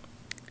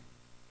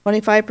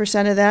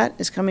 25% of that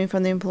is coming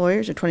from the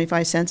employers, or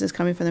 25 cents is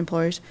coming from the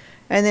employers,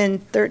 and then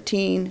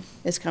 13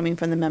 is coming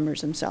from the members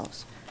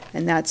themselves.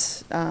 And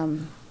that's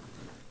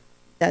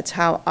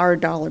how our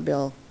dollar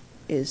bill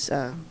is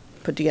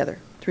put together,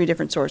 3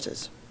 different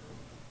sources.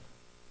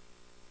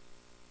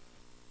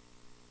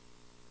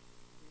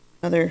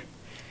 Another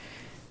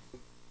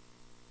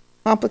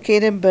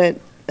complicated but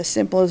as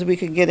simple as we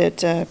could get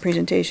it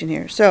presentation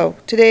here. So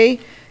today,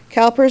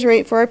 CalPERS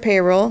rate for our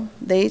payroll,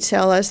 they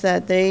tell us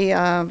that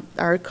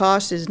our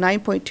cost is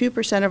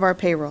 9.2% of our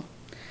payroll.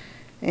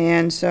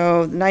 And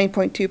so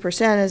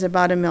 9.2% is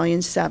about $1.7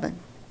 million.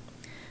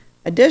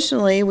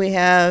 Additionally, we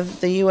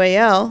have the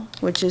UAL,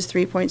 which is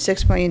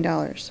 $3.6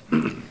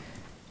 million.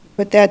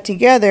 Put that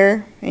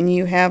together, and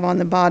you have on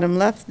the bottom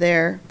left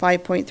there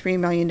 $5.3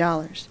 million.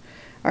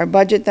 Our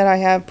budget that I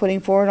have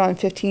putting forward on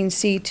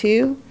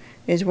 15C2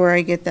 is where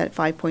I get that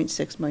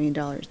 $5.6 million.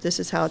 This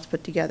is how it's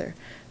put together.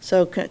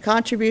 So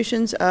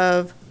contributions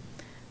from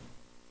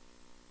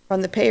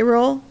the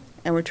payroll,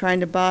 and we're trying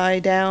to buy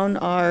down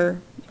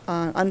our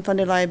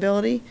unfunded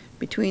liability.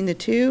 Between the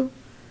two,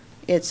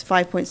 it's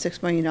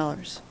 $5.6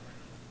 million.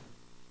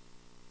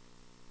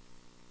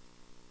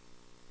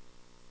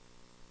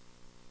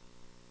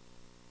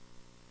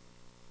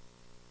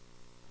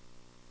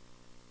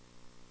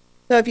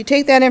 So if you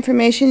take that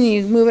information and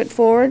you move it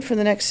forward for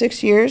the next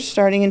 6 years,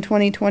 starting in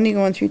 2020,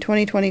 going through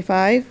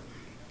 2025,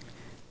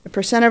 the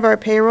percent of our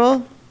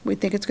payroll, we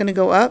think it's going to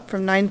go up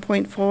from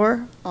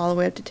 9.4 all the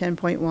way up to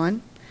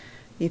 10.1.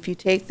 If you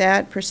take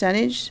that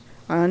percentage,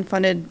 our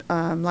unfunded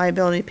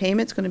liability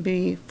payment is going to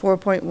be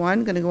 4.1,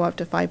 going to go up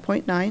to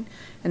 5.9.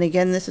 And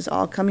again, this is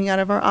all coming out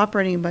of our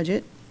operating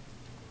budget.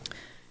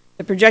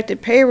 The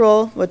projected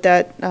payroll with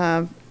that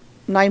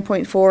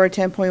 9.4 or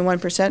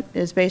 10.1%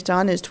 is based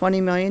on is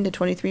 $20 million to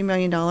 $23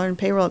 million in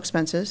payroll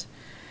expenses.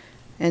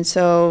 And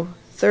so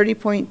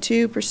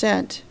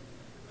 30.2%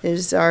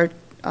 is our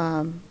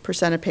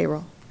percent of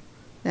payroll.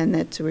 And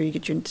that's where you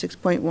get your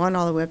 6.1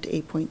 all the way up to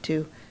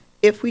 8.2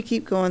 if we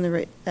keep going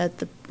at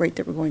the rate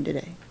that we're going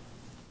today.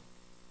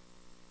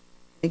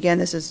 Again,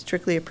 this is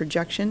strictly a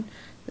projection.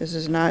 This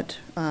is not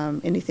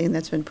anything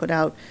that's been put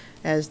out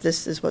as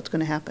this is what's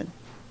going to happen.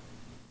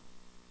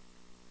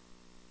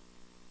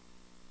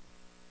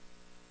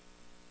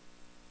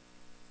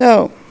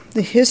 So,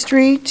 the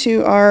history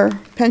to our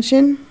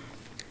pension,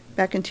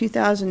 back in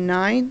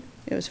 2009,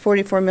 it was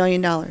 $44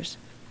 million.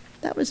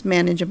 That was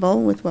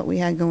manageable with what we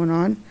had going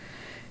on.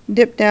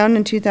 Dipped down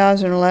in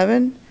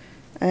 2011,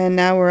 and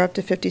now we're up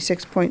to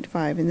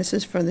 56.5. And this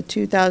is for the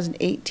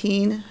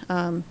 2018.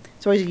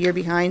 It's always a year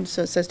behind,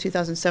 so it says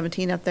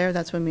 2017 up there.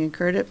 That's when we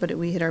incurred it, but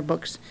we hit our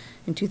books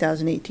in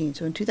 2018.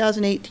 So in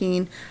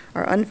 2018,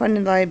 our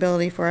unfunded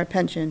liability for our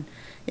pension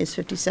is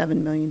 $57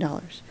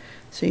 million.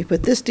 So you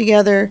put this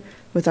together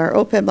with our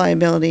OPEB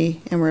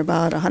liability, and we're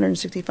about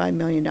 $165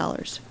 million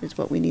is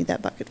what we need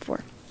that bucket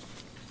for.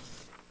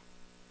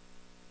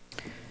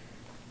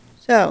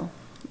 So,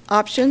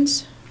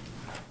 options.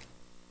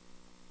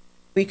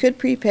 We could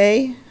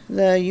prepay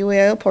the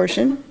UAL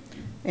portion,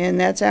 and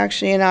that's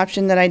actually an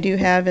option that I do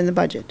have in the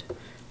budget.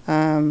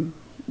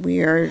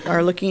 We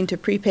are looking to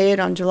prepay it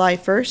on July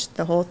 1st,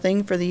 the whole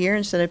thing for the year,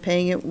 instead of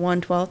paying it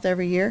 1/12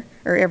 every year,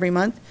 or every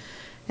month.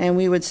 And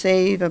we would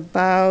save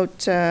about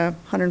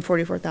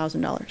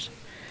 $144,000.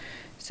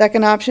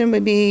 Second option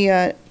would be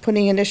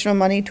putting additional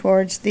money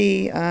towards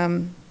the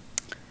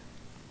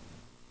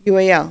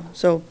UAL,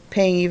 so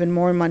paying even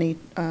more money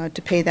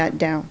to pay that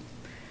down.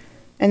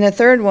 And the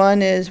third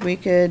one is we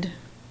could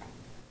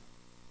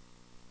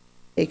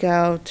take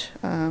out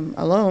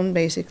a loan,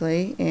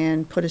 basically,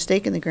 and put a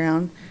stake in the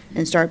ground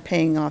and start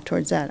paying off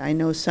towards that. I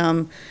know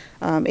some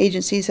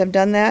agencies have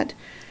done that.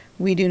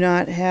 We do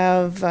not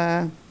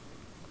have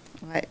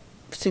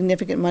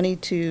significant money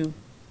to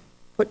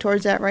put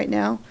towards that right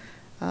now.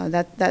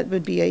 That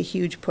would be a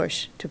huge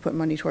push to put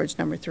money towards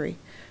number 3.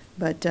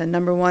 But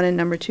number 1 and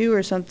number 2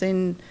 are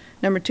something,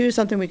 number 2 is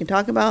something we can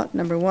talk about.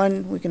 Number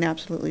 1, we can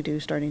absolutely do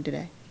starting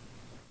today.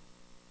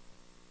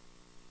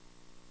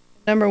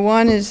 Number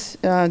 1 is,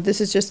 this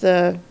is just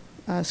the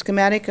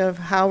schematic of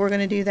how we're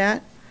going to do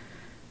that.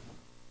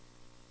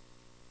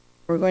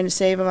 We're going to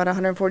save about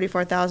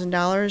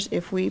 $144,000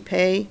 if we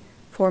pay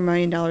 $4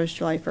 million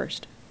July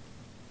 1st.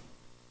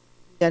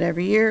 That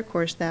every year, of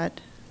course, that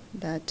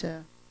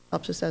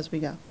helps us as we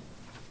go.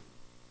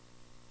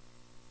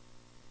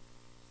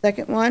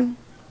 Second one,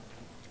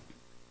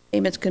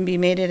 payments can be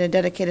made at a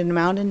dedicated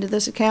amount into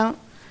this account.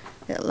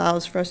 It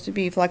allows for us to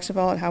be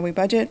flexible at how we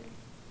budget.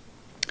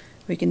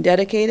 We can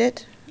dedicate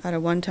it out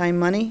of one-time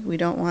money. We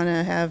don't want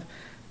to have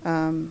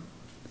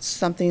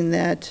something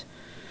that,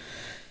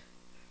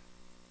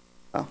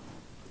 well,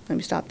 let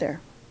me stop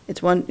there.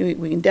 It's we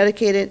can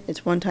dedicate it,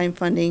 it's one-time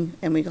funding,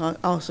 and we can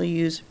also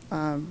use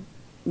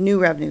new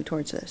revenue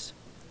towards this.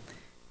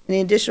 And the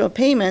additional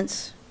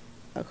payments,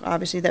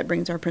 obviously that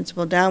brings our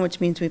principal down,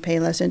 which means we pay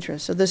less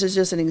interest. So this is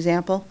just an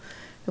example.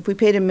 If we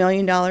paid $1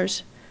 million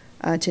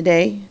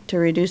today to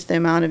reduce the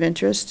amount of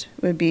interest,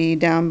 it would be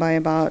down by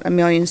about $1.6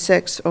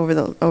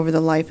 million over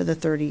the life of the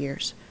 30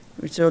 years.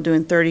 We're still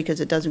doing 30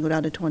 because it doesn't go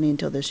down to 20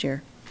 until this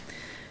year.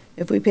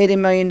 If we paid $1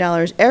 million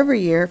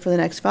every year for the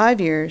next 5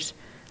 years,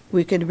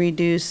 we could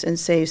reduce and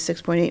save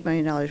 $6.8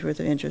 million worth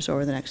of interest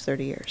over the next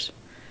 30 years.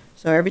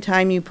 So every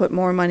time you put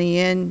more money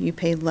in, you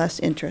pay less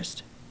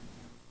interest.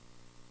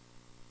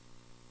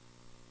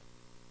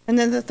 And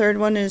then the third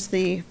one is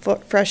the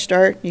fresh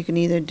start. You can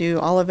either do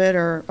all of it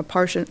or a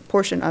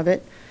portion of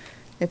it.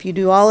 If you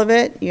do all of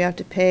it, you have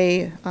to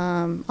pay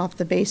off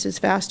the bases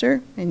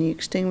faster, and you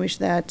extinguish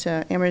that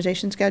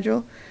amortization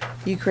schedule.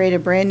 You create a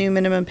brand new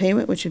minimum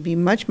payment, which would be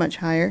much, much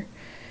higher.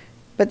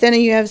 But then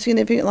you have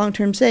significant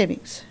long-term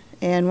savings.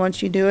 And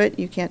once you do it,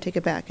 you can't take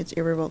it back. It's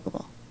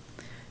irrevocable.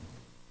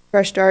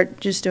 Fresh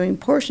start, just doing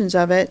portions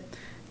of it,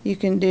 you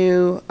can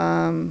do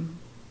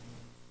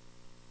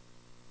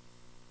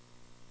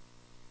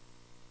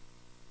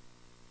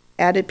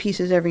added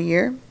pieces every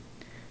year.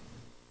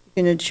 You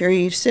can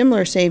achieve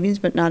similar savings,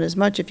 but not as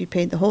much if you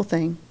paid the whole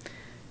thing.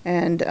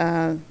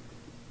 And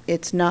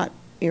it's not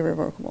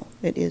irrevocable.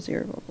 It is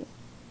irrevocable.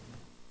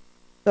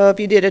 So if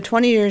you did a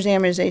 20 years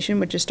amortization,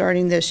 which is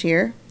starting this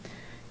year,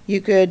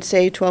 you could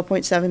save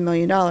 $12.7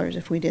 million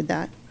if we did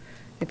that.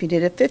 If you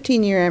did a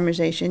 15-year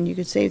amortization, you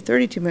could save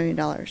 $32 million.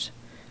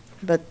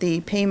 But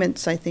the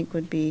payments, I think,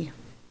 would be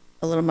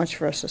a little much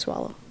for us to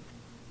swallow.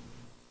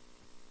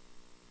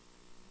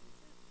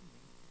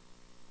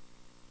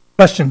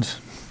 Questions?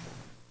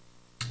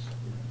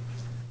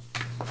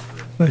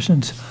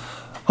 Questions?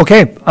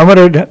 Okay, I'm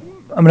gonna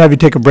have you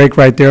take a break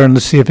right there, and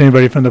let's see if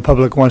anybody from the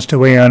public wants to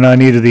weigh in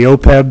on either the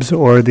OPEBs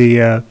or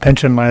the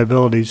pension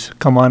liabilities.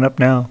 Come on up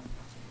now.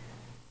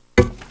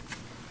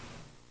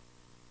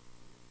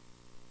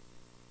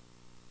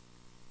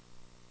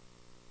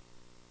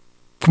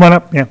 Come on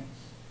up, yeah.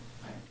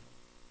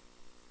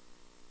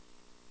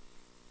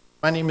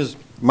 My name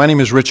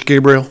is Rich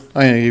Gabriel.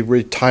 I am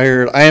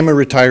a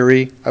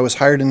retiree. I was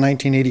hired in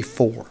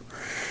 1984.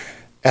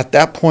 At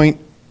that point,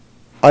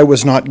 I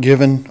was not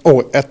given,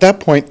 at that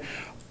point,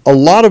 a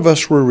lot of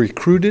us were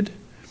recruited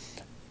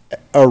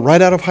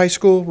right out of high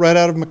school, right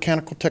out of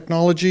mechanical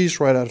technologies,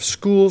 right out of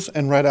schools,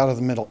 and right out of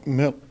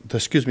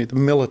the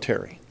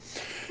military.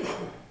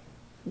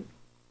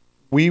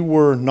 We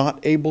were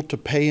not able to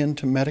pay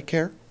into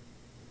Medicare.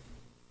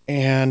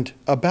 And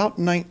about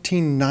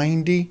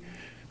 1990,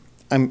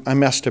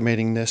 I'm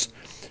estimating this,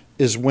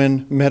 is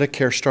when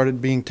Medicare started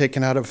being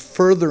taken out of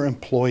further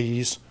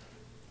employees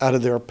out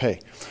of their pay.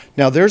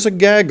 Now, there's a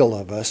gaggle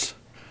of us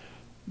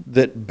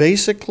that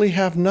basically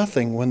have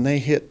nothing when they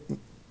hit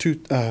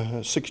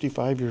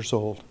 65 years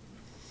old.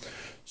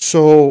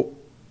 So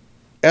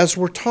as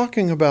we're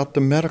talking about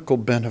the medical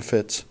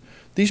benefits,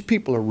 these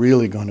people are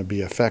really going to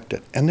be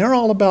affected. And they're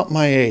all about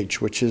my age,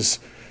 which is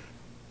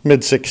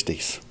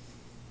mid-60s.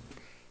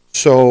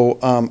 So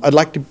I'd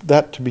like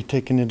that to be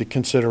taken into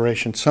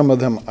consideration. Some of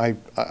them,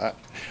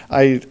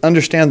 I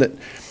understand that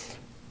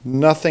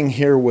nothing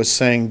here was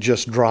saying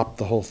just drop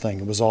the whole thing.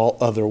 It was all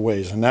other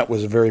ways, and that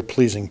was very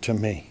pleasing to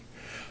me.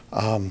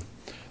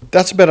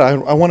 That's better.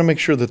 I want to make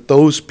sure that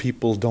those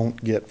people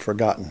don't get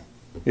forgotten.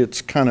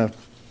 It's kind of,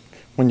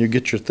 when you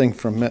get your thing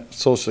from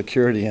Social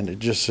Security and it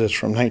just says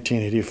from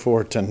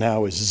 1984 to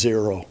now is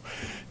 0,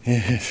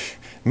 it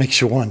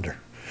makes you wonder.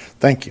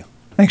 Thank you.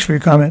 Thanks for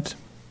your comments.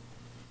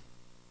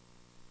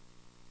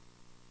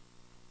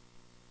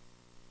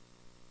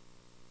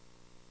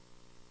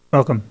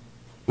 Welcome.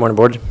 Morning,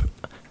 Board.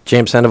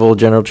 James Sandoval,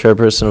 General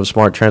Chairperson of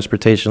Smart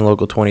Transportation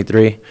Local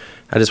 23.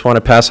 I just want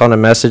to pass on a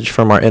message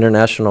from our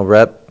international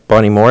rep,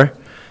 Bonnie Moore.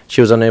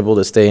 She was unable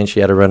to stay and she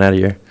had to run out of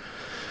here.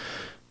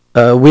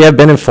 We have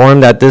been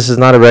informed that this is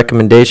not a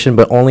recommendation,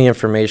 but only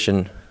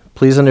information.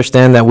 Please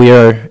understand that we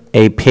are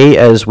a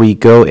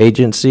pay-as-we-go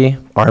agency.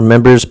 Our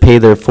members pay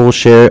their full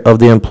share of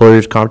the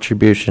employer's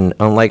contribution,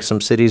 unlike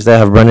some cities that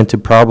have run into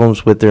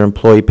problems with their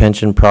employee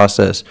pension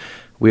process.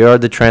 We are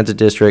the transit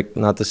district,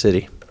 not the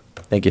city.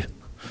 Thank you.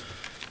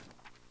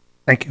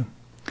 Thank you.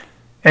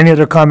 Any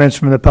other comments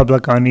from the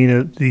public on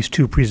either of these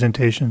two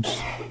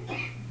presentations?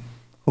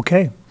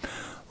 Okay.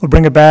 We'll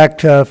bring it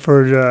back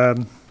for,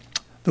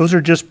 those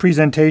are just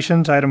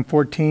presentations, item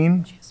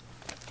 14.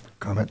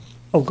 Comment?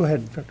 Oh, go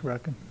ahead, Dr.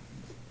 Rockin.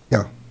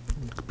 Yeah,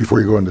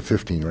 before you go into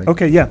 15, right?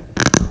 Okay, yeah.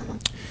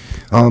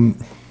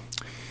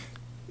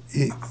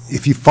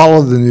 If you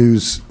follow the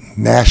news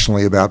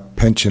nationally about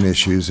pension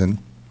issues, and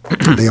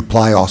they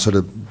apply also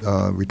to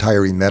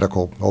retiree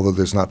medical, although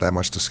there's not that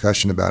much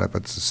discussion about it,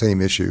 but it's the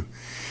same issue.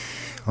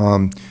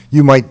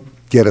 You might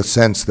get a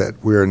sense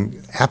that we're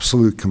in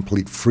absolute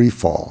complete free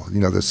fall. You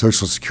know, the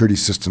Social Security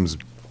system's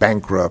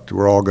bankrupt.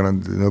 We're all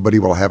going to, nobody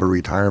will have a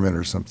retirement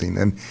or something.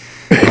 And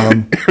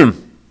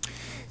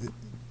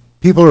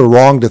people are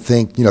wrong to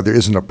think, you know, there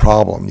isn't a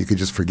problem. You could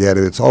just forget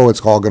it. It's all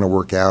going to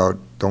work out.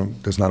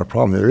 There's not a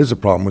problem. There is a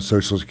problem with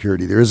Social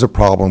Security. There is a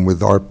problem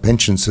with our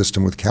pension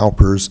system, with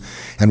CalPERS,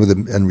 and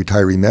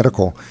retiree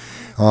medical.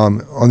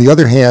 On the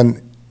other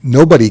hand,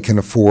 nobody can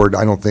afford,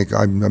 I don't think,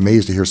 I'm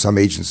amazed to hear some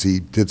agency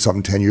did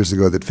something 10 years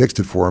ago that fixed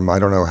it for them. I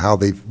don't know how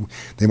they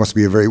must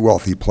be a very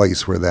wealthy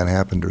place where that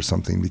happened or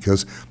something,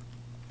 because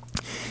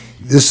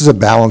this is a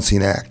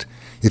balancing act.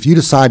 If you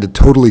decide to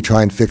totally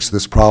try and fix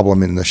this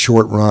problem in the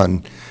short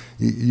run,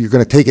 you're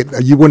going to take it,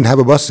 you wouldn't have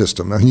a bus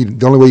system. I mean,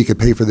 the only way you could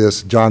pay for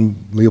this, John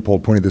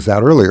Leopold pointed this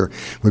out earlier,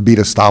 would be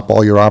to stop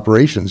all your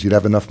operations. You'd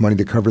have enough money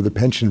to cover the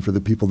pension for the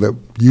people that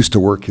used to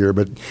work here,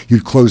 but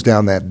you'd close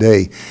down that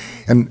day.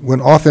 And when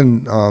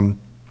often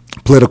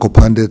political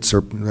pundits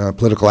or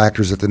political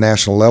actors at the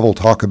national level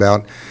talk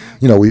about,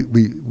 you know,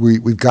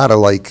 we've got to,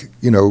 like,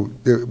 you know,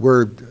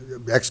 we're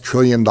X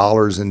trillion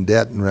dollars in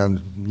debt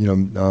around, you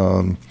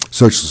know,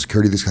 Social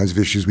Security, these kinds of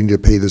issues. We need to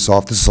pay this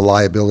off. This is a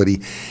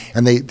liability.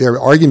 And their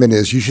argument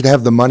is you should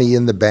have the money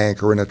in the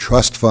bank or in a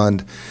trust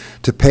fund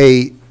to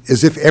pay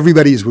as if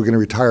everybody's going to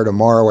retire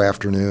tomorrow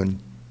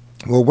afternoon.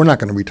 Well, we're not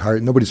going to retire.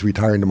 Nobody's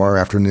retiring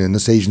tomorrow afternoon.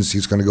 This agency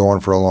is going to go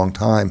on for a long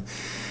time.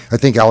 I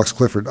think Alex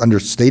Clifford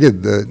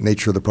understated the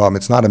nature of the problem.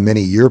 It's not a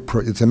many-year,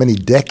 it's a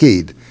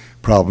many-decade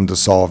problem to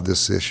solve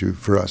this issue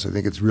for us. I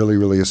think it's really,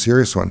 really a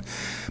serious one.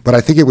 But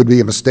I think it would be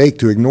a mistake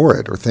to ignore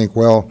it or think,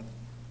 well,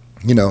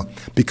 you know,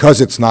 because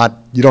it's not,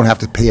 you don't have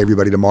to pay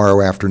everybody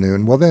tomorrow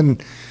afternoon, well then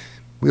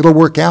it'll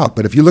work out.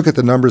 But if you look at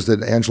the numbers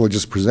that Angela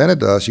just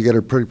presented to us, you get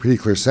a pretty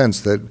clear sense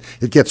that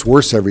it gets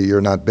worse every year,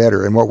 not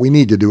better. And what we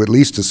need to do at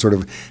least is sort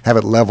of have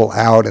it level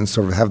out and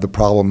sort of have the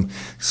problem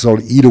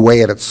sort of eat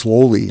away at it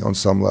slowly on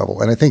some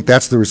level. And I think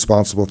that's the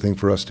responsible thing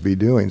for us to be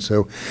doing.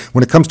 So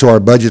when it comes to our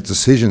budget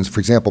decisions, for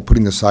example,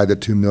 putting aside the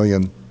 $2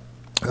 million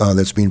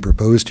that's being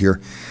proposed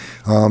here,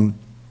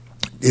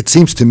 it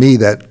seems to me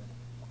that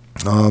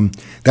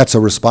that's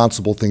a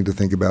responsible thing to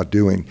think about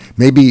doing.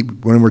 Maybe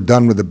when we're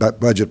done with the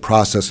budget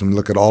process and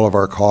look at all of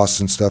our costs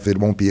and stuff, it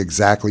won't be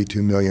exactly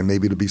 $2 million.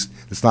 Maybe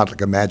it's not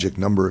like a magic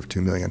number of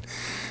 $2 million.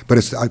 But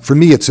it's, for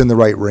me, it's in the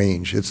right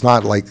range. It's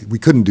not like we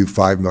couldn't do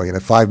 $5 million.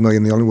 At $5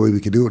 million, the only way we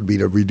could do it would be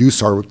to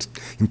reduce our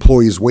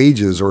employees'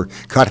 wages or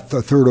cut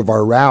a third of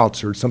our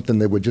routes or something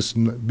that would just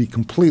be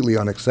completely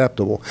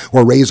unacceptable,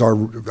 or raise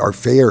our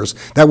fares.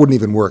 That wouldn't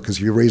even work, because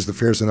if you raise the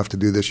fares enough to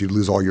do this, you'd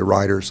lose all your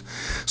riders.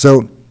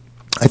 So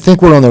I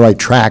think we're on the right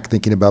track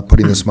thinking about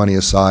putting this money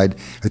aside.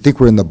 I think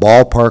we're in the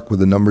ballpark with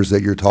the numbers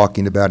that you're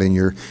talking about in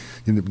your,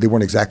 they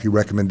weren't exactly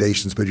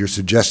recommendations, but your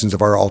suggestions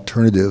of our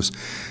alternatives.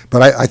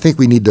 But I think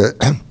we need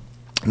to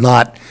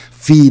not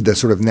feed the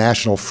sort of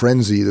national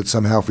frenzy that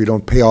somehow if we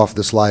don't pay off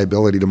this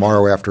liability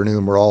tomorrow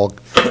afternoon, we're all,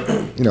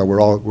 you know,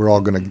 we're all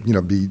going to, you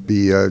know,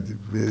 be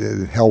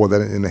hell with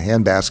it in a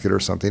handbasket or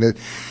something.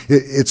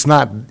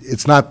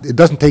 It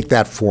doesn't take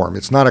that form.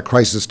 It's not a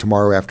crisis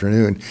tomorrow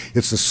afternoon.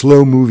 It's a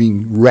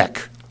slow-moving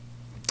wreck.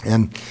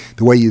 And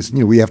the way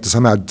we have to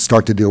somehow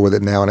start to deal with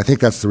it now. And I think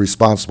that's the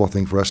responsible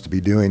thing for us to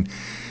be doing.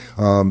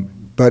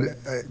 But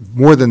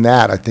more than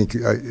that, I think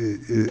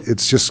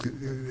it's just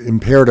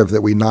imperative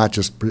that we not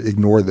just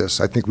ignore this.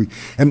 I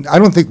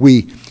don't think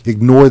we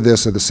ignore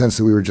this in the sense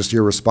that we were just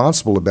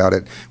irresponsible about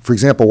it. For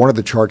example, one of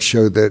the charts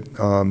showed that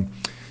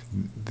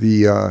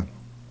the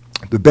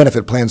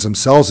benefit plans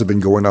themselves have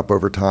been going up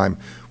over time.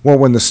 Well,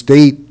 when the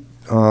state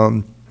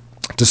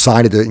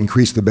decided to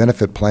increase the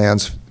benefit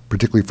plans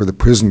particularly for the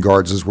prison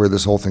guards is where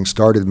this whole thing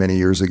started many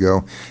years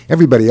ago.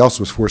 Everybody else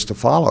was forced to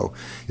follow.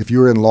 If you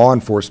were in law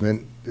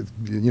enforcement,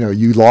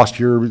 you lost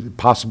your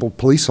possible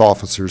police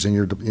officers in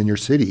your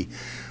city.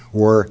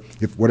 Or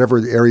if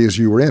whatever areas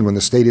you were in, when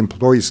the state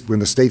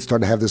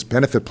started to have this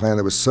benefit plan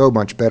that was so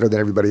much better than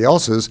everybody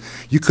else's,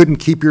 you couldn't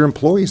keep your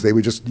employees. They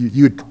would just,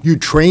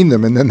 you'd train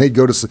them, and then they'd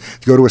go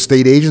to a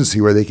state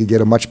agency where they could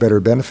get a much better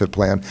benefit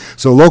plan.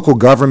 So local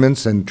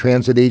governments and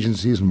transit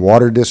agencies and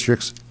water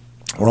districts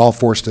were all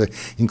forced to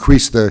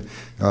increase the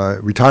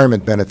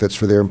retirement benefits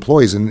for their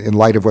employees in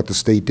light of what the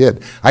state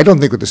did. I don't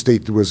think that the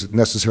state was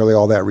necessarily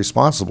all that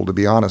responsible, to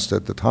be honest,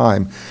 at the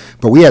time,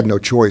 but we had no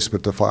choice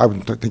but to follow.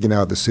 I'm thinking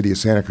now of the city of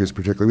Santa Cruz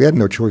particularly. We had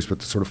no choice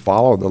but to sort of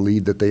follow the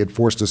lead that they had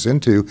forced us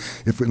into,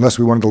 unless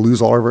we wanted to lose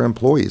all of our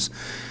employees.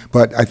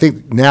 But I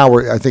think now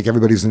I think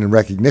everybody's in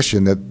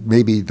recognition that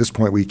maybe at this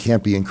point we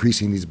can't be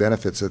increasing these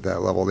benefits at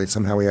that level.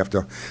 Somehow we have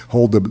to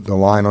hold the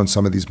line on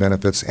some of these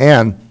benefits,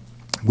 and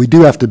we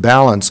do have to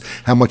balance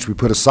how much we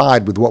put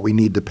aside with what we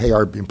need to pay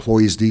our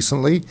employees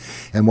decently,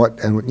 and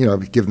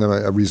give them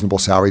a reasonable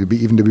salary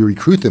to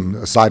recruit them,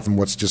 aside from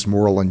what's just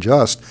moral and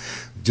just.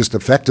 Just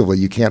effectively,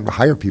 you can't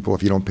hire people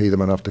if you don't pay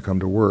them enough to come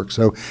to work.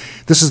 So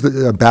this is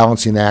the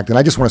balancing act, and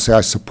I just want to say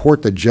I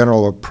support the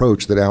general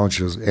approach that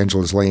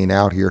Angela's laying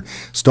out here,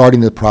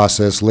 starting the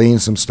process, laying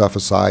some stuff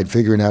aside,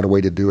 figuring out a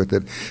way to do it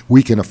that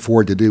we can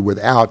afford to do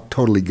without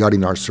totally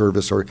gutting our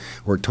service or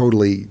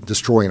totally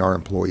destroying our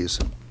employees.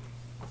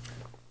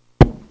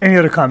 Any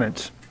other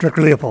comments?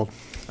 Director Leopold.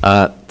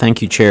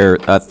 Thank you, Chair.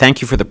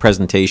 Thank you for the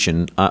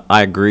presentation.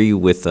 I agree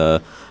with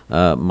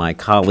my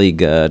colleague,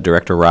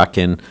 Director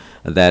Rockin,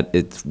 that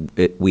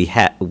we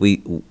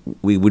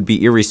would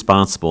be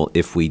irresponsible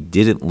if we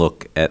didn't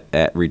look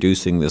at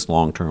reducing this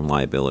long-term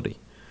liability.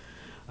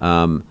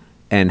 And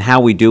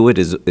how we do it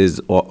is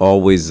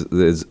always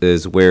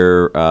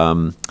where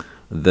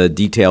the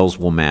details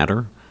will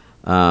matter.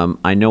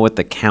 I know at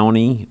the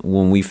county,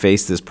 when we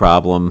faced this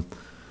problem,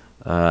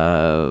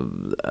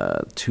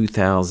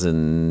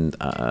 2000.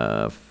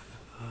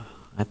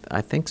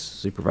 I think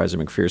Supervisor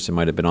McPherson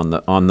might have been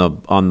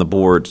on the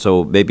board,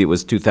 so maybe it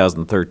was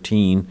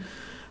 2013.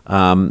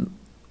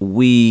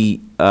 We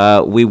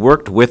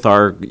worked with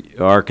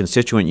our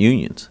constituent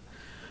unions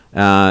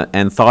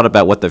and thought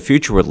about what the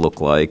future would look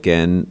like,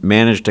 and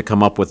managed to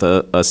come up with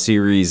a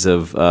series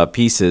of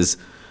pieces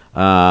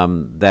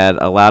that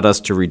allowed us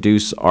to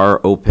reduce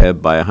our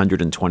OPEB by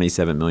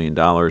 $127 million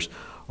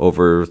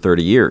over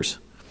 30 years.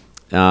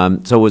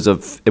 So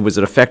it was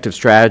an effective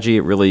strategy.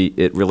 It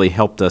really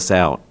helped us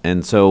out,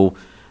 and so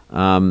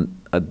I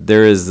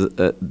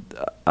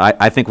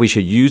think we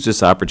should use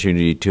this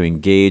opportunity to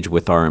engage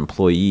with our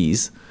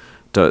employees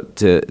to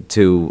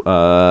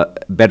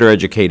better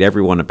educate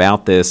everyone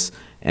about this,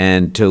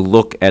 and to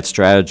look at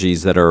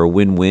strategies that are a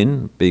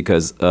win-win,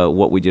 because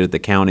what we did at the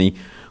county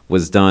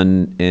was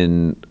done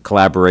in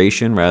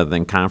collaboration rather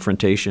than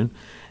confrontation,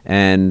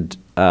 and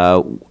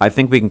I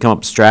think we can come up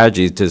with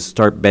strategies to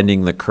start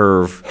bending the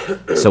curve,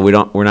 so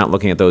we're not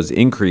looking at those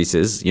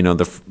increases. You know,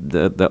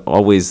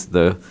 always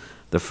the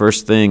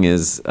first thing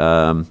is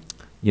you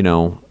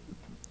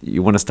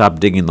want to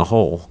stop digging the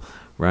hole,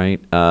 right?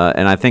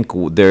 And I think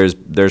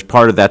there's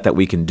part of that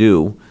we can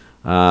do,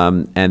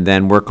 and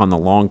then work on the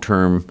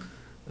long-term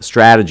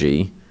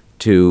strategy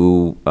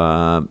to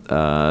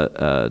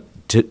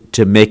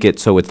make it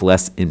so it's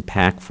less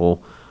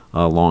impactful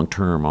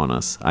long-term on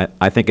us.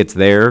 I think it's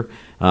there.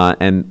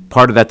 And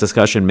part of that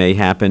discussion may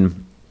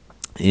happen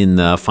in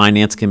the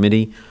Finance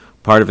Committee.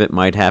 Part of it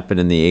might happen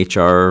in the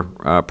HR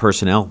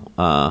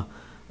Personnel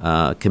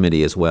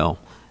Committee as well.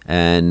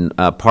 And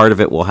part of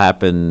it will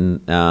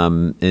happen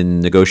in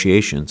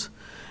negotiations.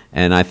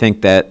 And I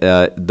think that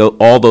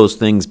all those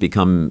things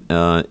become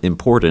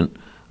important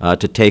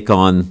to take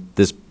on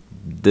this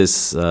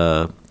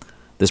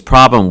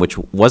problem, which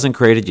wasn't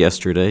created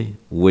yesterday,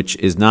 which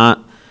is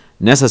not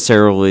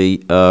necessarily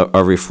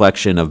a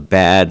reflection of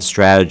bad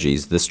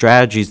strategies. The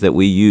strategies that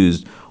we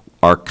used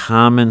are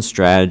common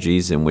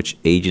strategies in which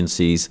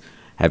agencies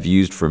have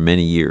used for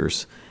many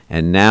years.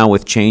 And now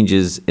with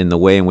changes in the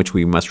way in which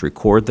we must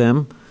record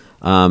them,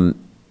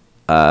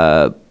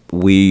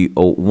 we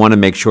want to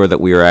make sure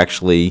that we are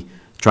actually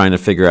trying to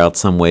figure out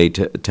some way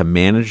to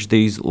manage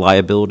these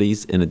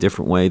liabilities in a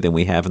different way than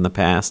we have in the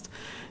past.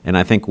 And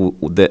I think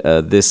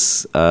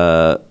this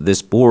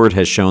board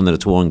has shown that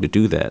it's willing to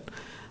do that.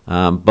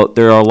 But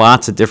there are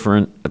lots of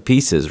different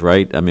pieces,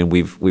 right? I mean,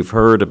 we've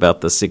heard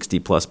about the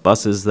 60-plus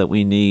buses that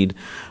we need.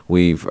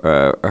 We've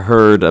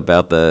heard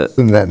about the... Less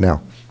than that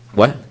now.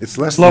 What? It's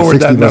less lowered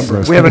than 60 that number.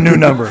 buses. We have a new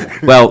number.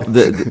 Well,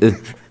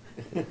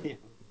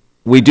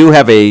 we do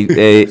have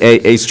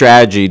a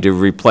strategy to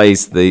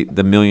replace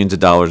the millions of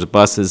dollars of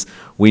buses.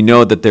 We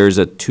know that there's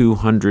a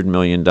 $200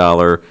 million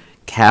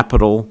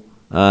capital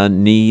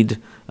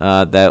need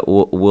that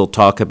we'll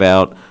talk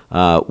about.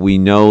 We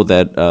know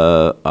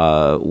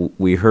that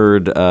we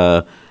heard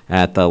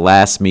at the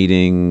last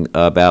meeting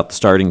about the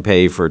starting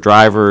pay for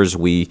drivers.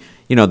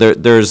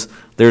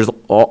 There's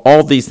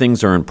all these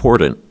things are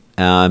important,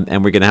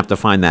 and we're going to have to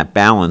find that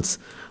balance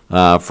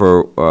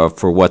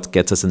for what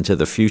gets us into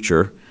the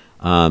future,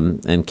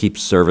 and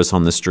keeps service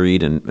on the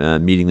street and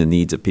meeting the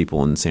needs of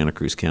people in Santa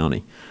Cruz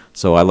County.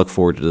 So I look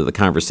forward to the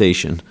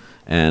conversation,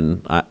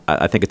 and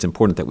I think it's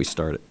important that we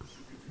start it.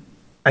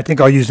 I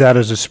think I'll use that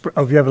as a,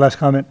 oh, you have a last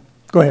comment?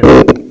 Go ahead.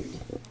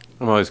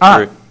 I'm always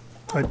curious.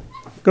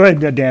 Go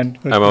ahead, Dan.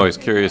 I'm always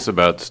curious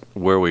about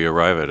where we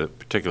arrive at a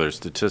particular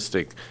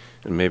statistic,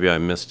 and maybe I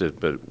missed it,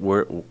 but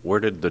where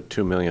did the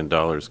 $2 million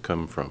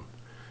come from?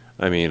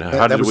 I mean,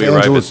 how did we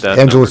arrive at that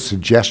Angela's number?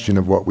 suggestion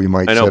of what we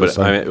might I know, set but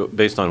aside. I mean,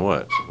 based on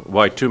what?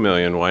 Why 2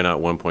 million? Why not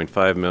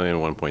 1.5 million,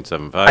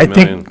 1.75 I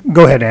million? think,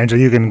 go ahead, Angela,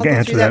 you can I'll go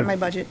answer through that that. in my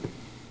budget.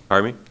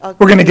 Pardon me?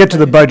 We're going to get to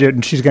the budget,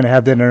 and she's going to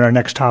have that in our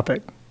next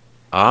topic.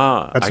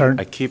 That's our-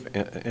 I keep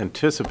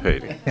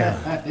anticipating.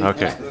 Yeah.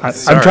 Okay. I'm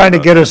Sorry trying to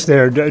about get that. us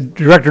there.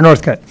 Director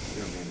Northcutt.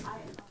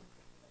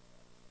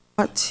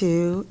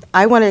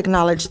 I want to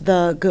acknowledge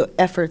the good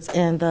efforts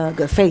and the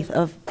good faith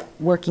of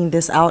working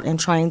this out and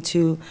trying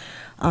to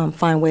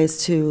find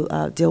ways to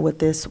deal with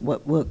this,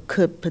 what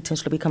could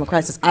potentially become a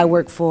crisis. I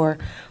work for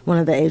one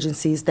of the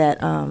agencies that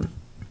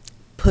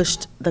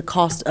pushed the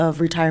cost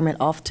of retirement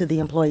off to the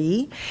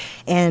employee.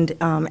 And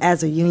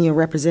as a union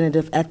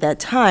representative at that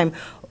time,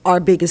 our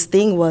biggest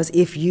thing was,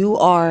 if you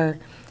are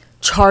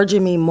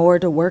charging me more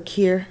to work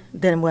here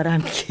than what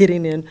I'm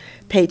getting in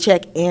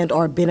paycheck and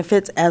our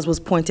benefits, as was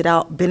pointed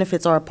out,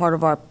 benefits are a part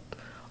of our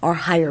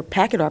higher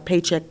packet, our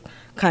paycheck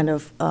kind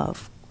of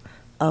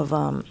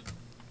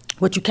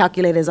what you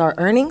calculate as our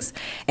earnings.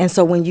 And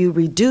so when you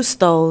reduce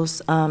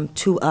those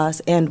to us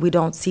and we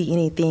don't see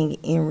anything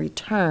in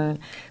return,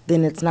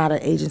 then it's not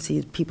an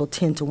agency people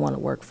tend to want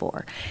to work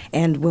for.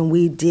 And when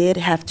we did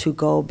have to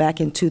go back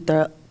in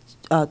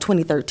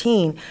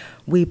 2013,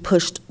 we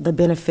pushed the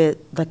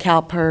benefit, the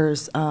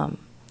CalPERS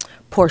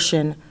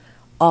portion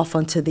off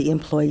onto the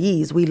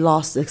employees. We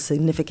lost a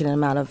significant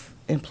amount of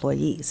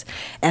employees.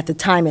 At the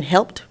time, it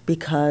helped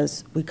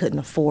because we couldn't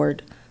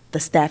afford the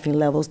staffing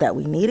levels that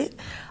we needed,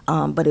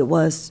 but it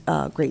was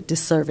a great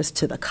disservice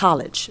to the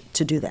college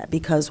to do that,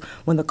 because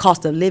when the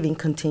cost of living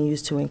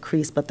continues to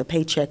increase but the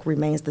paycheck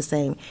remains the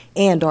same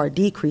and or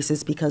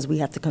decreases because we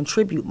have to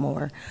contribute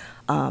more,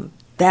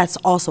 that's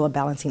also a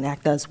balancing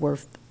act that's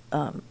worth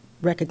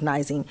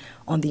recognizing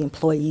on the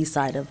employee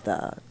side of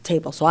the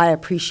table. So I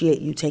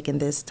appreciate you taking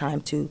this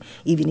time to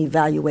even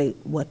evaluate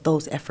what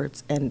those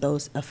efforts and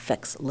those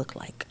effects look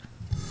like.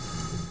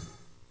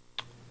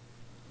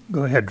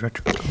 Go ahead,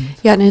 Director.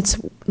 Yeah, and it's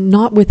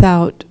not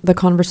without the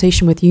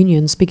conversation with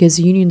unions, because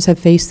unions have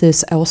faced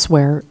this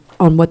elsewhere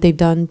on what they've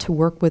done to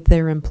work with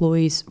their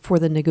employees for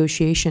the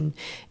negotiation,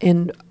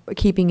 and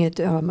keeping it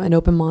an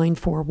open mind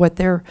for what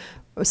their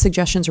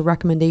suggestions or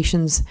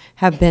recommendations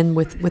have been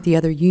with the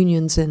other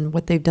unions and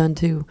what they've done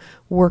to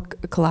work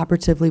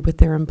collaboratively with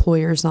their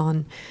employers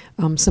on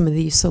some of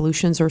these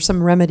solutions or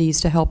some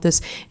remedies to help this.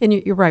 And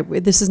you're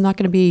right, this is not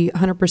going to be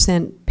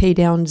 100% pay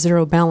down,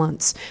 zero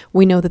balance.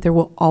 We know that there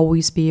will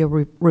always be a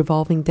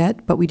revolving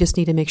debt, but we just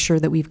need to make sure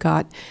that we've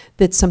got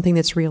that's something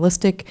that's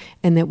realistic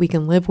and that we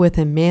can live with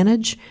and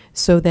manage,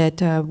 so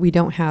that we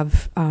don't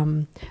have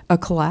a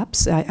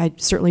collapse. I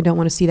certainly don't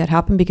want to see that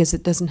happen, because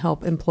it doesn't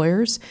help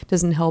employers,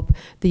 doesn't help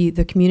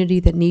the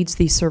community that needs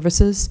these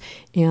services.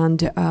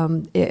 And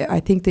I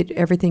think that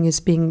everything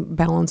is being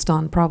balanced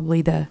on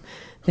probably the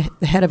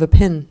head of a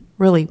pin,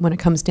 really, when it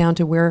comes down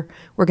to where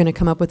we're going to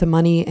come up with the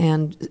money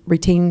and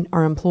retain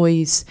our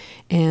employees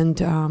and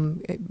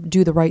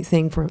do the right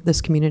thing for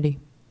this community.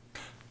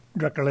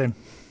 Director Lynn.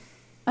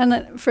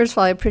 And first of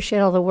all, I appreciate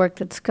all the work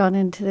that's gone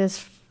into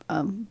this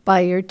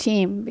by your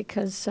team,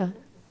 because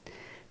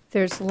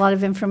there's a lot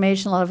of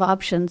information, a lot of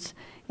options,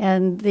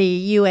 and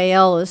the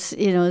UAL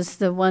is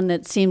the one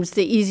that seems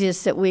the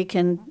easiest that we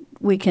can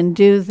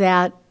do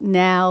that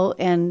now,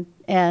 and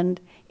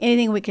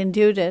anything we can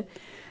do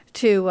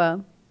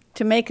to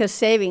make a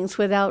savings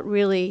without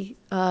really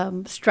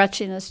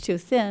stretching us too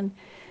thin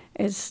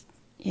is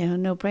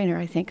no brainer,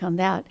 I think, on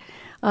that.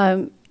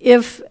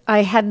 If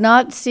I had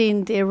not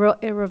seen the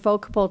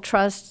irrevocable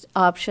trust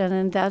option,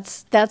 and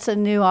that's a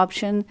new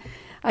option,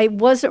 I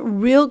wasn't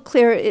real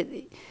clear.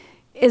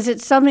 Is it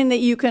something that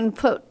you can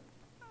put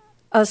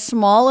a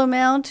small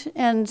amount?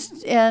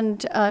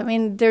 And I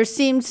mean, there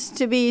seems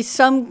to be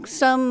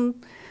some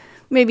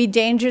maybe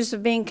dangers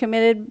of being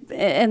committed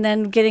and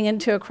then getting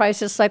into a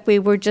crisis like we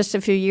were just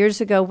a few years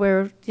ago,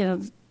 where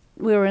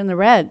we were in the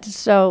red.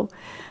 So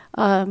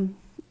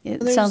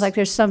it sounds like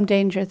there's some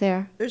danger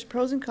there. There's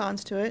pros and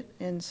cons to it,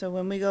 and so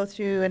when we go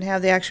through and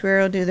have the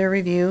actuarial do their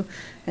review,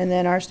 and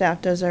then our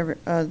staff does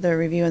the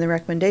review and the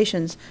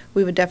recommendations,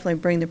 we would definitely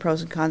bring the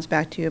pros and cons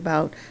back to you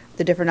about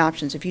the different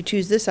options. If you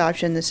choose this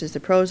option, this is the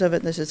pros of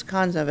it, this is the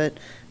cons of it,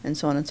 and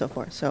so on and so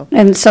forth. So,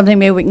 and something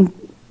maybe we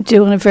can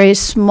do in a very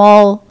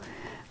small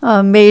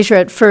measure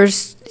at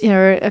first,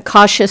 a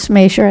cautious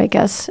measure, I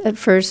guess, at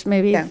first,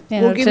 maybe, yeah,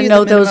 to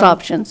know those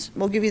options.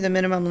 We'll give you the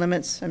minimum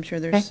limits. I'm sure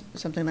there's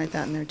something like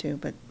that in there too,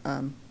 but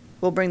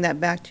we'll bring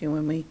that back to you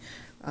when we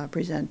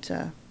present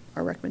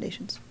our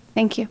recommendations.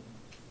 Thank you.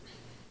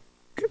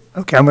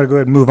 Okay, I'm going to go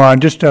ahead and move on.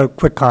 Just a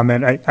quick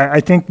comment. I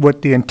think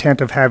what the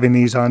intent of having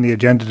these on the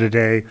agenda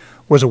today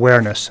was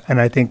awareness, and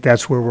I think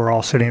that's where we're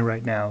all sitting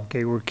right now.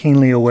 Okay, we're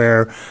keenly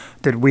aware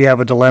that we have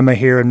a dilemma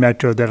here in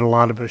Metro that a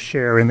lot of us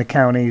share in the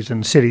counties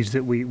and cities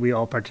that we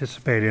all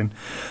participate in.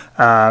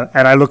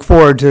 And I look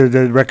forward to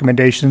the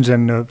recommendations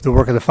and the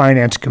work of the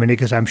Finance Committee,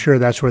 because I'm sure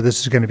that's where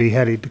this is going to be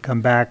headed, to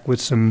come back with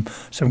some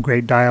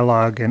great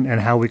dialogue and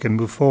how we can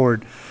move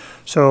forward.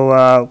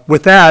 So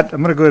with that,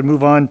 I'm going to go ahead and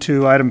move on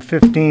to item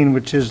 15,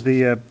 which is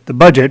the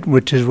budget,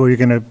 which is where you're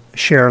going to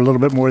share a little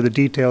bit more of the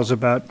details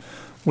about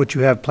what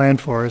you have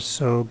planned for us.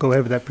 So go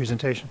ahead with that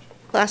presentation.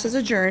 Class is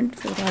adjourned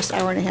for the last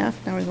hour and a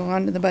half. Now we go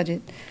on to the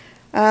budget.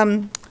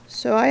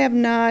 So I have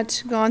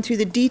not gone through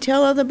the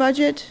detail of the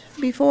budget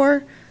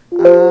before,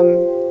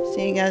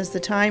 seeing as the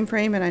time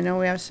frame, and I know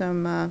we have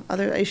some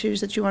other issues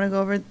that you want to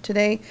go over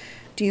today.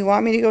 Do you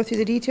want me to go through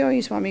the detail, or you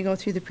just want me to go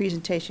through the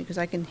presentation? Because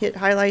I can hit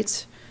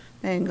highlights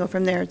and go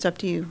from there. It's up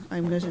to you.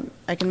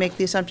 I can make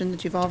the assumption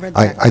that you've all read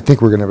that. I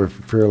think we're going to have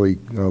a fairly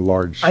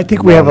large. I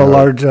think we have a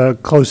large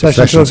closed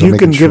session, so if you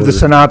can give the shorter.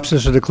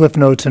 synopsis or the cliff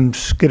notes and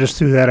get us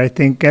through that, I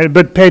think.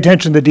 But pay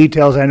attention to the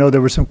details. I know there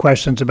were some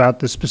questions about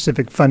the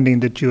specific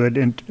funding that you had,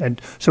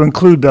 and so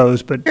include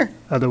those, but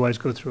otherwise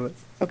go through it.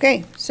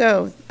 Okay,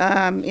 so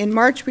in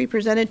March, we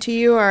presented to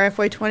you our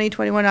FY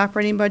 2021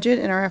 operating budget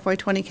and our FY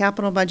 20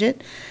 capital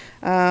budget.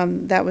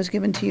 That was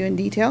given to you in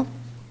detail.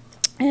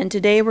 And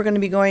today, we're going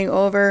to be going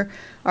over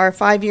our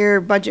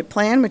 5-year budget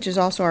plan, which is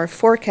also our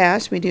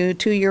forecast. We do a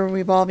 2-year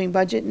revolving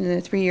budget and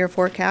a 3-year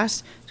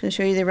forecast. It's going to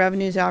show you the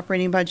revenues,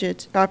 operating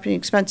budget, operating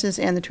expenses,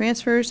 and the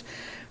transfers.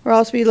 We'll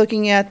also be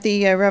looking at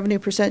the revenue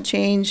percent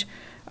change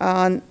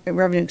on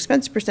revenue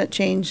expense percent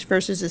change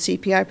versus the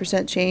CPI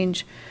percent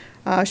change.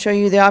 I'll show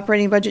you the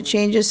operating budget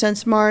changes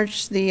since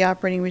March, the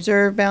operating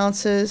reserve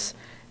balances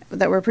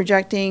that we're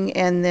projecting,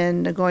 and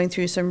then going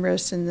through some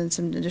risks and then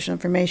some additional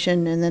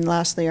information, and then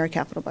lastly, our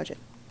capital budget.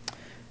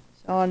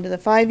 So on to the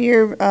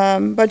 5-year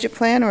budget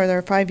plan, or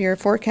their 5-year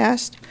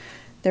forecast.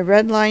 The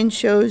red line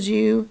shows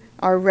you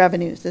our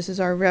revenues. This is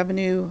our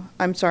revenue,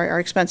 our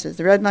expenses.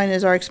 The red line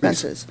is our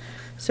expenses.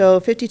 So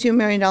 $52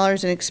 million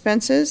in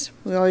expenses.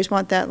 We always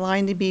want that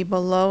line to be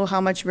below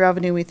how much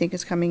revenue we think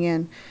is coming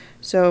in.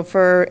 So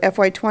for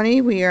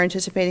FY20, we are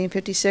anticipating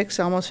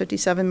almost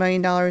 $57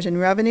 million in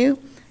revenue.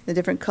 The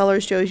different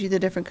colors shows you the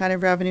different kind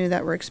of revenue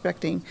that we're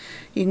expecting.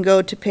 You can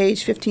go to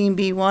page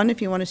 15B1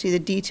 if you want to see the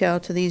detail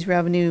to these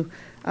revenue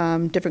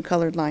different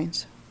colored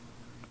lines.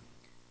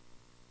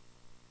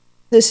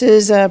 This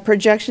is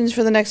projections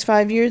for the next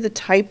 5 years, the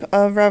type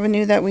of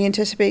revenue that we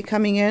anticipate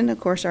coming in. Of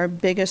course, our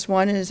biggest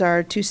one is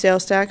our 2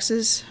 sales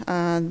taxes.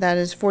 That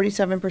is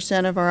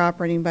 47% of our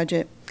operating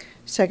budget.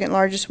 Second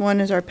largest one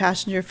is our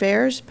passenger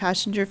fares.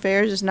 Passenger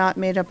fares is not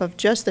made up of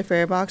just the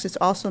fare box. It's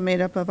also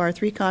made up of our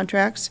 3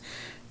 contracts,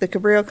 the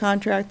Cabrillo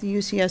contract, the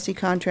UCSC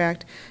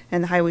contract,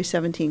 and the Highway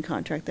 17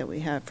 contract that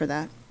we have for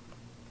that.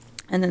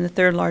 And then the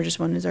third largest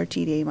one is our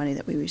TDA money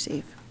that we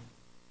receive.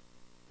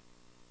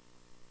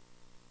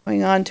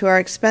 Going on to our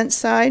expense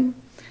side,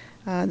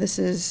 this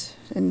is,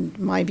 in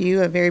my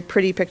view, a very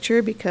pretty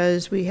picture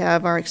because we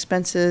have our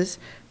expenses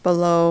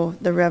below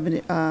the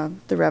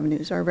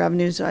revenues. Our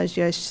revenues, as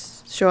you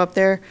guys show up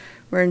there,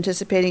 we're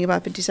anticipating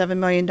about $57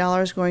 million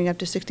going up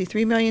to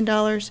 $63 million,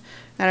 and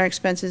our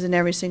expenses in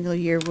every single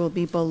year will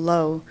be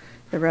below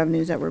the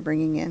revenues that we're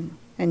bringing in.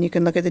 And you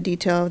can look at the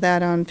detail of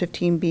that on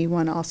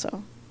 15B1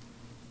 also.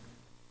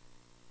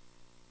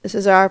 This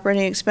is our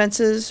operating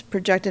expenses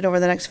projected over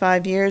the next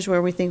 5 years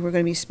where we think we're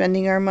going to be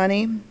spending our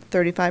money.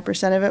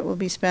 35% of it will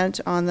be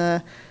spent on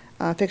the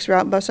fixed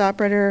route bus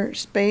operator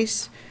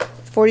space.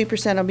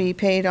 40% will be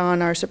paid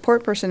on our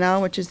support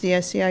personnel, which is the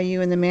SCIU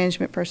and the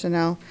management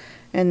personnel.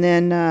 And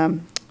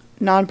then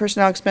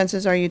non-personnel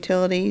expenses are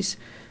utilities,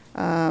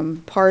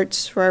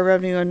 parts for our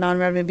revenue and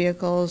non-revenue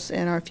vehicles,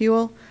 and our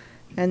fuel.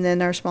 And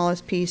then our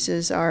smallest piece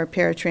is our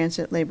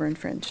paratransit labor and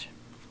fringe.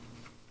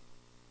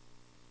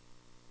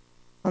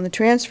 On the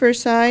transfer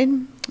side,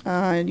 you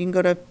can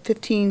go to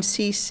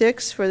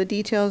 15C6 for the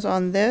details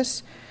on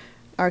this.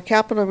 Our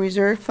capital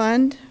reserve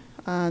fund,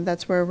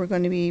 that's where we're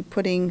going to be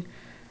putting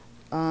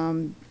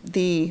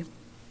the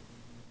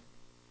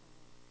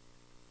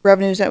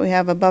revenues that we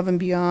have above and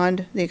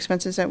beyond the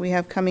expenses that we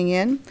have coming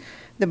in.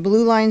 The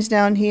blue lines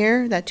down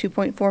here, that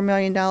 $2.4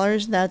 million,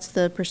 that's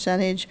the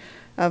percentage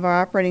of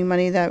our operating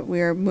money that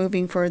we are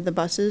moving for the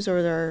buses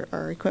or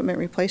our equipment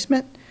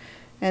replacement.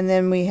 And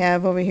then we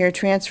have over here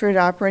transferred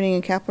operating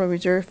and capital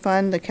reserve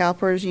fund, the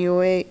CalPERS,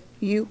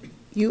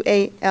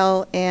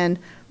 UAL, and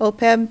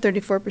OPEB.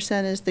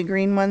 34% is the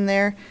green one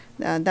there.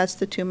 That's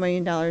the $2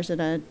 million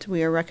that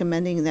we are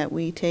recommending that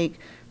we take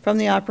from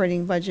the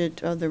operating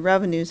budget of the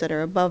revenues that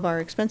are above our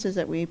expenses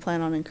that we plan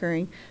on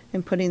incurring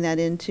and putting that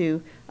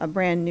into a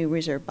brand new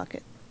reserve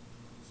bucket.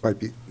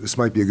 This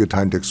might be a good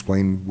time to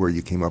explain where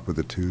you came up with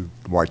the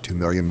why $2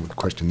 million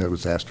question that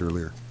was asked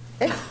earlier.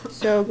 Okay,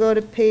 so go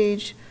to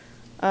page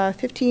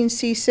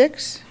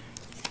 15C6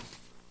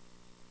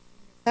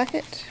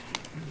 packet.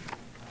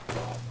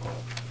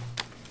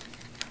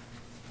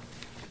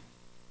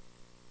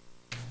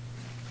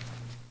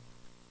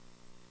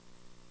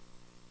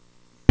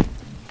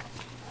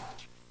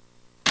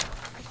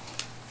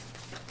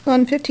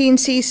 on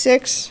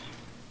 15C6,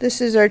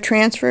 this is our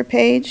transfer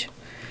page.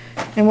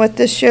 And what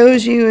this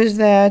shows you is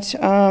that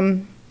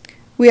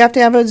we have to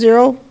have a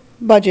zero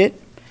budget.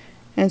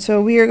 And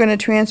so we are going to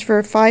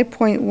transfer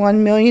 $5.1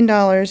 million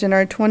in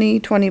our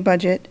 2020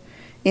 budget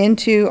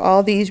into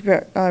all these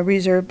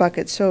reserve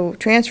buckets. So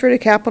transfer to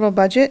capital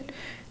budget,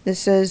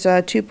 this is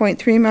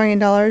 $2.3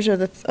 million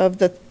of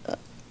the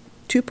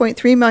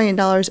 $2.3 million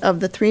of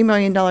the $3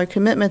 million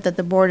commitment that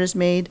the board has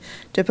made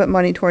to put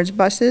money towards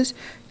buses.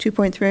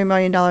 $2.3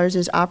 million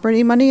is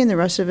operating money, and the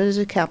rest of it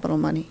is capital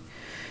money.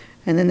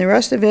 And then the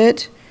rest of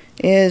it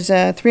is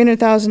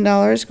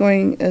 $300,000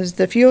 going as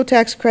the fuel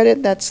tax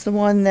credit. That's the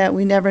one that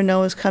we never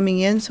know is coming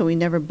in, so we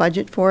never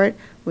budget for it.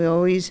 We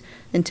always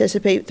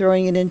anticipate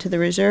throwing it into the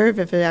reserve.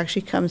 If it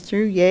actually comes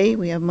through, yay,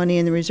 we have money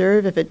in the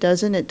reserve. If it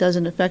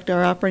doesn't affect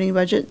our operating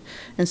budget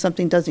and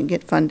something doesn't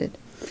get funded.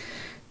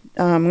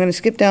 I'm going to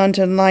skip down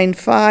to line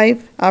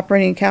 5,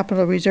 operating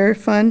capital reserve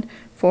fund,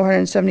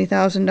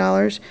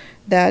 $470,000.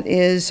 That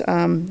is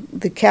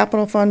the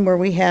capital fund where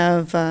we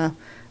have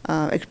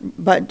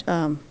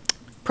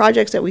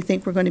projects that we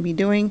think we're going to be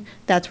doing.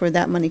 That's where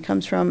that money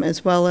comes from,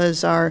 as well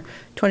as our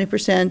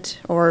 20%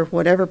 or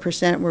whatever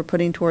percent we're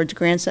putting towards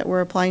grants that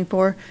we're applying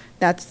for.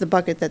 That's the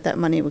bucket that that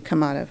money would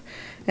come out of.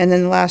 And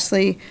then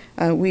lastly,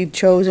 we've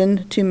chosen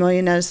 $2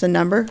 million as the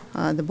number.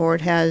 The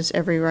board has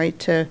every right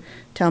to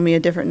tell me a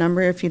different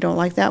number if you don't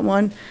like that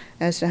one,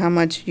 as to how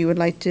much you would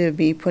like to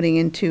be putting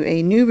into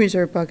a new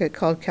reserve bucket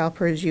called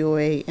CalPERS,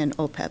 UOA, and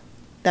OPEB.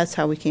 That's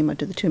how we came up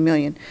to the $2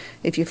 million.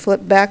 If you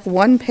flip back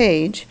one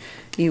page,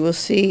 you will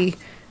see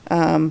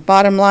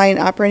bottom line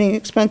operating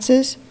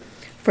expenses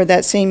for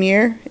that same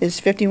year is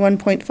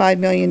 $51.5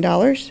 million.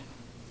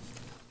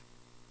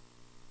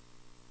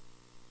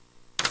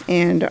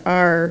 And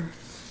our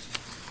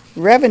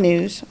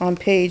revenues on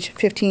page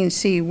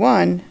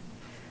 15C1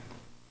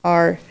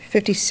 are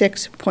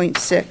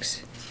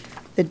 56.6.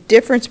 The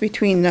difference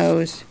between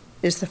those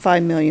is the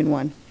 $5 million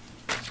one.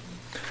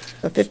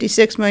 So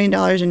 $56 million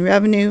in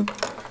revenue,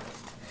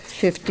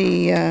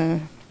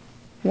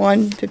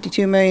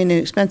 $52 million in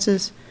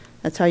expenses.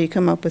 That's how you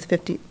come up with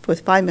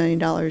 $5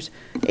 million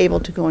able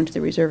to go into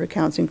the reserve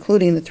accounts,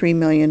 including the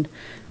 $2.3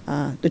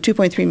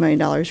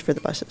 million for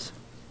the buses.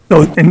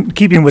 So in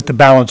keeping with the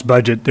balanced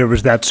budget, there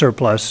was that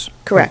surplus.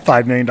 Correct. Of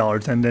 $5 million,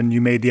 and then you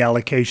made the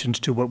allocations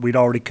to what we'd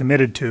already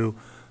committed to,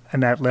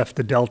 and that left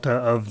the delta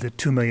of the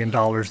 $2 million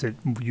that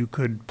you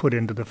could put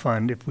into the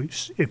fund if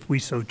we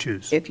so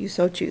choose. If you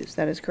so choose,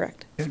 that is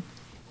correct. Is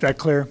that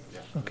clear?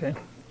 Okay.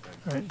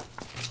 All right.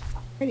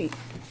 Pretty.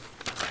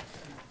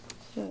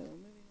 So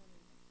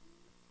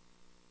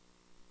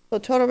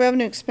total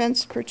revenue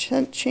expense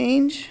percent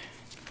change.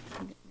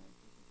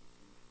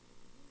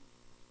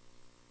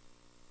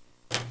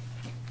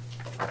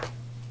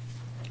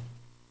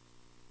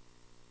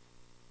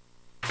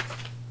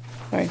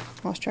 Sorry,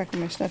 lost track of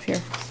my stuff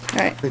here. All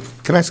right.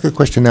 Can I ask a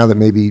question now that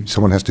maybe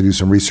someone has to do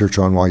some research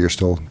on while you're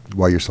still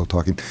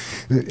talking?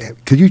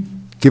 Could you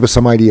give us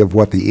some idea of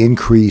what the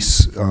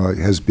increase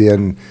has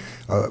been?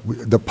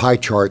 The pie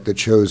chart that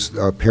shows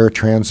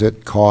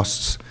paratransit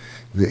costs,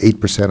 the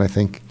 8%, I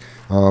think.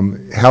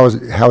 How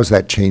has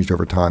that changed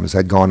over time? Is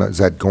that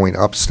going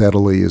up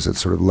steadily? Is it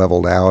sort of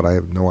leveled out? I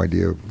have no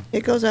idea.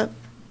 It goes up.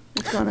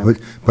 It's gone up.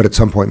 But at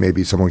some point,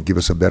 maybe someone would give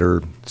us a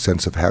better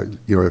sense of how,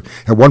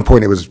 at one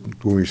point it was,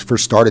 when we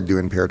first started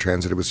doing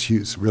paratransit, it was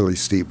huge, really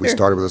steep. We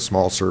started with a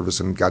small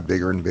service and got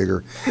bigger and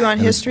bigger. You want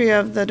history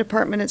of the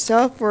department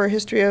itself or a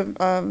history of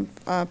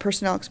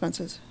personnel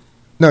expenses?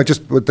 No,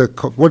 just what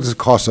does it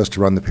cost us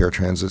to run the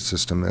paratransit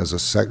system as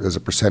a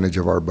percentage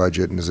of our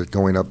budget, and is it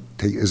going up?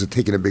 Is it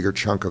taking a bigger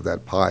chunk of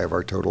that pie of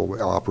our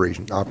total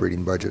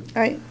operating budget?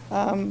 All right.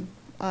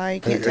 I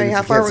can't tell you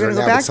how far we're going to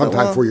go back.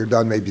 Sometime before you're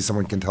done, maybe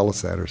someone can tell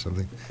us that or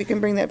something. We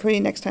can bring that for you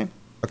next time.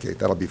 Okay,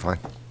 that'll be fine.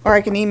 Or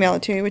I can email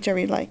it to you, whichever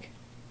you'd like.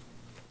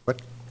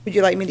 What? Would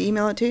you like me to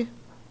email it to you?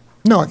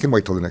 No, I can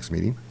wait till the next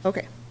meeting.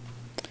 Okay.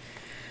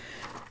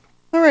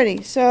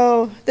 Alrighty,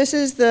 so this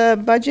is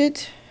the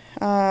budget,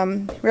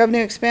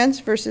 revenue expense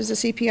versus the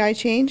CPI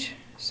change.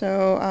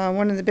 So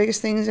one of the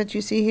biggest things that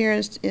you see here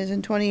is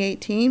in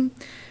 2018.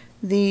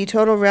 The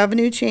total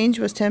revenue change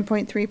was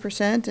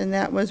 10.3%, and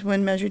that was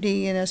when Measure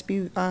D and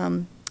STA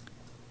and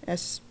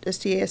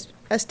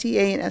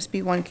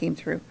SB1 came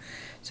through.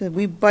 So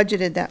we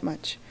budgeted that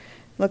much.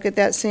 Look at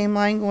that same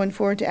line going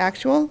forward to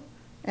actual,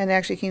 and it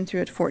actually came through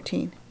at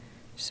 14.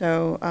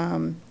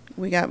 So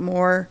we got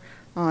more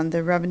on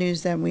the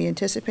revenues than we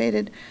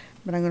anticipated,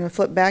 but I'm going to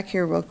flip back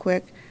here real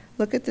quick.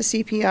 Look at the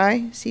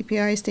CPI.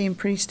 CPI is staying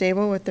pretty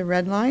stable with the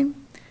red line,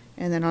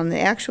 and then on the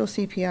actual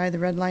CPI, the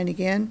red line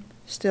again,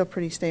 still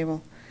pretty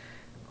stable.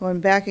 Going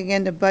back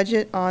again to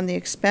budget on the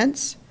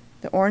expense,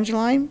 the orange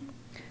line.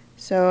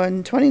 So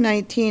in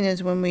 2019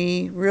 is when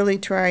we really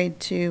tried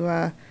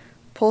to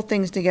pull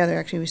things together.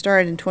 Actually, we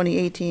started in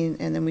 2018,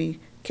 and then we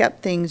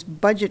kept things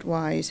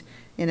budget-wise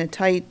in a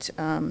tight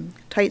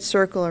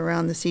circle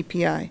around the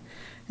CPI.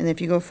 And if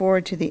you go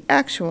forward to the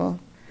actual,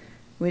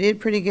 we did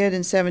pretty good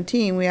in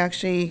 17. We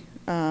actually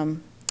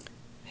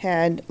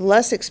had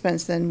less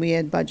expense than we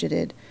had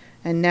budgeted.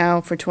 And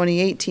now for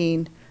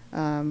 2018,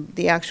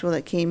 the actual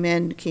that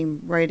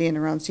came right in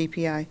around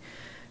CPI.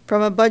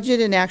 From a budget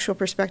and actual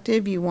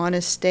perspective, you want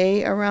to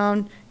stay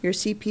around your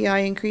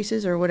CPI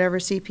increases or whatever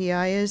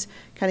CPI is.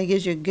 Kind of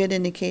gives you a good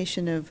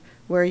indication of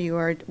where you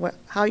are,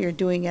 how you're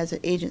doing as an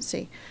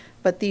agency.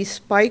 But these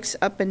spikes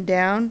up and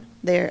down,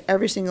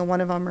 every single one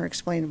of them are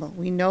explainable.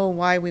 We know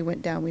why we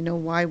went down. We know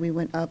why we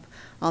went up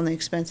on the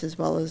expense as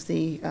well as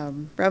the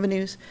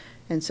revenues.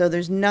 And so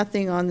there's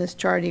nothing on this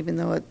chart, even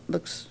though it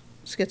looks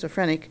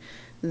schizophrenic,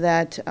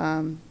 that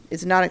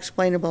is not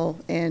explainable,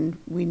 and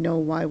we know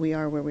why we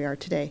are where we are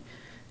today.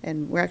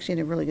 And we're actually in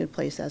a really good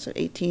place as of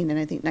 18, and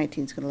I think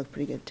 19 is going to look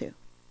pretty good too.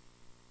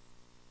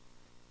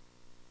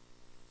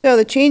 So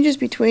the changes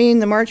between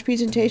the March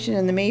presentation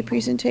and the May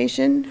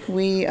presentation,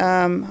 we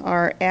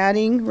are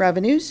adding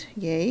revenues,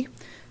 yay.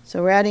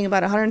 So we're adding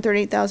about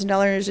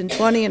 $138,000 in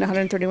 20 and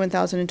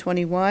 $131,000 in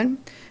 21.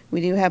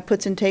 We do have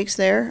puts and takes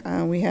there.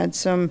 We had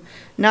some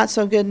not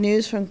so good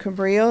news from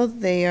Cabrillo.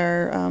 They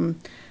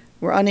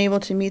were unable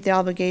to meet the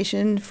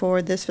obligation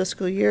for this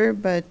fiscal year,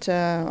 but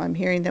I'm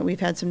hearing that we've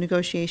had some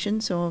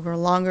negotiations, so over a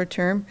longer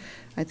term,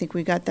 I think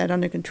we got that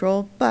under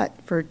control. But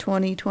for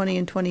 2020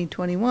 and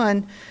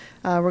 2021,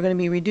 we're going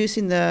to be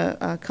reducing the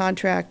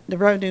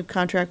revenue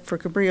contract for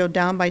Cabrillo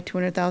down by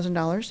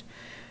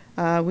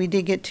 $200,000. We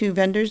did get 2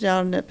 vendors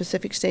down at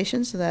Pacific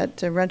Station, so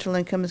that rental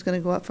income is going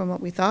to go up from what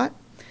we thought.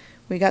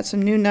 We got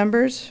some new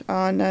numbers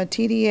on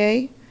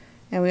TDA,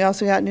 and we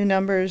also got new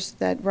numbers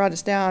that brought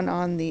us down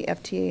on the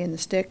FTA and the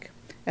stick,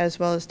 as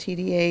well as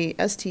TDA,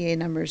 STA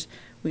numbers.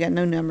 We got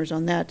no numbers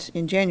on that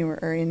in January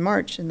or in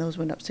March, and those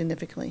went up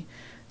significantly.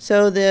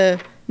 So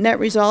the net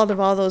result of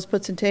all those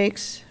puts and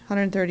takes,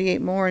 138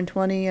 more in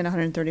 20 and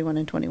 131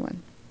 in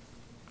 21.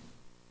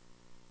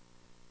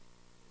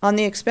 On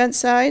the expense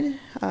side,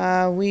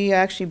 we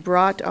actually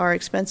brought our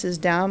expenses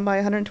down by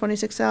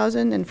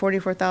 126,000 and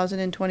 44,000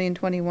 in 20 and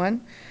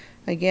 21.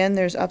 Again,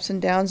 there's ups and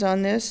downs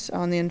on this.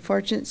 On the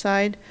unfortunate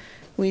side,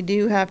 we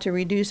do have to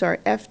reduce our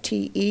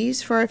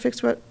FTEs for our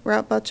fixed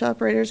route bus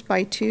operators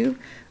by 2.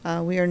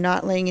 We are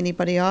not laying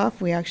anybody off.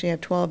 We actually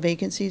have 12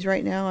 vacancies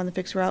right now on the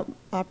fixed route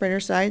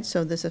operator side,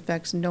 so this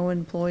affects no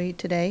employee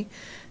today.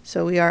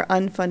 So we are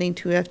unfunding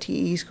 2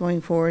 FTEs going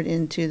forward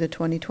into the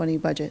 2020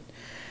 budget.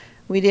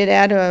 We did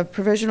add a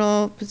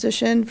provisional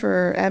position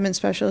for admin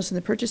specialist in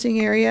the purchasing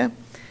area,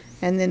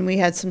 and then we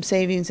had some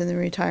savings in the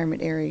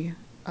retirement area.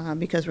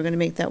 Because we're going to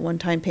make that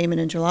one-time payment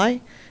in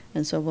July,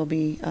 and so we'll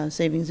be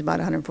savings about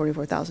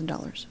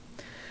 $144,000.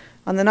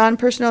 On the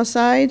non-personnel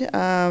side,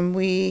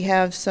 we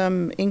have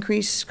some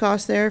increased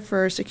costs there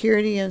for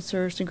security and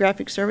some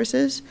graphic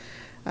services.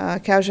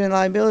 Casualty and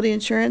liability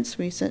insurance,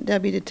 we sent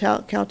Debbie to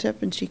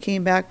CalTIP, and she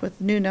came back with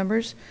new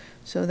numbers,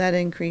 so that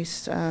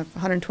increased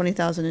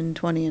 $120,000 in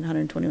 20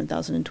 and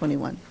 $121,000 in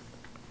 21.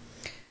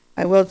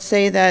 I will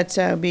say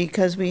that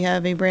because we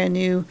have a brand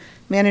new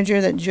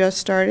manager that just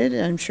started,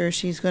 I'm sure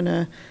she's going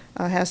to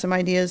have some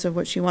ideas of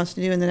what she wants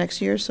to do in the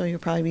next year, so you'll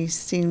probably be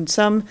seeing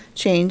some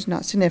change,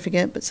 not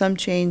significant, but some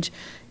change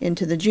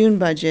into the June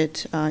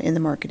budget in the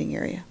marketing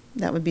area.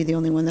 That would be the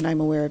only one that I'm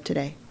aware of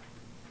today.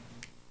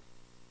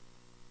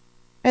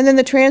 And then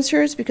the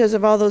transfers, because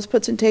of all those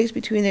puts and takes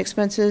between the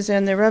expenses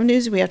and the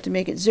revenues, we have to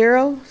make it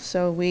 0.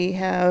 So we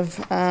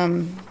have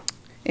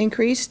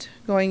increased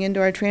going into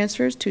our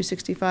transfers,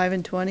 265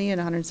 in 20 and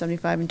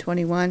 175 in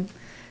 21.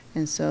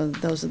 And so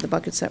those are the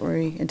buckets that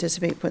we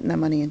anticipate putting that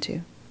money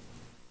into.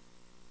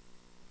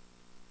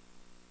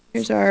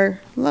 Here's our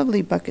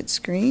lovely bucket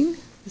screen.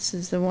 This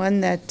is the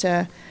one that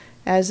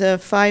as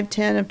of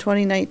 5/10 of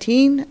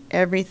 2019,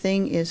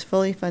 everything is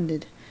fully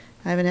funded.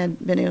 I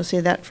haven't been able to say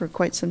that for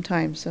quite some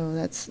time, so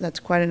that's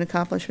quite an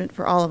accomplishment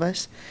for all of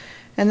us.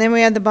 And then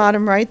we had the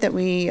bottom right that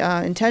we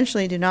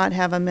intentionally do not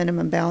have a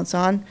minimum balance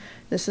on.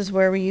 This is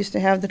where we used to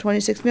have the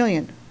 26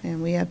 million,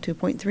 and we have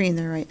 2.3 in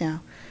there right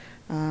now.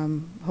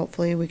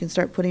 Hopefully we can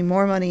start putting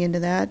more money into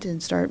that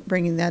and start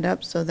bringing that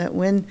up so that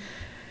when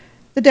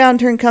the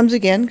downturn comes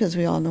again, because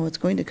we all know it's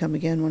going to come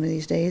again one of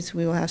these days,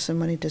 we will have some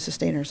money to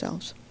sustain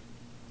ourselves.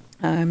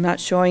 I'm not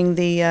showing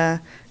the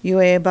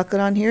UAA bucket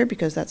on here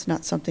because that's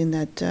not something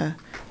that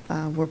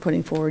we're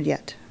putting forward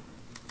yet.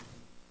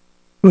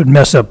 It would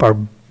mess up our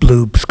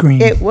blue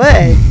screen. It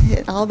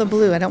would. All the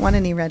blue. I don't want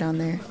any red on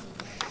there.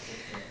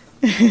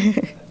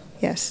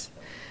 Yes.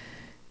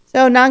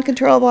 So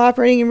non-controllable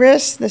operating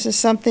risks. This is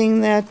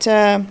something that,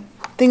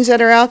 things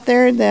that are out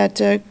there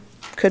that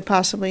could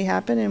possibly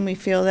happen, and we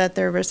feel that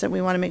there are risks that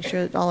we want to make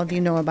sure that all of you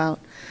know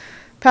about.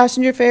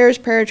 Passenger fares,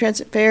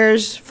 paratransit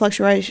fares,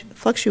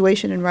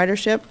 fluctuation in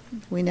ridership.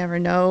 We never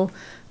know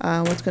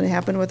what's going to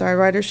happen with our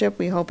ridership.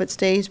 We hope it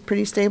stays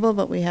pretty stable,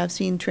 but we have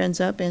seen trends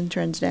up and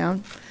trends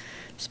down.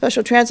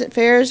 Special transit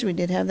fares, we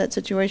did have that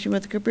situation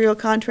with the Cabrillo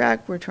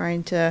contract. We're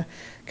trying to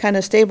kind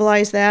of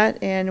stabilize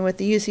that, and with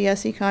the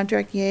UCSC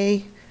contract,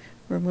 yay,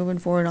 we're moving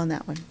forward on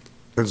that one.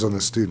 Depends on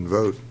the student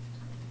vote.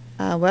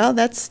 Well,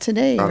 that's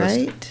today, Honest.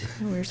 right?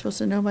 We're supposed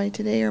to know by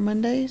today or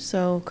Monday,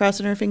 so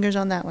crossing our fingers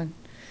on that one.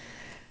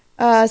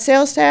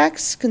 Sales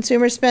tax,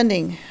 consumer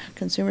spending.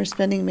 Consumer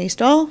spending may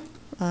stall.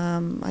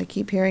 I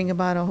keep hearing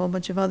about a whole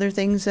bunch of other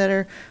things that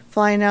are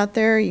flying out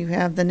there. You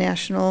have the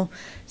national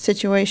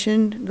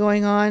situation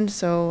going on,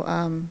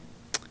 so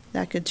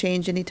that could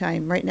change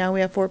anytime. Right now, we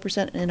have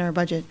 4% in our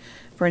budget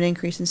for an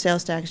increase in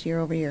sales tax year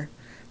over year.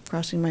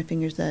 Crossing my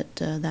fingers that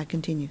that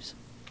continues.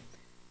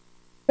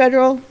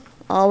 Federal,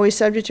 always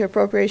subject to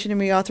appropriation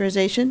and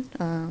reauthorization.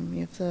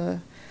 If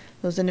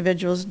those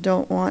individuals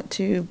don't want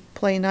to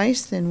play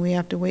nice, then we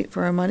have to wait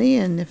for our money,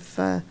 and if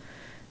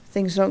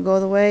things don't go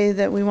the way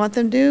that we want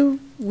them to,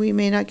 we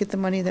may not get the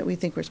money that we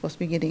think we're supposed to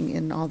be getting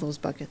in all those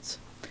buckets.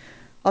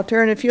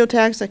 Alternative fuel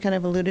tax, I kind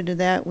of alluded to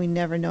that. We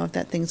never know if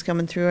that thing's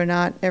coming through or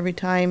not. Every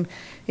time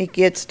it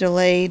gets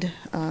delayed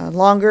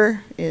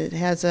longer, it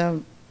has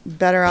a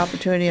better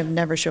opportunity of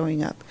never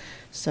showing up.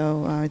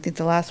 So I think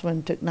the last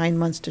one took 9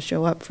 months to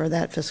show up for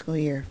that fiscal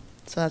year.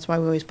 So that's why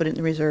we always put it in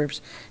the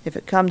reserves. If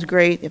it comes,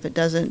 great. If it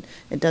doesn't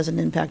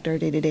impact our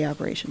day-to-day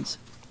operations.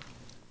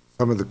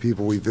 Some of the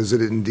people we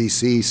visited in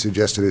D.C.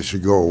 suggested it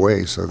should go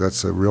away, so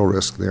that's a real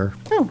risk there.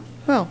 Oh,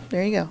 well,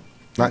 there you go.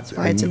 Not,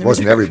 why it's in it the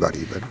wasn't reserve.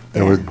 everybody,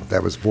 but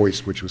that was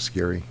voiced, which was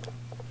scary.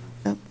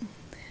 Yep.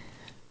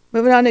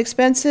 Moving on to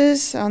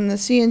expenses, on the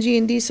CNG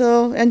and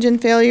diesel engine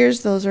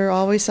failures, those are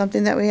always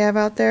something that we have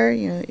out there.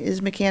 You know,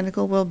 is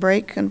mechanical, will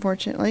break,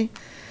 unfortunately.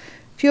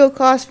 Fuel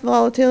cost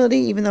volatility,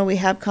 even though we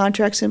have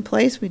contracts in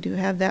place, we do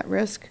have that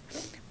risk.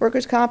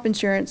 Workers' comp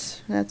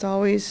insurance, that's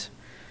always,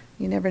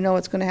 you never know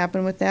what's going to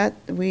happen with that.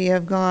 We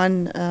have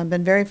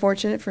been very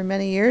fortunate for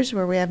many years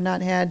where we have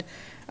not had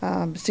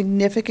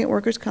significant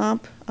workers'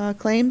 comp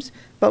claims,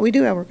 but we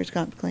do have workers'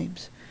 comp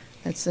claims.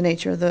 That's the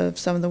nature of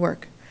some of the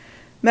work.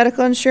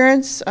 Medical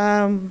insurance,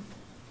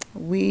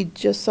 we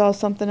just saw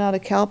something out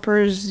of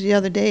CalPERS the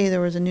other day. There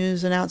was a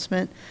news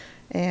announcement,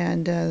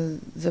 and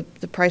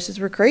the prices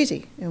were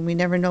crazy, and we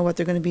never know what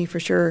they're going to be for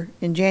sure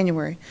in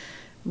January.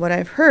 What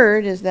I've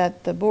heard is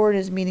that the board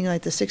is meeting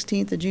like the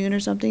 16th of June or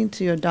something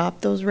to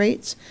adopt those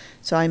rates,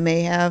 so I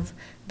may have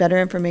better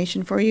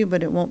information for you,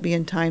 but it won't be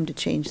in time to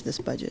change this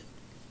budget.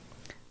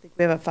 I think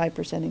we have a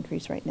 5%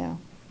 increase right now.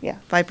 Yeah,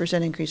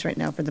 5% increase right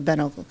now for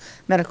the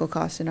medical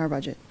costs in our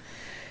budget.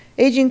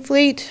 Aging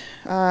fleet,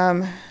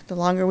 the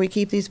longer we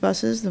keep these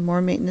buses, the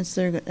more maintenance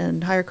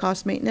and higher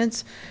cost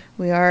maintenance.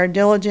 We are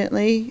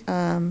diligently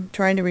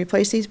trying to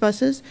replace these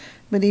buses,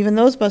 but even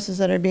those buses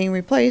that are being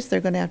replaced,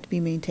 they're going to have to be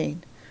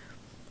maintained.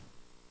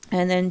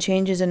 And then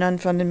changes in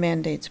unfunded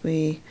mandates.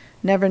 We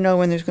never know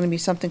when there's going to be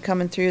something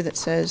coming through that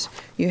says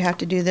you have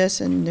to do this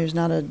and there's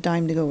not a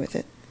dime to go with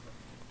it.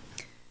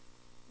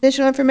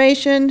 Additional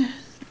information.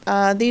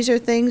 These are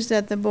things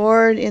that the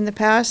board in the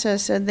past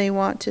has said they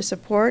want to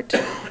support.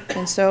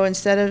 And so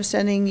instead of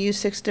sending you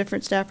 6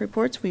 different staff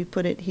reports, we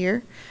put it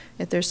here.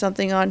 If there's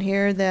something on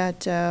here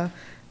that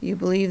you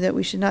believe that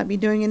we should not be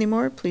doing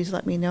anymore, please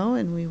let me know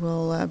and we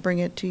will bring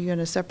it to you in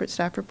a separate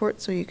staff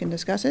report so you can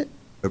discuss it.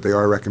 But they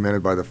are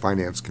recommended by the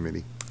Finance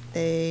Committee.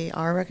 They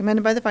are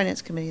recommended by the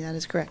Finance Committee, that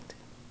is correct.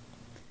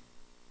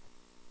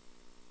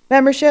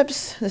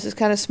 Memberships, this is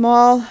kind of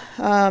small.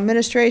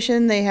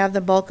 Administration, they have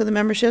the bulk of the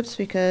memberships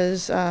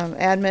because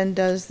admin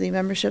does the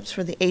memberships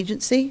for the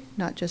agency,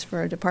 not just for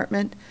our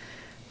department.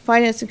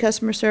 Finance and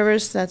customer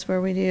service, that's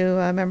where we do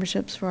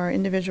memberships for our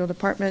individual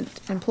department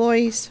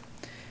employees.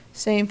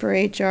 Same for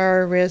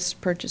HR,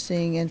 risk,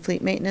 purchasing, and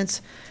fleet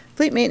maintenance.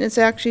 Fleet maintenance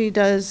actually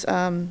does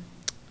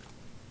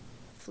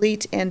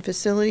fleet and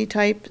facility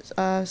type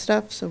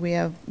stuff, so we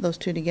have those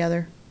two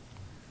together.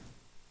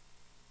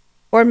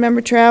 Board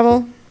member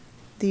travel,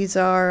 these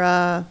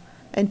are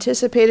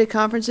anticipated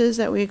conferences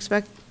that we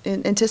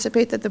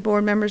anticipate that the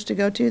board members to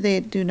go to. They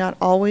do not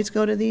always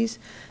go to these.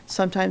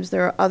 Sometimes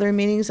there are other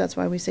meetings, that's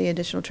why we say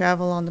additional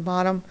travel on the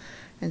bottom.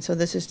 And so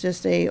this is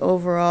just a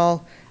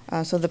overall,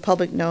 so the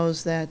public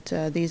knows that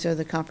these are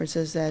the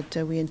conferences that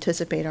we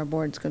anticipate our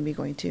board's going to be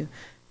going to.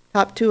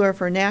 Top 2 are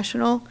for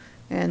national,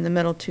 and the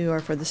middle 2 are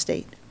for the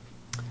state.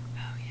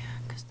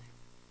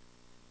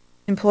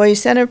 Employee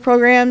incentive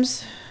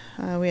programs,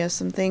 we have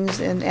some things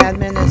in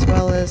admin as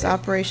well as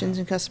operations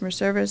and customer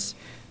service,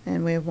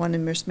 and we have one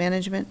in risk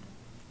management.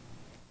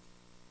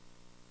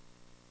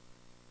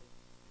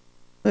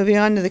 Moving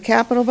on to the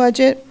capital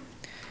budget.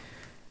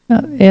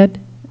 Ed?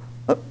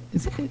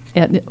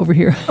 Ed, over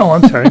here. Oh,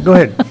 I'm sorry. Go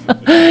ahead.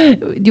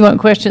 Do you want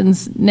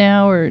questions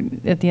now or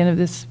at the end of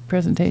this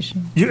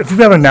presentation? If you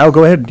have one now,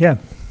 go ahead. Yeah.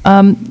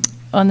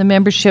 On the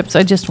memberships,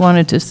 I just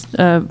wanted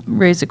to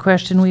raise a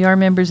question. We are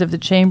members of the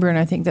chamber, and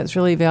I think that's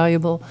really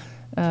valuable.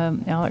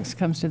 Alex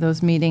comes to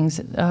those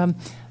meetings.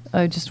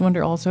 I just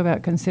wonder also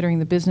about considering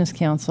the Business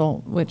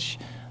Council, which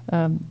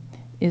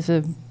is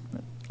a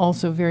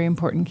also very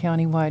important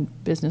countywide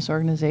business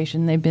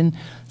organization. They've been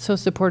so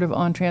supportive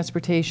on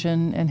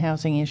transportation and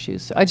housing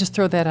issues. So I just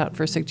throw that out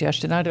for a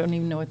suggestion. I don't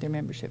even know what their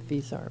membership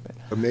fees are,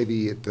 but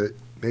maybe at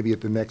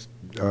the next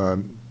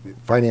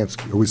finance,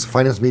 was the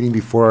finance meeting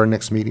before our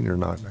next meeting or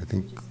not? I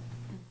think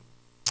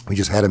we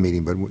just had a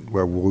meeting, but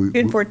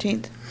June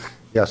 14th.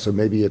 Yeah, so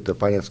maybe at the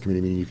finance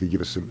committee meeting, you could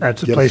give us some,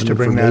 That's a give us place some to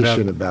bring that up.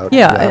 information about.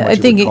 Yeah, how much I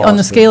it think would on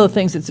the cost scale of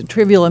things, it's a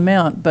trivial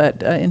amount,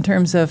 but in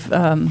terms of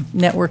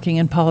networking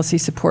and policy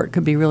support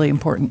could be really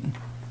important.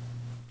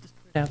 Just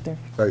put it out there.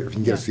 If you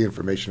can get us the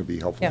information, it'd be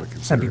helpful to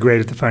consider. That'd be great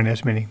at the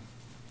finance meeting.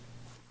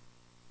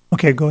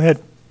 Okay, go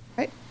ahead.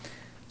 Right.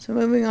 So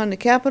moving on to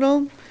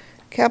capital.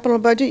 Capital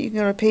budget, you can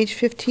go to page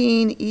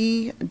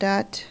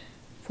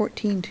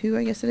 15E.14.2,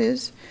 I guess it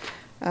is.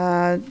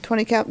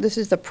 20 cap, this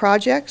is the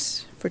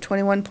projects for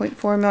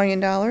 $21.4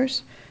 million.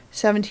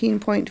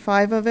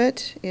 17.5 of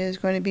it is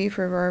going to be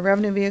for our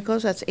revenue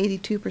vehicles. That's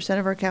 82%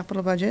 of our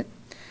capital budget.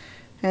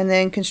 And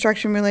then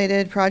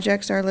construction-related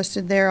projects are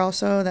listed there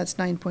also. That's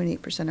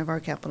 9.8% of our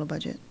capital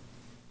budget.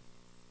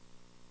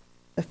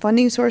 The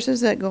funding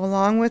sources that go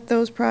along with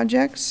those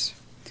projects,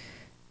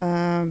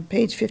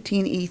 page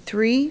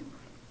 15E3,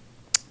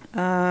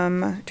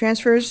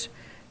 transfers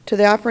to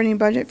the operating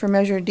budget for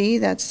Measure D,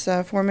 that's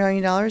 $4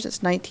 million, that's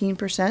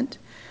 19%.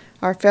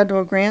 Our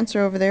federal grants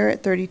are over there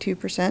at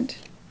 32%.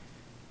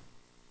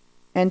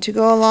 And to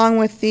go along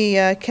with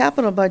the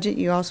capital budget,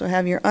 you also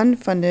have your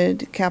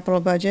unfunded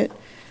capital budget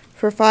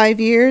for 5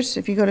 years.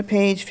 If you go to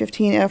page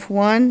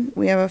 15F1,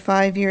 we have a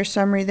 5-year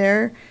summary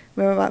there.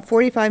 We have about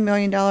 $45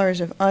 million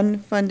of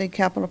unfunded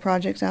capital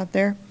projects out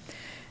there.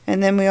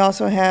 And then we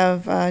also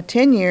have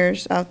 10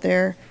 years out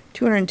there,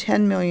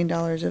 $210 million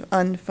of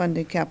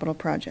unfunded capital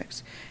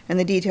projects. And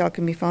the detail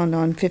can be found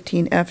on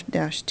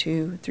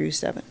 15F-2 through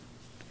 7.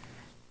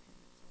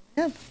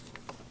 Yeah.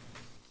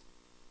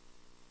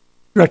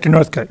 Director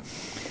Northcutt.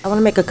 I want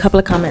to make a couple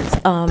of comments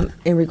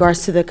in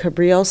regards to the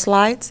Cabrillo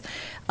slides.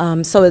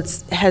 So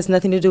it has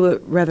nothing to do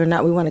with whether or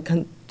not we want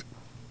to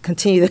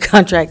continue the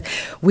contract.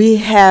 We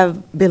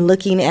have been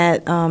looking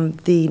at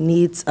the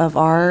needs of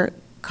our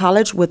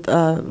college with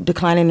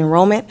declining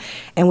enrollment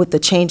and with the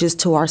changes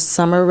to our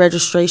summer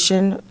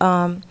registration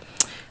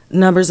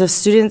numbers of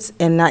students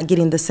and not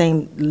getting the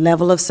same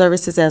level of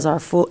services as our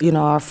full,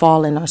 our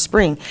fall and our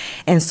spring.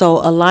 And so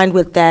aligned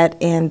with that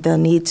and the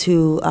need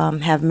to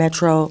have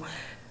Metro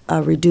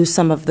reduce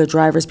some of the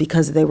drivers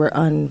because they were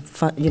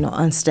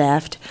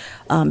unstaffed.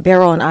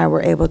 Beryl and I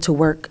were able to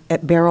work,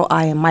 Beryl,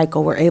 I, and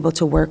Michael were able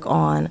to work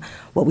on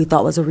what we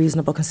thought was a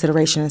reasonable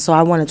consideration. And so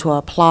I wanted to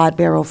applaud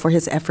Beryl for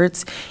his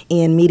efforts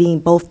in meeting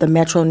both the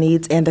Metro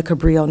needs and the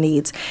Cabrillo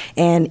needs.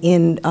 And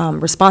in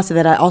response to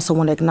that, I also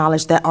want to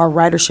acknowledge that our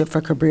ridership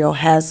for Cabrillo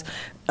has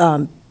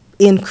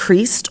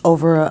increased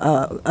over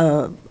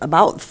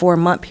about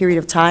 4-month period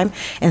of time.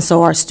 And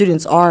so our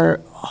students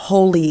are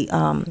wholly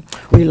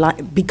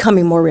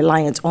becoming more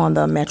reliant on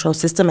the Metro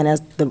system, and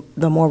as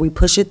the more we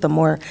push it, the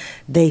more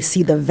they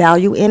see the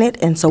value in it,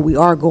 and so we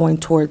are going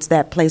towards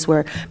that place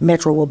where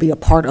Metro will be a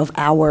part of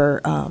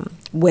our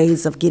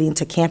ways of getting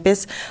to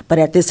campus. But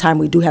at this time,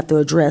 we do have to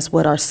address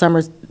what our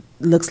summer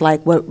looks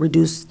like, what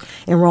reduced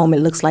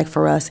enrollment looks like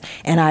for us,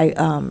 and I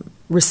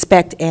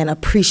respect and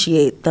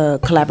appreciate the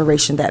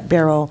collaboration that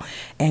Beryl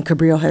and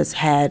Cabrillo has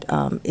had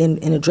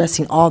in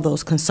addressing all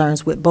those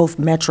concerns with both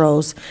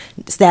Metro's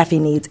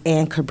staffing needs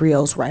and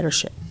Cabrillo's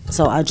ridership.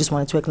 So I just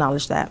wanted to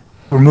acknowledge that.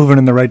 We're moving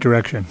in the right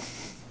direction.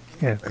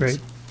 Yeah, great.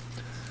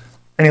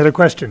 Any other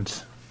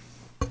questions?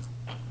 All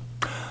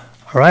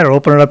right, I'll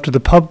open it up to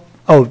the pub.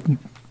 Oh.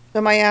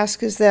 So my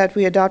ask is that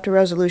we adopt a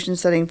resolution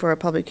setting for a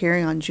public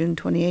hearing on June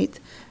 28th,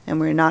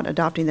 and we're not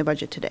adopting the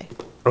budget today.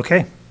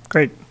 Okay,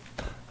 great.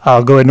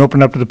 I'll go ahead and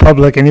open up to the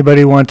public.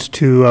 Anybody wants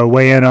to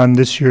weigh in on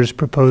this year's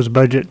proposed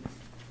budget?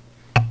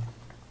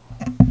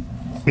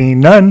 Seeing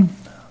none.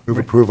 Move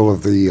approval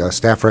of the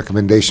staff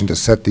recommendation to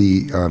set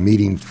the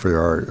meeting for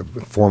our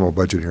formal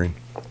budget hearing.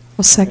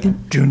 Well,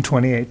 second. June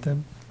 28th.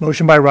 Then.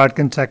 Motion by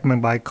Rodkin,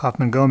 second by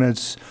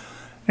Kaufman-Gomez.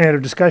 Any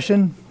other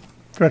discussion?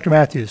 Director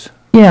Matthews.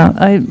 Yeah,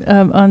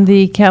 on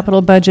the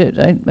capital budget,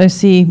 I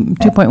see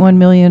 2.1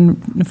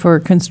 million for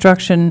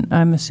construction.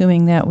 I'm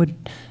assuming that would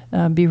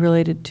be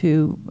related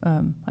to,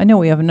 I know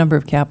we have a number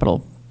of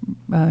capital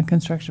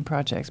construction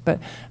projects, but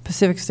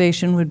Pacific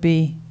Station would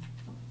be,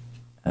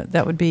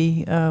 that would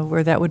be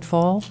where that would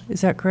fall.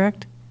 Is that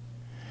correct?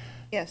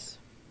 Yes.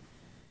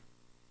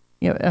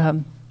 Yeah.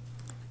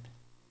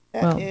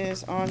 That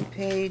is on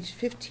page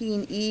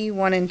 15E,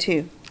 1 and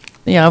 2.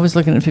 Yeah, I was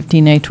looking at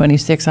 15A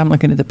 26. I'm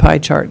looking at the pie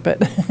chart,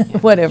 but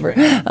whatever.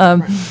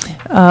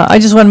 I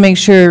just want to make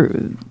sure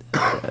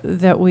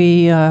that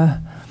we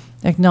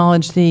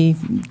acknowledge the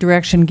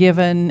direction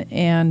given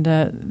and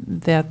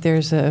that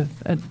there's a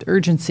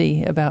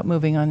urgency about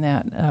moving on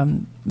that,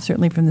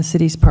 certainly from the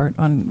city's part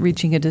on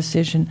reaching a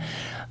decision.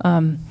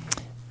 Well,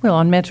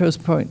 on Metro's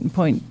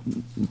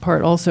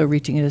part also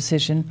reaching a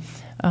decision.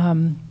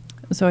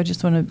 So I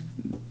just want to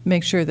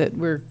make sure that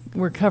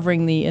we're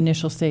covering the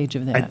initial stage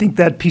of that. I think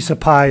that piece of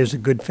pie is a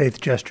good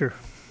faith gesture.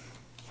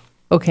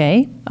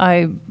 Okay,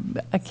 I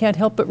can't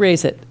help but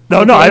raise it.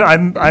 No, no,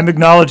 I'm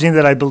acknowledging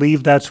that I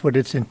believe that's what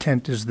its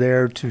intent is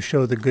there, to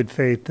show the good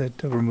faith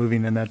that we're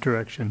moving in that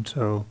direction.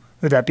 So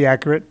would that be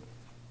accurate?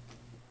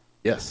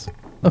 Yes.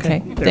 Okay,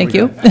 thank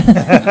you.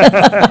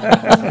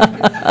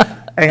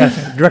 Hang on,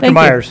 Director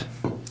Myers.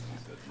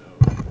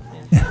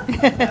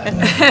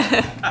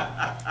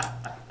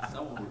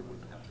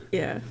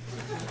 Yeah.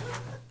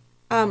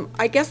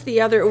 I guess the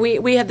other,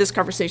 we had this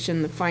conversation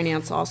in the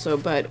finance also,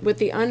 but with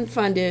the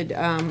unfunded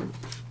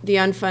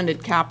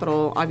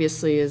capital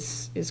obviously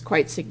is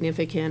quite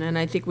significant, and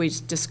I think we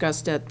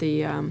discussed at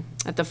the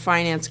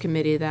finance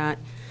committee that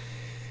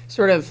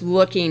sort of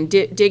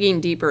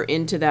digging deeper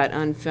into that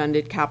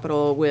unfunded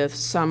capital with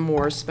some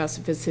more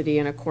specificity,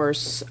 and of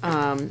course,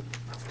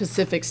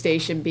 Pacific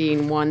Station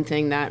being one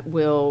thing that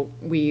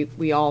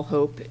we all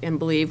hope and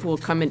believe will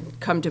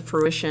come to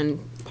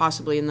fruition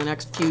possibly in the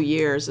next few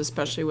years,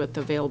 especially with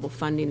available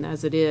funding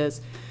as it is.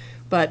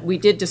 But we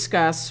did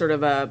discuss sort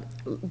of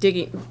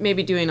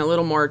maybe doing a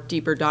little more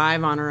deeper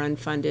dive on our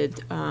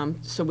unfunded,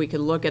 so we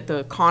could look at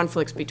the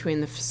conflicts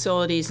between the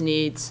facilities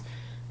needs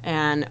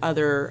and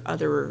other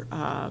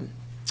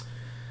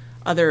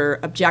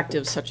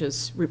objectives such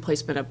as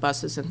replacement of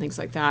buses and things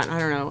like that. I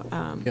don't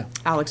know,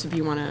 Alex, if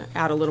you want to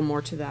add a little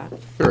more to that.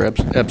 Sure,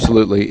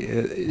 absolutely.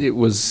 It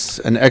was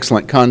an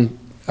excellent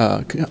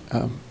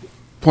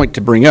point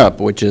to bring up,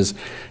 which is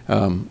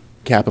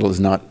capital is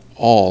not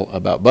all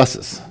about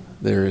buses.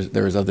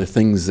 There's other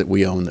things that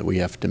we own that we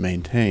have to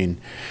maintain.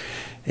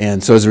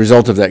 And so as a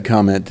result of that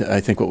comment,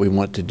 I think what we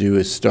want to do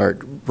is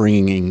start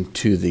bringing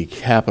to the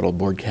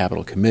Board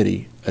Capital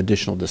Committee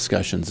additional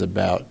discussions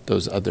about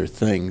those other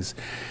things.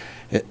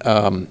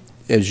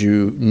 As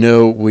you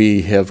know,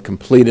 we have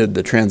completed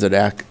the Transit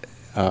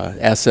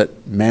Asset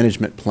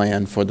Management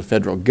Plan for the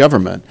federal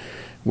government,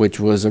 which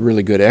was a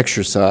really good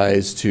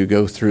exercise to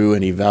go through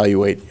and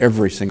evaluate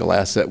every single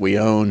asset we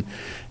own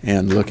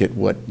and look at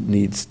what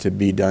needs to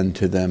be done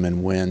to them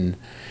and when.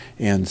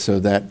 And so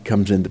that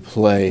comes into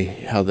play.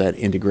 How that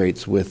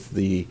integrates with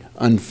the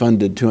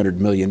unfunded $200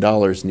 million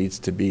needs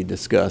to be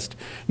discussed.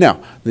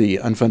 Now, the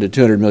unfunded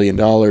 $200 million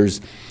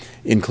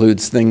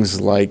includes things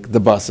like the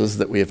buses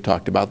that we have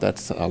talked about.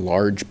 That's a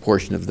large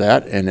portion of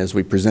that. And as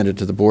we presented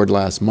to the board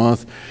last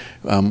month,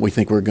 we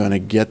think we're going to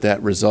get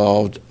that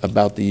resolved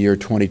about the year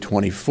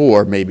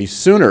 2024, maybe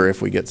sooner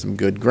if we get some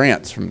good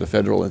grants from the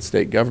federal and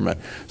state government.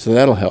 So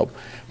that'll help.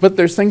 But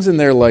there's things in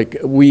there like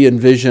we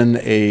envision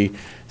a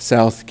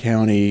South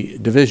County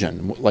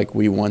division like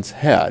we once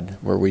had,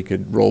 where we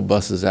could roll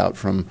buses out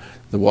from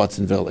the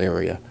Watsonville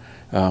area.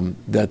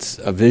 That's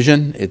a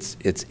vision.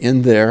 It's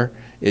in there.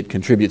 It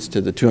contributes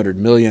to the $200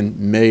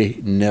 million. May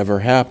never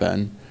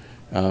happen,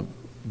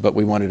 but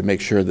we wanted to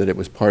make sure that it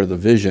was part of the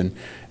vision,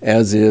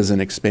 as is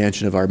an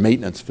expansion of our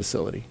maintenance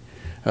facility.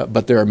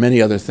 But there are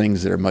many other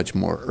things that are much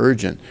more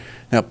urgent.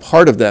 Now,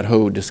 part of that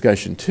whole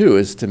discussion too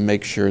is to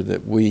make sure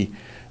that we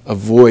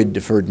avoid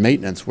deferred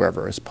maintenance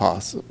wherever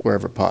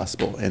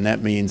possible, and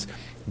that means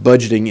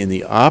budgeting in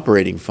the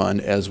operating fund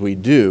as we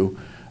do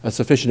a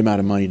sufficient amount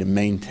of money to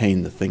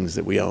maintain the things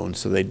that we own,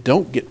 so they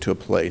don't get to a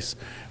place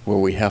where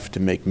we have to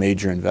make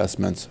major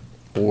investments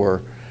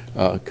or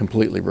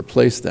completely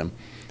replace them.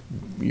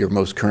 Your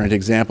most current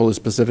example is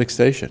Pacific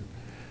Station.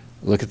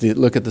 Look at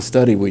the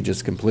study we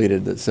just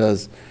completed that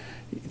says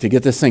to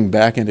get this thing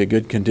back into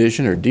good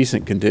condition or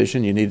decent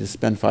condition, you need to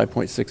spend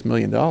 $5.6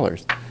 million.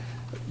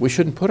 We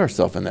shouldn't put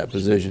ourselves in that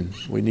position.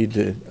 We need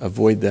to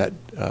avoid that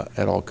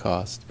at all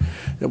costs.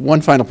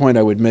 One final point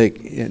I would make,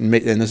 and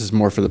this is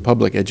more for the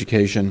public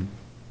education,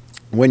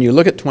 when you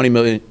look at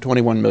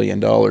 $21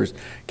 million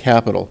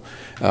capital,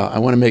 I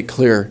want to make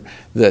clear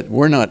that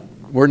we're not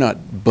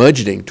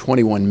budgeting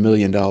 $21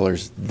 million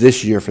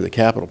this year for the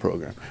capital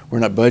program. We're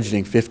not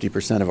budgeting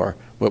 50% of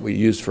what we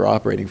use for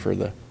operating for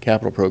the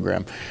capital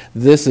program.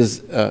 This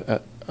is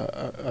a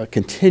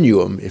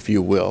continuum, if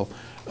you will,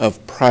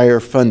 of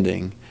prior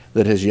funding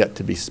that has yet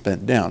to be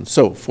spent down.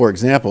 So, for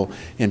example,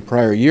 in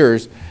prior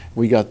years,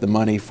 we got the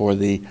money for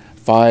the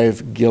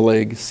 5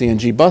 Gillig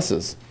CNG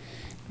buses.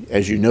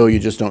 As you know, you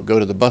just don't go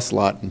to the bus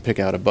lot and pick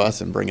out a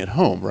bus and bring it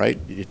home, right?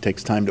 It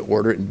takes time to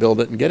order it and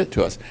build it and get it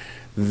to us.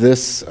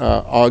 This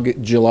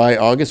July,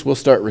 August, we'll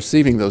start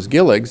receiving those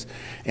Gilligs,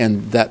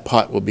 and that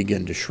pot will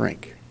begin to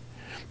shrink.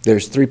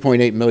 There's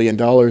 $3.8 million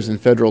in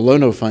federal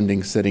LONO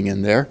funding sitting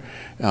in there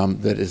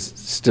that is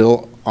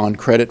still on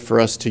credit for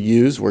us to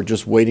use. We're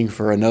just waiting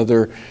for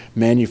another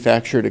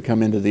manufacturer to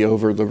come into the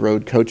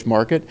over-the-road coach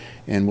market,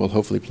 and we'll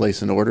hopefully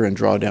place an order and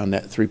draw down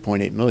that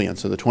 $3.8 million.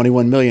 So the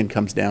 $21 million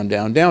comes down,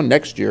 down, down.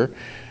 Next year,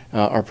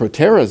 our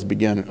Proterras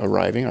begin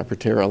arriving, our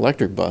Proterra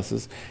electric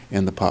buses,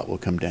 and the pot will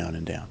come down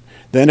and down.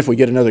 Then if we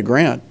get another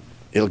grant,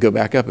 it'll go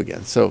back up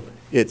again. So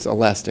it's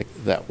elastic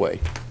that way,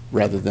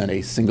 rather than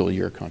a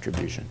single-year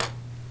contribution.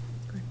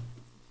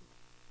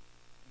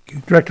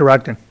 Director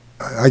Rockton.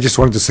 I just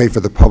wanted to say for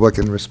the public,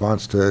 in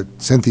response to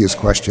Cynthia's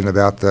question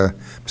about the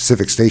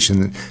Pacific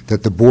Station,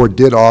 that the board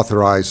did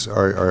authorize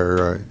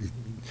our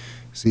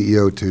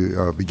CEO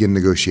to begin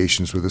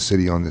negotiations with the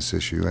city on this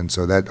issue. And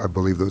so that, I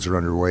believe those are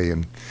underway,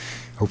 and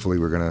hopefully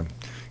we're going to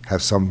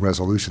have some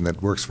resolution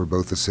that works for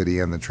both the city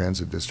and the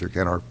transit district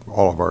and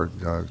all of our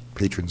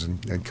patrons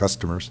and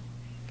customers.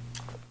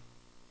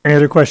 Any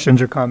other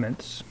questions or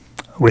comments?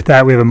 With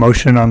that, we have a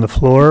motion on the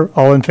floor.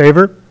 All in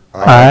favor?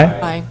 Aye.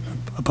 Aye.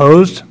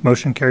 Opposed?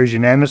 Motion carries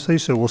unanimously,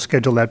 so we'll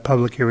schedule that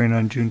public hearing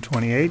on June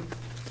 28th.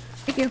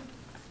 Thank you.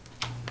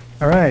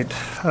 All right.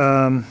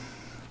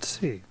 Let's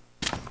see.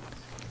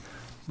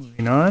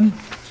 Moving on.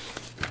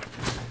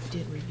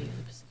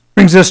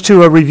 Brings us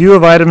to a review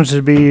of items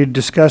to be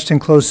discussed in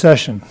closed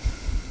session.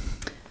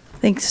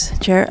 Thanks,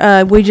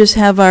 Chair. We just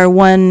have our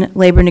one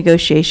labor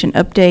negotiation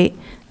update.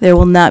 There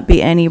will not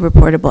be any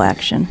reportable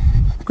action.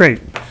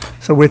 Great.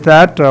 So with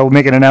that, we'll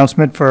make an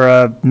announcement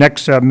for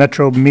next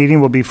Metro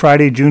meeting will be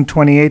Friday, June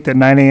 28th at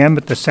 9 a.m.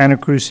 at the Santa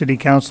Cruz City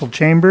Council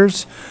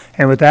chambers.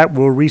 And with that,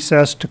 we'll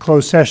recess to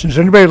closed session. Does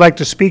anybody like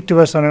to speak to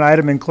us on an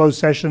item in closed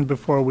session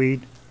before we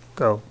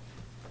go?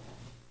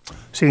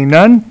 Seeing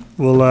none,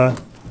 we'll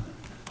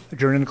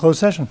adjourn into closed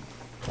session.